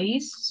 miren,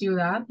 país,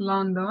 ciudad,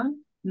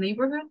 London,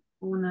 neighborhood,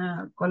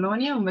 una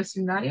colonia, un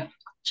vecindario.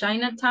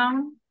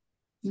 Chinatown,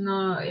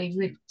 no,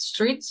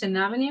 streets and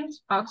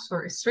avenues,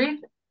 Oxford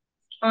Street,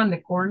 on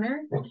the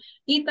corner.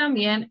 Y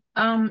también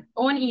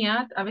on y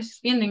at a veces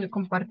tienden a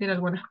compartir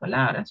algunas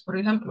palabras. Por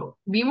ejemplo,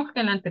 vimos que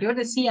en la anterior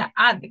decía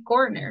at the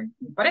corner.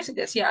 Me parece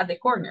que decía at the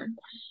corner.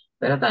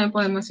 Pero también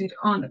podemos decir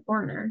on the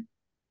corner.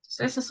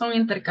 Entonces, esos son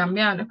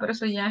intercambiables, pero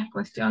eso ya es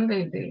cuestión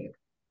de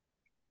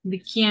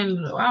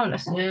quién lo habla.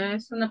 Si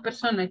es una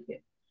persona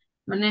que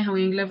maneja un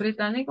inglés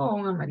británico o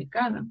un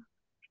americano.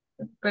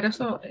 Pero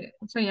eso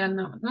ya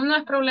no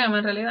es problema,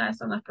 en realidad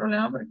eso no es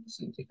problema porque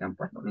significan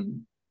pues lo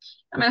mismo.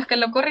 A menos que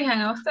lo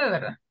corrijan a usted,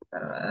 ¿verdad?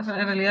 Pero eso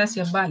en realidad sí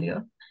es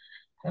válido.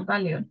 Es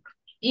válido.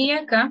 Y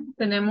acá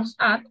tenemos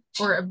at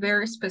for a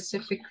very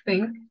specific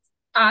thing.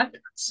 At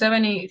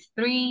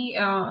 73,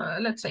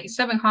 let's say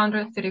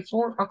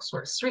 734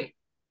 Oxford Street.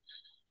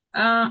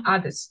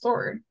 At the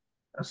store.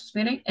 Entonces,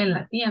 miren, en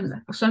la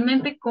tienda.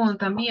 Usualmente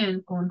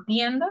también con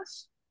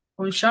tiendas,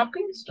 con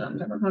shoppings,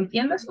 con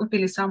tiendas,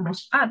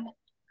 utilizamos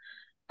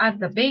at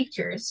the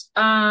baker's,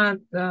 at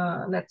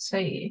the, let's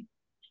say,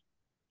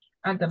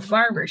 at the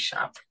barber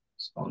shop,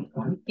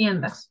 con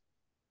tiendas.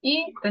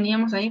 Y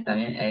teníamos ahí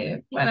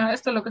también, bueno,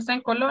 esto lo que está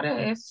en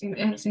colores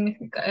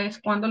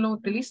es cuando lo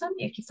utilizan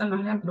y aquí están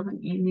los ejemplos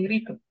en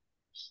negrito.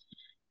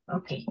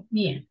 Ok,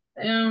 bien.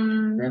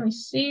 Let me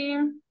see.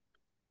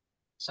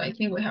 So I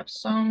think we have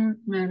some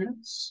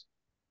minutes.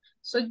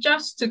 So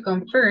just to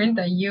confirm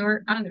that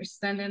you're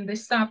understanding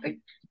this topic,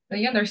 that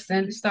you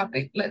understand this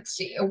topic, let's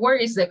see. Where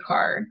is the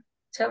car?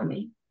 Tell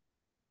me.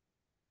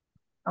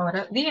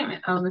 Ahora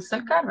dígame, ¿a dónde está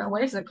el carro?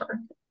 Where is the car?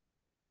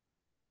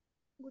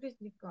 What is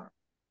the car?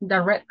 The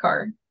red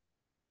car.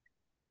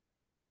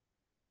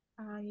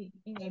 En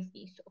el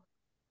piso.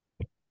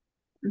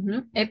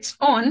 It's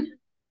on.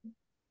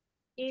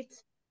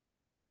 It's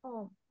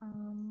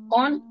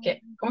On,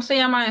 ¿qué? ¿Cómo se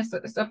llama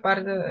esta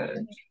parte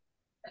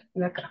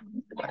de acá?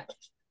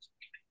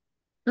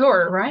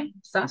 Floor, right?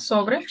 Está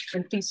sobre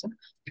el piso.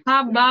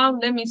 How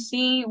about, let me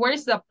see, where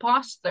is the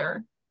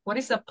poster? What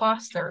is the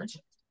poster?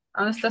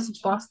 ¿Dónde está su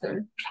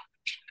poster?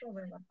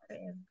 sobre la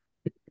pared.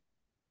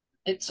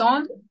 It's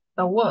on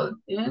the wall.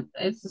 ¿Yeah?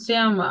 Esto se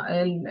llama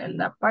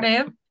la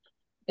pared,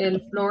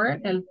 el floor,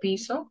 el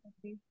piso.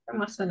 ¿Qué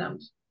más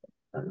tenemos?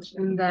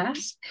 Un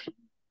desk.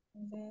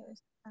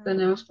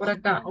 Tenemos por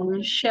acá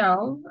un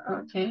shelf.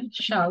 Ok,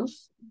 shelf.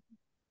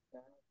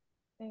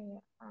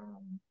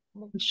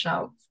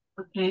 Shelf.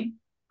 Okay.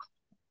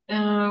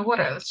 What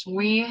else?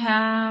 We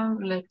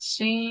have, let's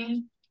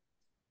see.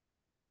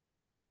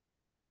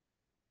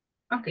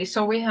 Okay,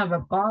 so we have a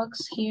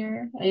box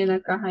here. Hay una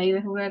caja ahí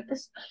de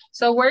juguetes.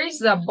 So where is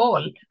the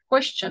ball?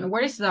 Question,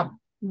 where is the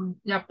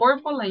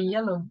purple and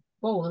yellow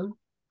ball?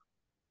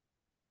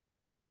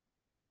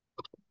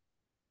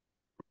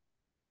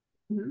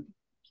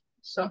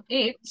 So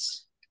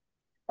it's,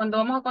 cuando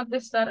vamos a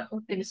contestar,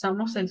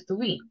 utilizamos el to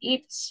be.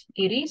 It's,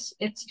 it is,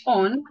 it's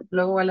on.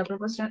 Luego va la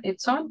preposición,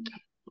 it's on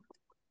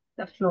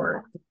the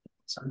floor.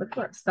 It's on the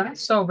floor. Está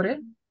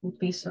sobre el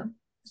piso.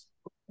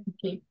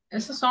 Okay.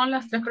 Esas son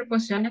las tres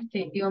preposiciones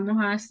que íbamos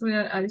a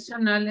estudiar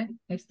adicionales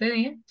este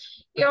día.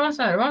 Y vamos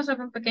a hacer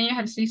un pequeño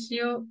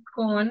ejercicio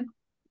con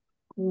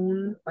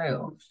un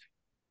juego.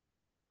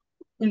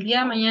 El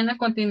día de mañana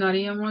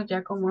continuaríamos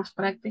ya con más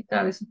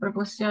práctica de esas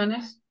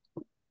preposiciones.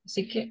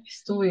 Así que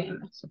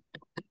estudiemos.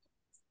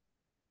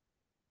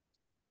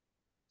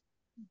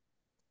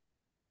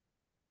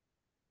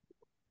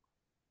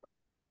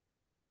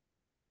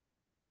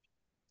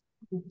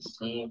 Let's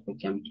see if we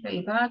can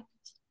play that.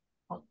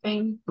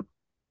 Okay.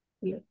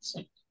 Let's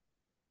see.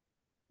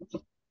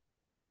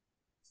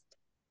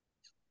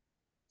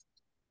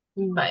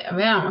 Vaya,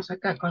 veamos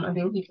acá con los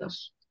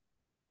dibujitos.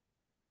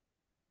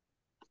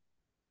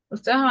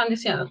 Ustedes van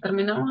diciendo,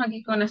 terminamos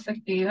aquí con esta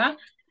actividad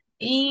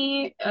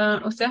y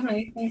ustedes me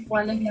dicen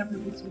cuál es la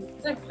preposición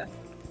correcta.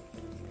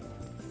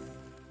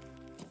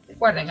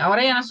 Recuerden,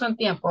 ahora ya no son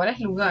tiempo, ahora es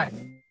lugar.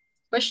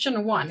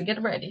 Question 1, get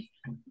ready.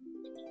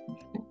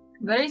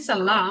 There is a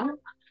lamp.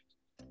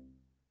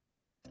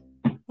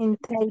 In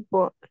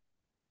table.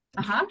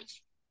 Ajá.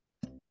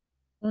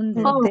 On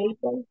the Oh.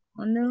 table.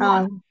 On the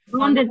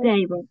On the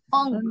table.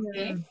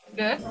 Okay,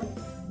 good.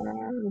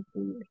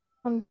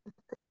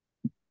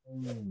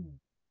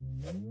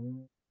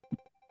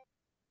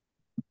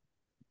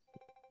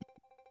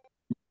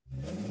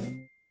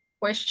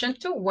 Question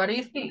 2, what do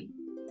you think?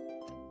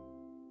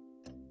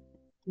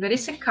 There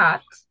is a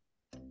cat.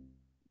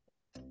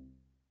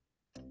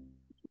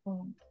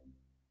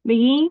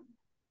 Begin.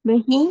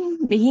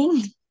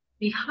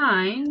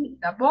 Behind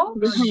the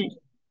box.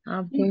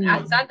 Okay.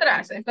 Hasta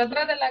atrás. ¿Está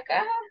atrás de la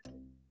caja?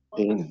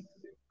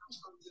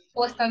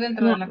 ¿O está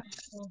dentro de la caja?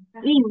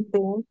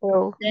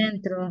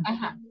 Dentro.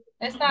 Ajá.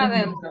 Está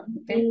adentro.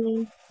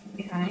 Okay.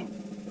 Behind.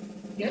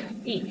 Good.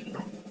 In.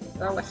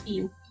 That was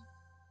in.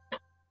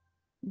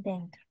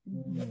 Dentro.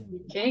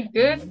 Okay,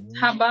 good.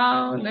 How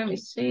about, let me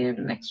see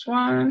the next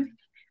one.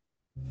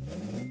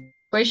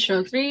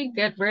 Question 3,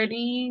 get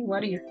ready.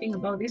 What do you think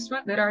about this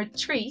one? There are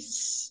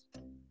trees.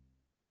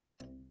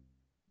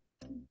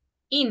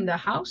 In the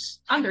house,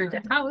 under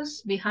the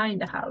house,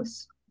 behind the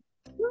house.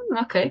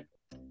 Okay.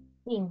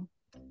 In.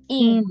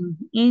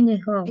 In the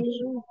house.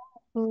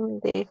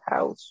 The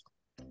house.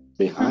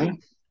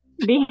 Behind.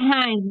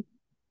 Behind.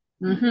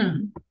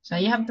 So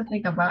you have to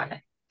think about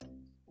it.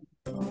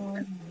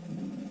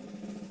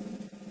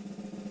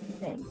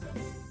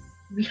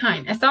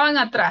 Behind. Estaban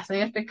atrás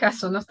en este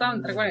caso, no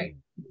estaban,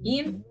 recuerden,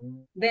 in,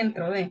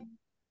 dentro de.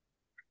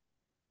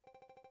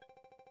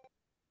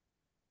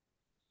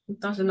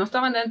 Entonces no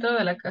estaban dentro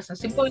de la casa.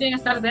 Sí podrían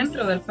estar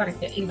dentro del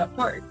parque, in the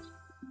park.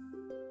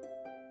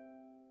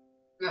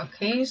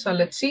 Okay, so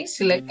let's see.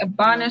 Select a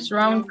bonus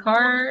round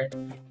card.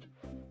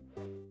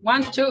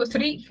 1, 2,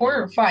 3, 4,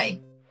 or 5.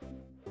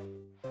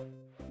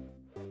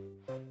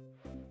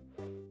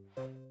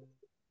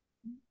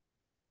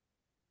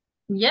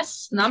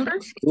 Yes, number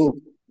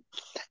 2.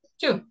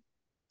 2.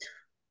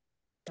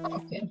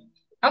 Okay.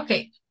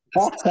 Okay.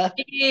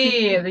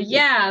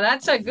 Yeah,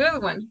 that's a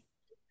good one.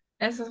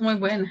 Esa es muy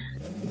buena.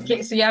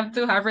 Okay, so you have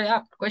to hurry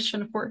up.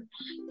 Question 4.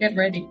 Get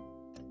ready.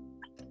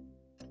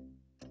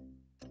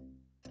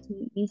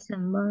 Is a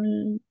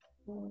ball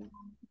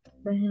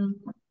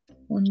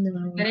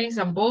There is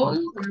a ball.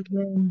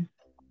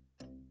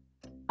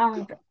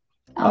 Under.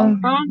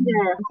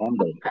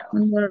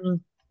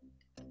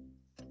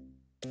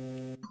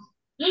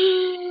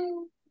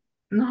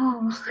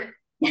 No.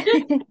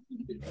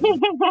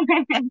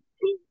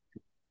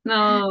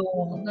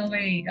 No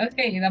way.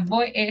 Okay, the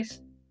boy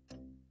is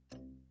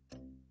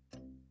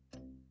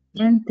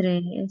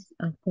entre es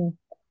okay.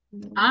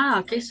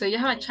 Okay, so you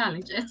have a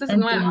challenge. Esta es Entre.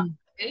 nueva.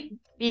 Okay.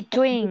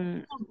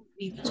 Between.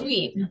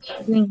 Between.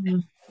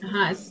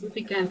 Ajá, eso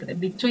significa entre.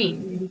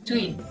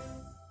 Between.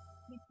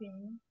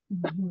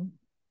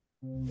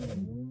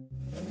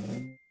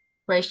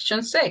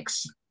 Question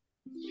 6.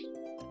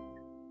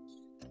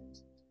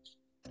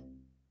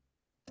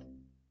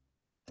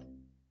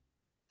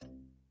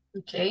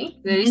 Okay,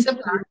 there is a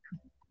blank.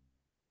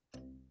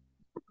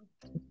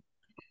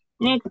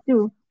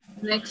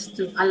 Next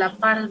to, a la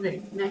par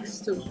de,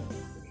 next to.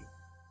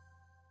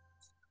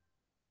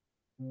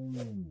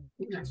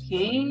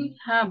 Okay,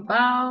 how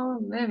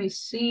about, let me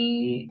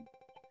see.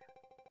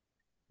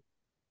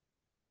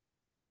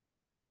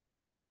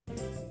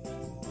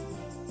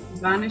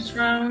 Bonus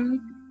round,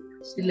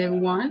 select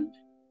one.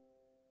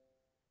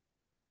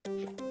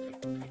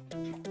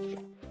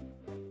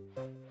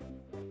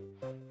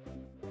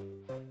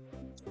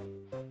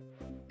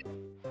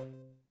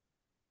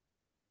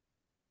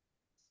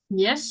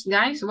 Yes,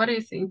 guys, what do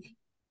you think?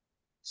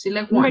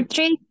 Select one. Number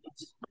 3.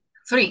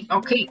 3,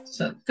 okay,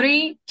 so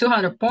 3,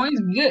 200 points,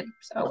 good.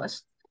 So that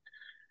was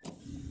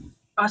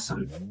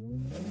awesome.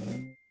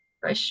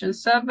 Question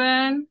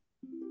 7.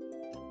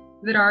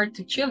 There are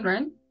 2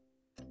 children.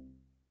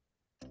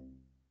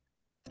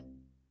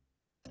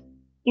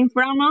 In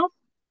front of.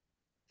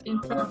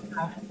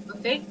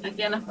 Okay, aquí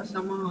ya nos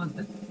pasamos a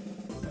otra.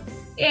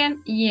 And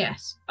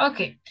yes,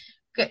 okay.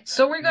 Good,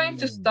 so we're going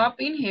to stop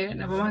in here.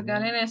 Nos vamos a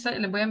quedar en esa.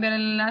 Les voy a enviar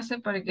el enlace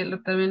para que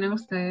lo terminen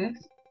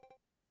ustedes.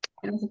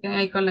 Que no se queden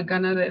ahí con las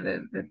ganas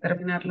de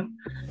terminarlo.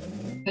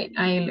 Okay,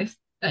 ahí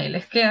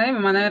les queda y me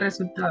mandan el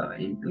resultado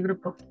en el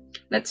grupo.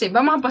 Let's see.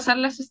 Vamos a pasar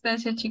la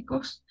asistencia,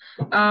 chicos.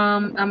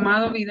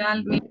 Amado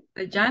Vidal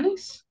de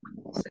Janis.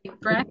 Say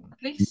Brad,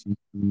 please.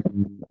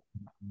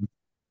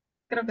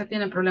 Creo que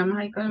tiene problemas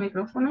ahí con el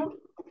micrófono.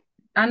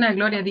 Ana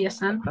Gloria Díaz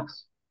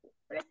Santos.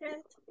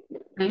 Present.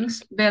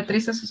 Thanks.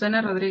 Beatriz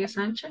Azucena Rodríguez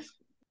Sánchez.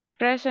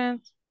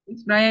 Present.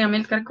 Brian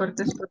Amilcar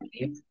Cortés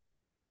Portillo.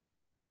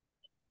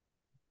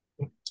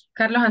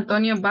 Carlos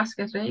Antonio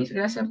Vázquez Reyes.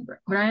 Gracias,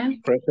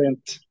 Brian.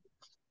 Present.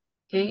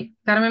 Okay.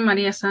 Carmen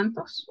María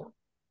Santos.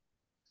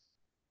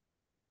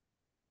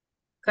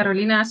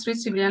 Carolina Astrid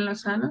Cibrián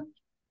Lozano.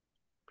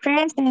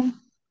 Present.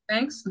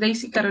 Thanks.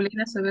 Daisy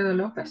Carolina Acevedo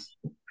López.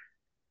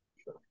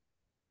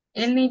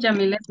 Elni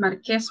Yamilet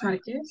Márquez.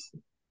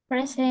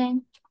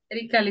 Present.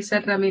 Erika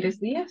Lizeth Ramírez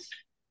Díaz.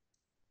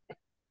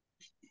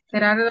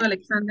 Gerardo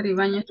Alexander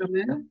Ibáñez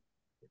Romero.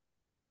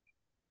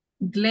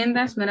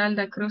 Glenda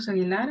Esmeralda Cruz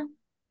Aguilar.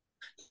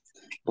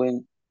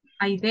 Bueno,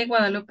 Aide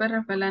Guadalupe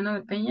Rafaelano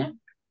de Peña.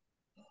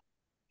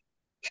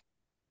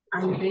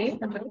 Aide.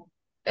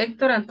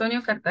 Héctor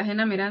Antonio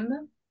Cartagena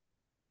Miranda.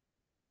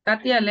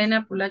 Katia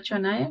Elena Pulacho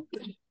Anaya.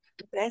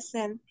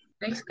 Present.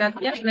 Thanks,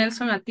 Katia.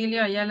 Nelson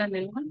Atilio Ayala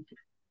León.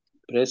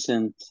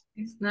 present,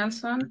 Thanks,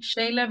 Nelson.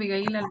 Sheila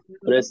Abigail Alvarado.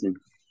 present,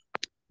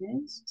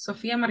 Thanks.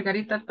 Sofía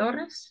Margarita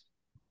Torres.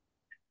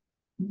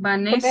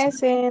 Vanessa.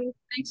 Present.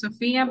 Thanks,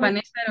 Sofía.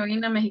 Vanessa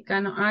Heroína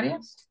Mexicano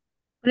Arias.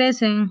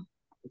 Present.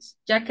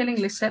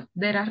 Jacqueline Lisette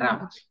Dera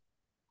Ramos.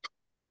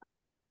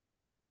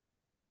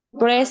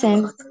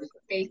 Present.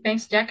 Okay,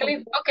 thanks,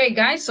 Jacqueline. Okay,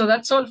 guys, so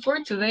that's all for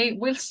today.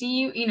 We'll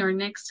see you in our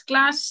next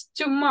class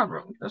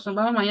tomorrow. Nos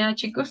vemos mañana,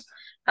 chicos.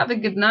 Have a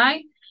good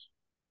night.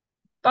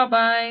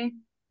 Bye-bye.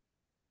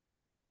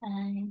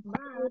 Bye.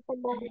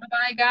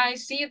 Bye-bye,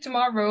 guys. See you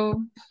tomorrow.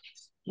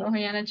 Nos vemos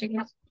mañana,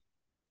 chicos.